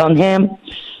up in Chungham.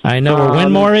 I know where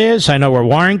Winmore is. I know where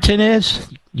Warrington is.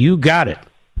 You got it.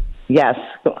 Yes,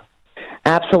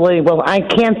 absolutely. Well, I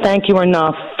can't thank you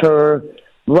enough for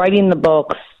writing the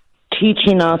books,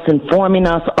 teaching us, informing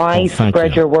us. I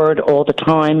spread your word all the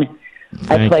time.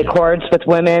 I play cards with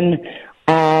women,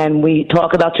 and we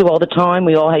talk about you all the time.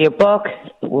 We all have your book.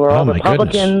 We're all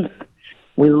Republicans.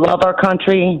 We love our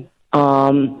country.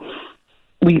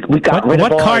 We got rid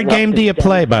of what card game do you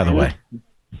play, by the way?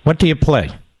 What do you play?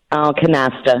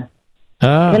 Canasta.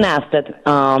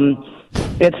 Canasta.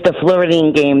 It's the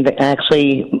Floridian game that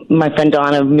actually my friend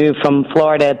Donna moved from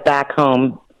Florida back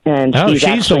home, and she's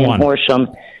actually the one. In Horsham.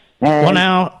 And well,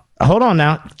 now hold on.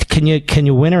 Now, can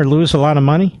you win or lose a lot of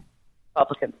money?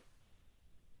 Republican.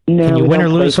 No, can you win or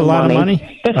lose a lot of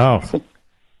money? Oh,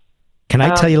 can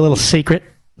I tell you a little secret?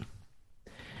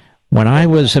 When I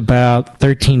was about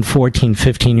 13, 14,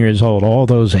 15 years old, all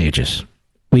those ages,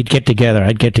 we'd get together.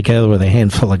 I'd get together with a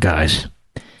handful of guys.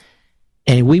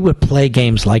 And we would play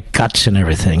games like Guts and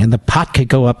everything. And the pot could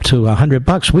go up to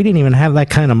 $100. We didn't even have that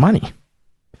kind of money.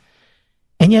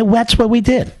 And yet that's what we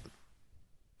did.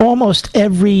 Almost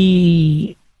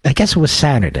every, I guess it was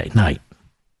Saturday night.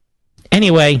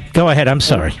 Anyway, go ahead. I'm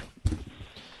sorry.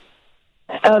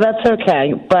 Oh, that's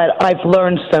okay. But I've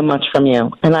learned so much from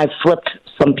you. And I've flipped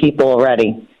some people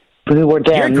already who were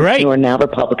Dems who are now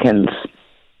Republicans.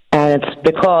 And it's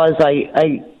because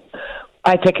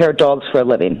I take care of dogs for a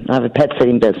living. I have a pet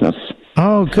sitting business.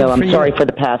 Oh, good. So I'm sorry for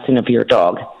the passing of your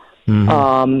dog.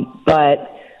 Mm-hmm. But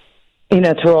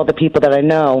through all the people that I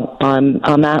know, I'm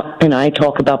out, and I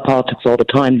talk about politics all the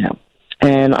time now.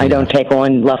 And I don't take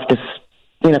on leftist,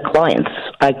 clients.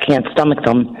 I can't stomach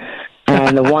them.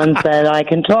 And the ones that I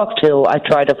can talk to, I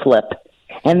try to flip.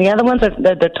 And the other ones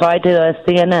they're tied to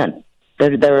CNN.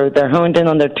 They're honed in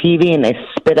on their TV, and they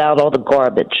spit out all the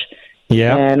garbage.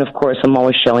 Yeah. And of course, I'm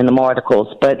always showing them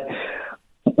articles. But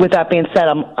with that being said,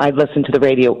 I listen to the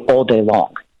radio all day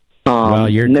long. Well,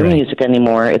 you're no great. music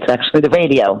anymore. It's actually the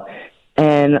radio.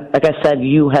 And like I said,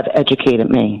 you have educated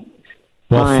me.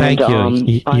 Well, thank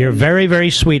you. You're very,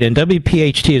 very sweet. And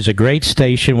WPHT is a great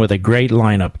station with a great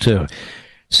lineup, too.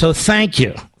 So thank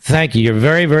you. Thank you. You're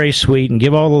very, very sweet. And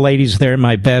give all the ladies there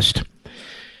my best.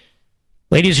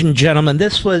 Ladies and gentlemen,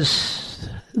 this was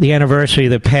the anniversary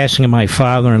of the passing of my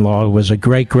father-in-law, who was a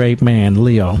great, great man,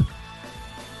 Leo.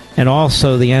 And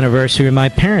also the anniversary of my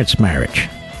parents' marriage.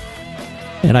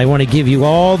 And I want to give you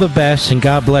all the best, and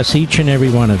God bless each and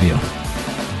every one of you.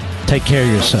 Take care of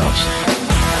yourselves.